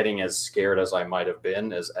and getting as scared as I might have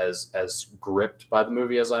been, as gripped by the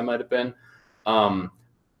movie as I might have been.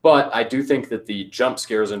 But I do think that the jump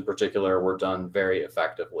scares in particular were done very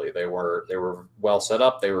effectively. They were well set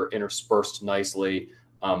up. They were interspersed nicely.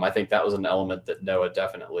 I think that was an element that Noah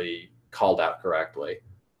definitely called out correctly.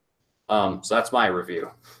 So that's my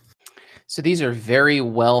review. So these are very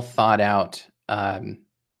well thought out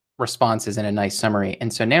responses in a nice summary.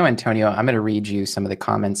 And so now, Antonio, I'm going to read you some of the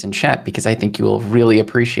comments in chat because I think you will really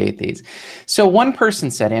appreciate these. So one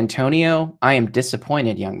person said, Antonio, I am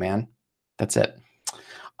disappointed, young man. That's it.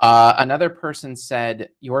 Another person said,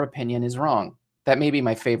 your opinion is wrong. That may be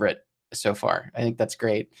my favorite so far. I think that's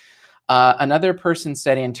great. Another person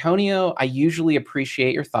said, Antonio, I usually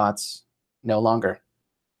appreciate your thoughts. No longer.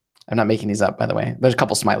 I'm not making these up, by the way. There's a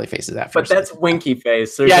couple smiley faces after. But that's winky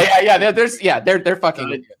face. They're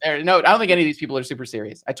fucking. No, I don't think any of these people are super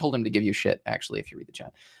serious. I told him to give you shit, actually, if you read the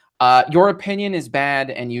chat. Your opinion is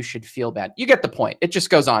bad and you should feel bad. You get the point. It just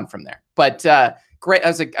goes on from there. But great,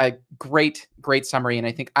 as a great summary. And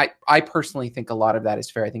I think I personally think a lot of that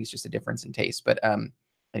is fair. I think it's just a difference in taste. But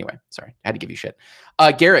anyway, sorry, I had to give you shit.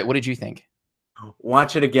 Garrett, what did you think?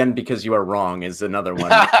 Watch it again because you are wrong is another one.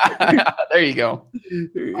 There you go.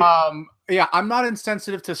 Yeah, I'm not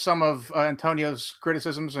insensitive to some of Antonio's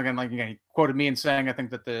criticisms. Again, he quoted me in saying I think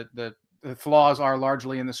that the flaws are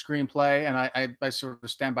largely in the screenplay, and I sort of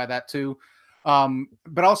stand by that too.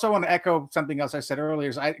 But also I want to echo something else I said earlier.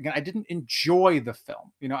 Is I didn't enjoy the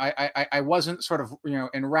film. I wasn't sort of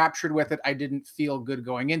enraptured with it. I didn't feel good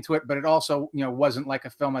going into it, but it also wasn't like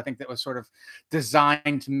a film I think that was sort of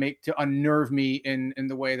designed to unnerve me in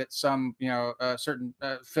the way that some certain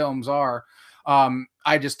films are.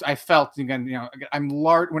 I felt again,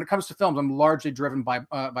 when it comes to films, I'm largely driven by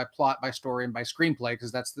plot, by story, and by screenplay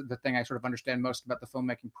because that's the thing I sort of understand most about the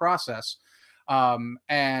filmmaking process.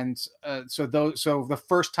 So the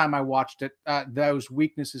first time I watched it, those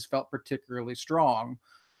weaknesses felt particularly strong.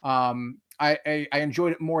 I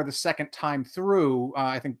enjoyed it more the second time through.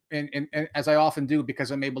 I think, and as I often do,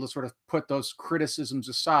 because I'm able to sort of put those criticisms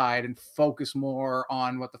aside and focus more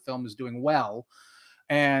on what the film is doing well.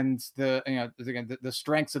 And the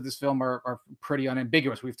strengths of this film are pretty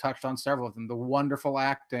unambiguous. We've touched on several of them. The wonderful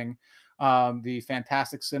acting, the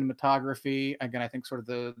fantastic cinematography. Again, I think sort of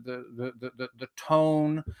the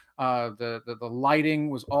tone, the lighting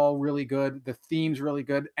was all really good. The theme's really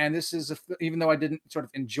good. And this is even though I didn't sort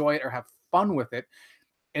of enjoy it or have fun with it,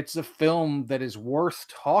 it's a film that is worth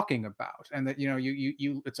talking about, and that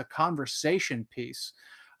it's a conversation piece.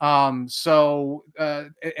 So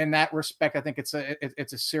in that respect, I think it's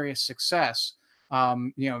a serious success.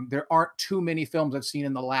 There aren't too many films I've seen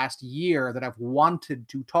in the last year that I've wanted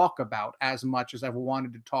to talk about as much as I've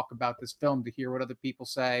wanted to talk about this film, to hear what other people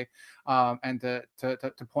say, and to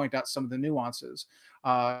point out some of the nuances.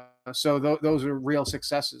 So those are real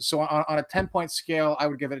successes. So on a 10-point scale, I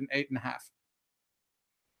would give it an 8.5.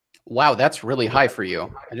 Wow, that's really high for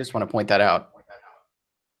you. I just want to point that out.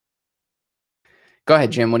 Go ahead,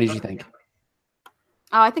 Jim. What did you think?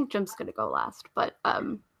 Oh, I think Jim's gonna go last, but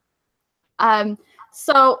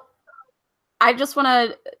so I just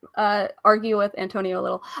want to argue with Antonio a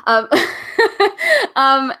little.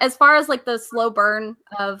 As far as like the slow burn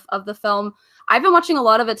of the film, I've been watching a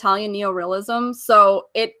lot of Italian neorealism, so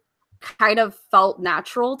it kind of felt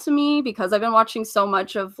natural to me because I've been watching so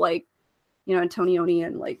much of like, you know, Antonioni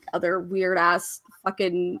and like other weird ass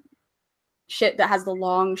fucking shit that has the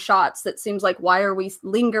long shots that seems like, why are we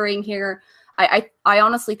lingering here? I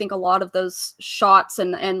honestly think a lot of those shots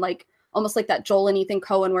and like almost like that Joel and Ethan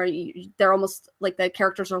Coen where they're almost like the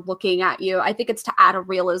characters are looking at you. I think it's to add a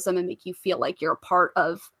realism and make you feel like you're a part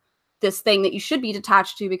of this thing that you should be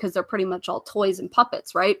detached to because they're pretty much all toys and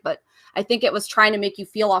puppets, right? But I think it was trying to make you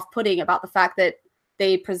feel off-putting about the fact that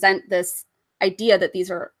they present this idea that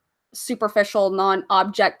these are superficial,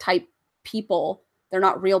 non-object type people. They're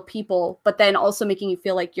not real people, but then also making you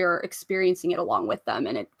feel like you're experiencing it along with them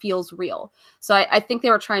and it feels real. So I think they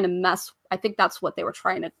were trying to I think that's what they were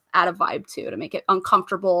trying to add a vibe to make it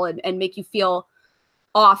uncomfortable and make you feel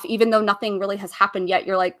off, even though nothing really has happened yet.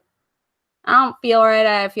 You're like, I don't feel right.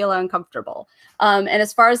 I feel uncomfortable. And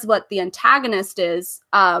as far as what the antagonist is,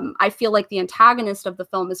 I feel like the antagonist of the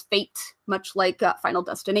film is fate, much like Final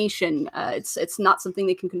Destination. It's not something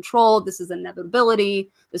they can control. This is inevitability.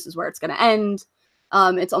 This is where it's going to end.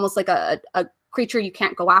 It's almost like a creature you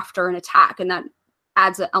can't go after and attack. And that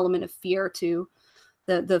adds an element of fear to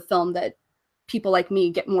the film that people like me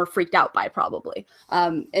get more freaked out by probably.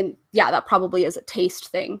 And yeah, that probably is a taste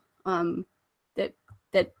thing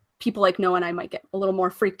that people like Noah and I might get a little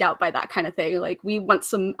more freaked out by that kind of thing. Like we want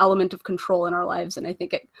some element of control in our lives. And I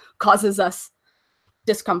think it causes us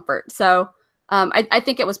discomfort. So I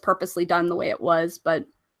think it was purposely done the way it was, but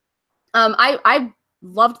I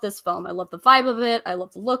loved this film. I love the vibe of it. I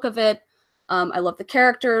love the look of it. I love the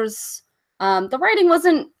characters. The writing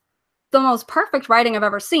wasn't the most perfect writing I've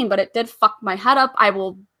ever seen, but it did fuck my head up. I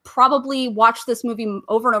will probably watch this movie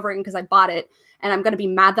over and over again because I bought it, and I'm going to be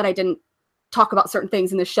mad that I didn't talk about certain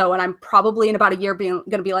things in the show, and I'm probably in about a year going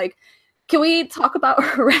to be like, can we talk about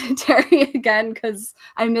Hereditary again? Because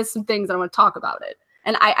I missed some things and I want to talk about it.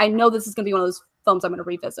 And I know this is going to be one of those films I'm going to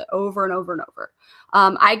revisit over and over and over.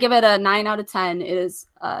 I give it a 9 out of 10. It is,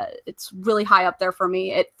 it's really high up there for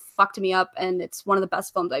me. It fucked me up, and it's one of the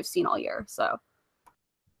best films I've seen all year. So.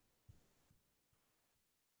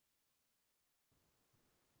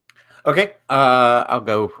 Okay, I'll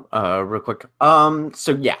go real quick.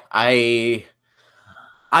 So yeah, I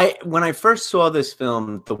when I first saw this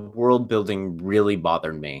film, the world building really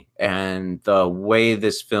bothered me, and the way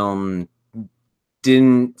this film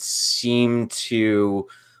didn't seem to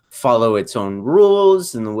follow its own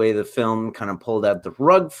rules, and the way the film kind of pulled out the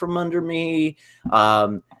rug from under me.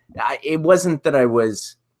 It wasn't that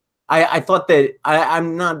I thought that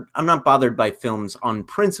I'm not bothered by films on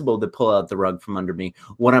principle that pull out the rug from under me.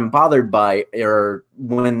 What I'm bothered by are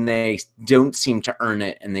when they don't seem to earn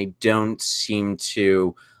it and they don't seem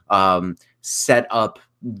to set up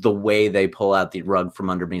the way they pull out the rug from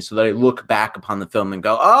under me, so that I look back upon the film and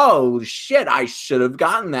go, oh shit, I should have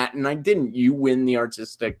gotten that and I didn't. You win the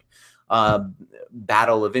artistic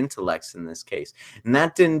battle of intellects in this case. And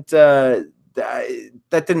that didn't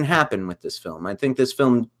happen with this film. I think this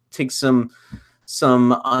film takes some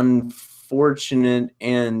unfortunate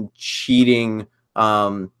and cheating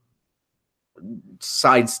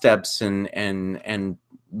sidesteps and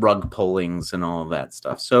rug pullings and all of that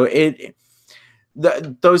stuff. So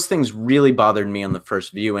those things really bothered me on the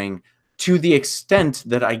first viewing, to the extent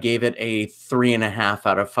that I gave it a 3.5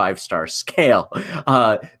 out of 5-star scale.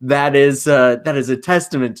 That is a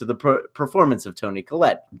testament to the performance of Toni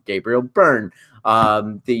Collette, Gabriel Byrne,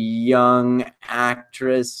 the young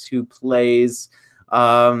actress who plays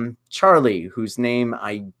Charlie, whose name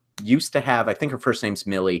I used to have. I think her first name's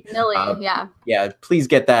Millie. Millie, yeah. Yeah, please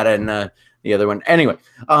get that in the other one. Anyway,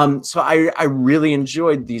 so I really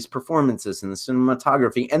enjoyed these performances and the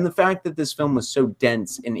cinematography, and the fact that this film was so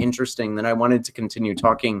dense and interesting that I wanted to continue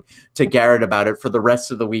talking to Garrett about it for the rest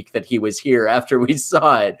of the week that he was here after we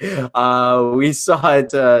saw it. We saw it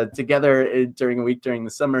together during a week during the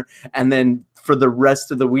summer, and then for the rest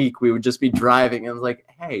of the week we would just be driving and like,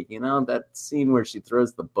 hey, you know, that scene where she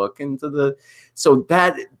throws the book into the... So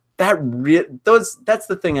that's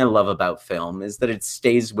the thing I love about film, is that it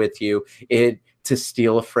stays with you. It, to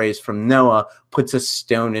steal a phrase from Noah, puts a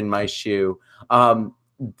stone in my shoe.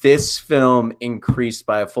 This film increased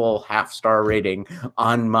by a full 0.5-star rating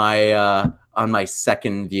on my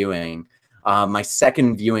second viewing. My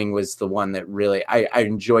second viewing was the one that really I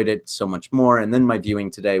enjoyed it so much more, and then my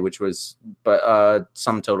viewing today, which was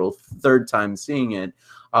sum total third time seeing it.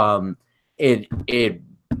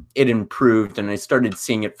 it improved, and I started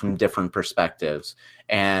seeing it from different perspectives.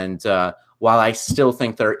 And while I still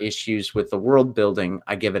think there are issues with the world building,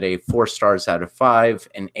 I give it a 4 stars out of 5,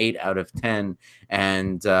 an 8 out of 10,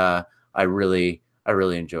 and I really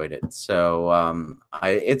enjoyed it. So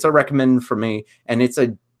it's a recommend for me, and it's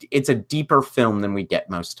a deeper film than we get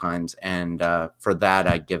most times, and for that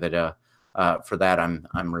I give it a for that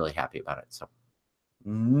I'm really happy about it. So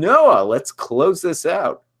Noah, let's close this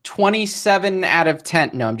out. 27 out of 10.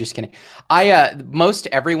 No, I'm just kidding. Most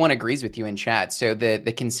everyone agrees with you in chat. So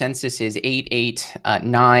the consensus is 8, 8,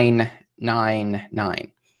 9, 9,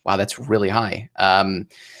 9. Wow, that's really high.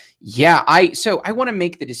 Yeah, I want to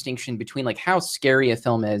make the distinction between like how scary a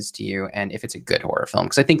film is to you and if it's a good horror film,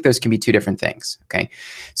 because I think those can be two different things. Okay.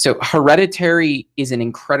 So Hereditary is an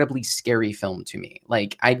incredibly scary film to me.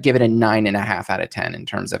 Like I'd give it a 9.5 out of 10 in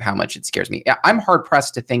terms of how much it scares me. I'm hard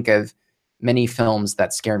pressed to think of many films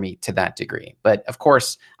that scare me to that degree. But of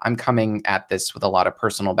course, I'm coming at this with a lot of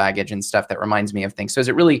personal baggage and stuff that reminds me of things. So is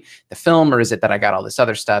it really the film, or is it that I got all this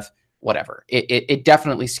other stuff? Whatever. It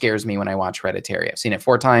definitely scares me when I watch Hereditary. I've seen it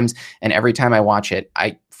 4 times, and every time I watch it,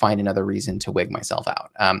 I find another reason to wig myself out,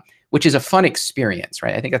 which is a fun experience,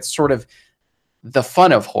 right? I think that's sort of the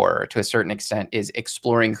fun of horror to a certain extent, is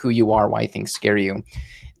exploring who you are, why things scare you,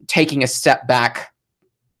 taking a step back,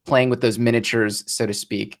 playing with those miniatures, so to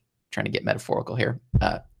speak. Trying to get metaphorical here,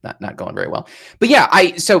 not going very well. But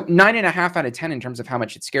yeah, so 9.5 out of 10 in terms of how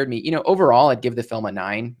much it scared me. You know, overall, I'd give the film a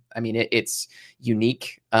 9. I mean, it's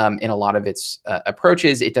unique in a lot of its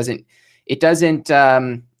approaches. It doesn't what's the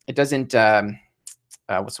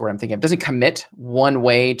word I'm thinking of? It doesn't commit one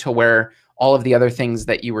way to where all of the other things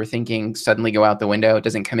that you were thinking suddenly go out the window. It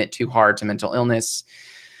doesn't commit too hard to mental illness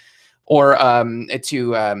or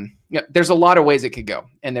there's a lot of ways it could go,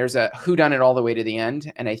 and there's a whodunit all the way to the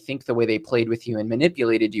end. And I think the way they played with you and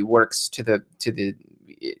manipulated you works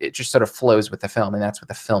it just sort of flows with the film, and that's what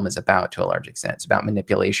the film is about to a large extent. It's about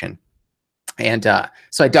manipulation, and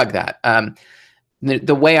so I dug that.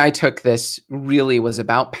 The way I took this really was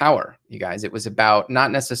about power, you guys. It was about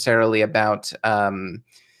not necessarily about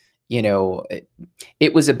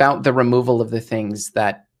it was about the removal of the things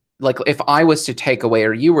that. Like if I was to take away,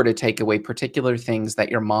 or you were to take away particular things that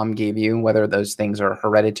your mom gave you, whether those things are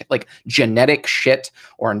hereditary, like genetic shit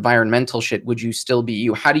or environmental shit, would you still be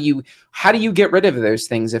you? How do you get rid of those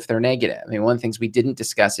things if they're negative? I mean, one of the things we didn't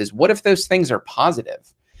discuss is what if those things are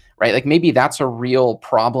positive, right? Like maybe that's a real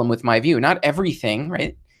problem with my view. Not everything,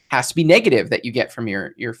 right, has to be negative that you get from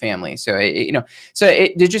your family. So,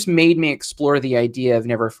 it just made me explore the idea of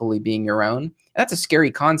never fully being your own. That's a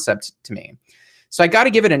scary concept to me. So I got to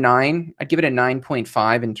give it a 9. I'd give it a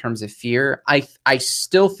 9.5 in terms of fear. I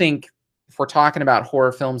still think if we're talking about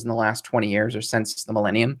horror films in the last 20 years or since the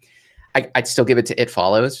millennium, I'd still give it to It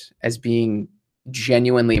Follows as being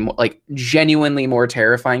genuinely more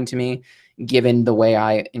terrifying to me, given the way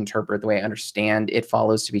I interpret, the way I understand It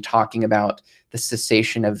Follows to be talking about the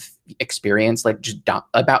cessation of experience, like just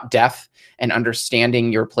about death and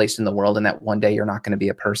understanding your place in the world, and that one day you're not going to be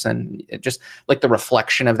a person. Just like the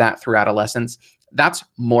reflection of that through adolescence. That's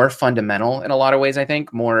more fundamental in a lot of ways. I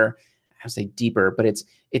think more, I would say deeper, but it's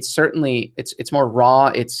certainly it's more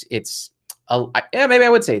raw. Maybe I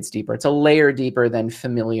would say it's deeper. It's a layer deeper than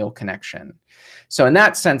familial connection. So in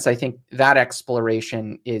that sense, I think that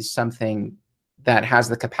exploration is something that has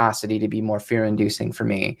the capacity to be more fear-inducing for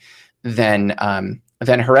me than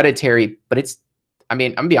Hereditary. But I'm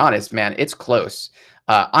gonna be honest, man, it's close.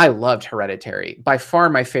 I loved Hereditary. By far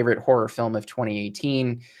my favorite horror film of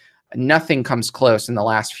 2018. Nothing comes close in the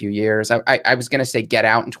last few years. I was going to say Get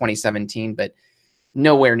Out in 2017, but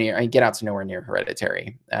nowhere near. Get Out's nowhere near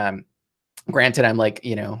Hereditary. Granted, I'm like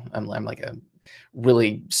a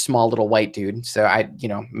really small little white dude, so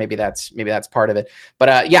maybe that's part of it. But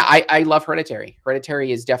I love Hereditary.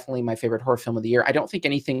 Hereditary is definitely my favorite horror film of the year. I don't think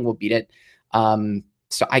anything will beat it.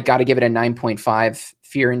 So I got to give it a 9.5.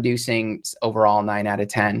 Fear-inducing overall, 9 out of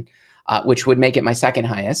 10, which would make it my second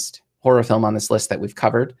highest horror film on this list that we've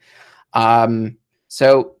covered.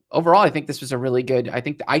 So overall, I think this was a really good, I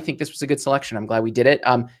think this was a good selection. I'm glad we did it.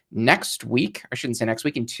 Next week, I shouldn't say next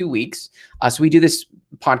week, in 2 weeks. So we do this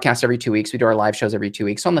podcast every 2 weeks. We do our live shows every 2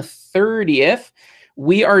 weeks. So on the 30th,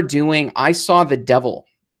 we are doing I Saw the Devil.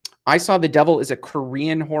 I Saw the Devil is a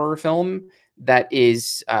Korean horror film that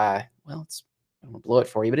is, I'm going to blow it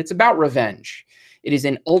for you, but it's about revenge. It is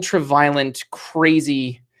an ultra-violent,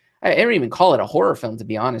 crazy, I don't even call it a horror film, to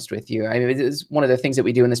be honest with you. I mean, it's one of the things that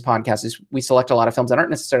we do in this podcast is we select a lot of films that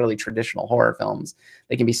aren't necessarily traditional horror films.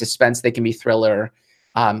 They can be suspense, they can be thriller.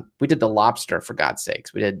 We did The Lobster, for God's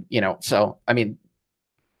sakes. We did, so, I mean,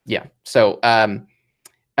 yeah. So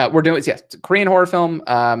We're doing it's a Korean horror film.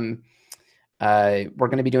 We're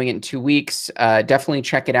going to be doing it in 2 weeks. Definitely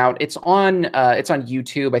check it out. It's on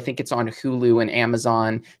YouTube. I think it's on Hulu and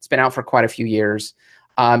Amazon. It's been out for quite a few years.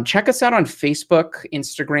 Check us out on Facebook,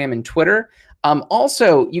 Instagram, and Twitter.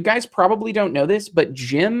 Also, you guys probably don't know this, but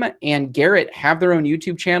Jim and Garrett have their own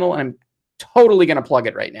YouTube channel, and I'm totally going to plug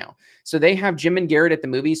it right now. So they have Jim and Garrett at the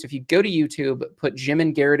Movies. So if you go to YouTube, put Jim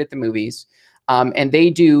and Garrett at the Movies, and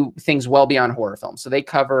they do things well beyond horror films. So they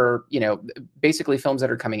cover, basically films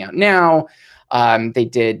that are coming out now. They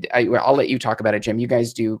did. I'll let you talk about it, Jim. You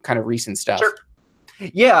guys do kind of recent stuff. Sure.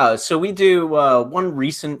 Yeah, so we do one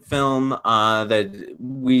recent film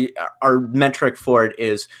that our metric for it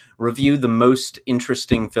is review the most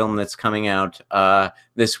interesting film that's coming out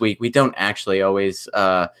this week. We don't actually always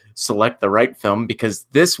select the right film, because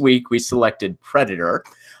this week we selected Predator.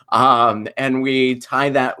 And we tie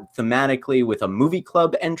that thematically with a movie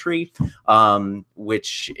club entry,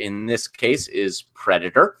 which in this case is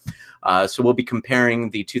Predator. So we'll be comparing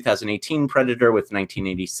the 2018 Predator with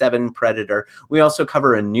 1987 Predator. We also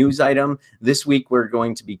cover a news item. This week we're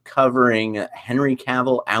going to be covering Henry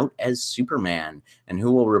Cavill out as Superman and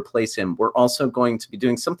who will replace him. We're also going to be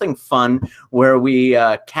doing something fun where we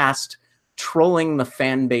cast Trolling the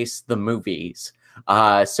Fan Base the Movies.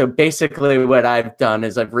 So basically what I've done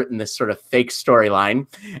is I've written this sort of fake storyline,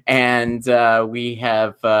 and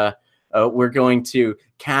we're going to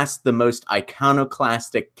cast the most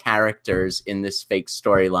iconoclastic characters in this fake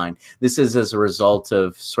storyline. This is as a result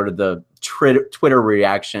of sort of the Twitter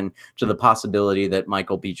reaction to the possibility that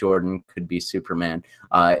Michael B. Jordan could be Superman.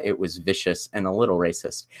 It was vicious and a little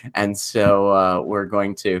racist. And so we're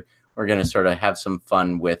going to sort of have some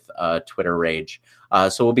fun with Twitter rage.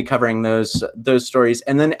 So we'll be covering those stories.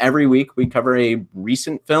 And then every week we cover a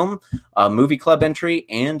recent film, a movie club entry,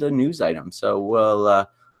 and a news item. So we'll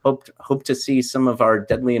hope to see some of our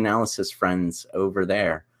Deadly Analysis friends over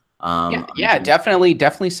there.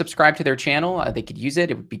 Definitely subscribe to their channel. They could use it.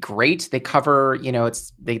 It would be great. They cover,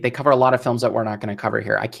 they cover a lot of films that we're not going to cover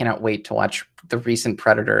here. I cannot wait to watch the recent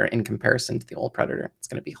Predator in comparison to the old Predator. It's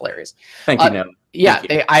going to be hilarious. Thank you, Noah. Yeah,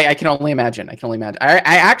 I can only imagine. I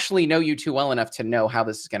actually know you two well enough to know how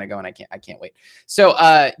this is going to go, and I can't wait. So,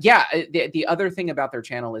 the other thing about their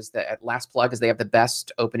channel is that last plug is they have the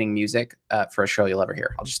best opening music for a show you'll ever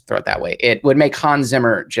hear. I'll just throw it that way. It would make Hans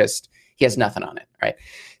Zimmer he has nothing on it, right?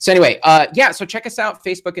 So anyway, so check us out,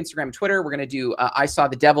 Facebook, Instagram, Twitter. We're going to do I Saw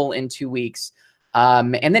the Devil in 2 weeks.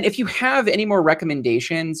 And then if you have any more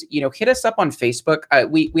recommendations, hit us up on Facebook.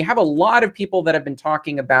 We have a lot of people that have been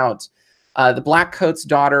talking about The Black Coat's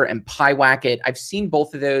Daughter and Pyewacket. I've seen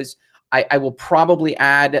both of those. I will probably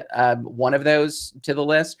add one of those to the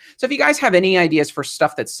list. So if you guys have any ideas for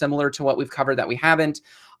stuff that's similar to what we've covered that we haven't,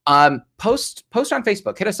 post on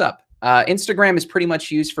Facebook, hit us up. Instagram is pretty much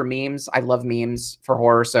used for memes. I love memes for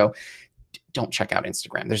horror, so don't check out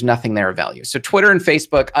Instagram. There's nothing there of value. So Twitter and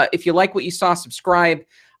Facebook. If you like what you saw, subscribe.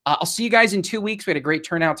 I'll see you guys in 2 weeks. We had a great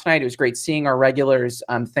turnout tonight. It was great seeing our regulars.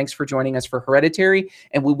 Thanks for joining us for Hereditary,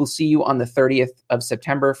 and we will see you on the 30th of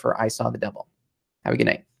September for I Saw the Devil. Have a good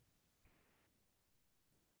night.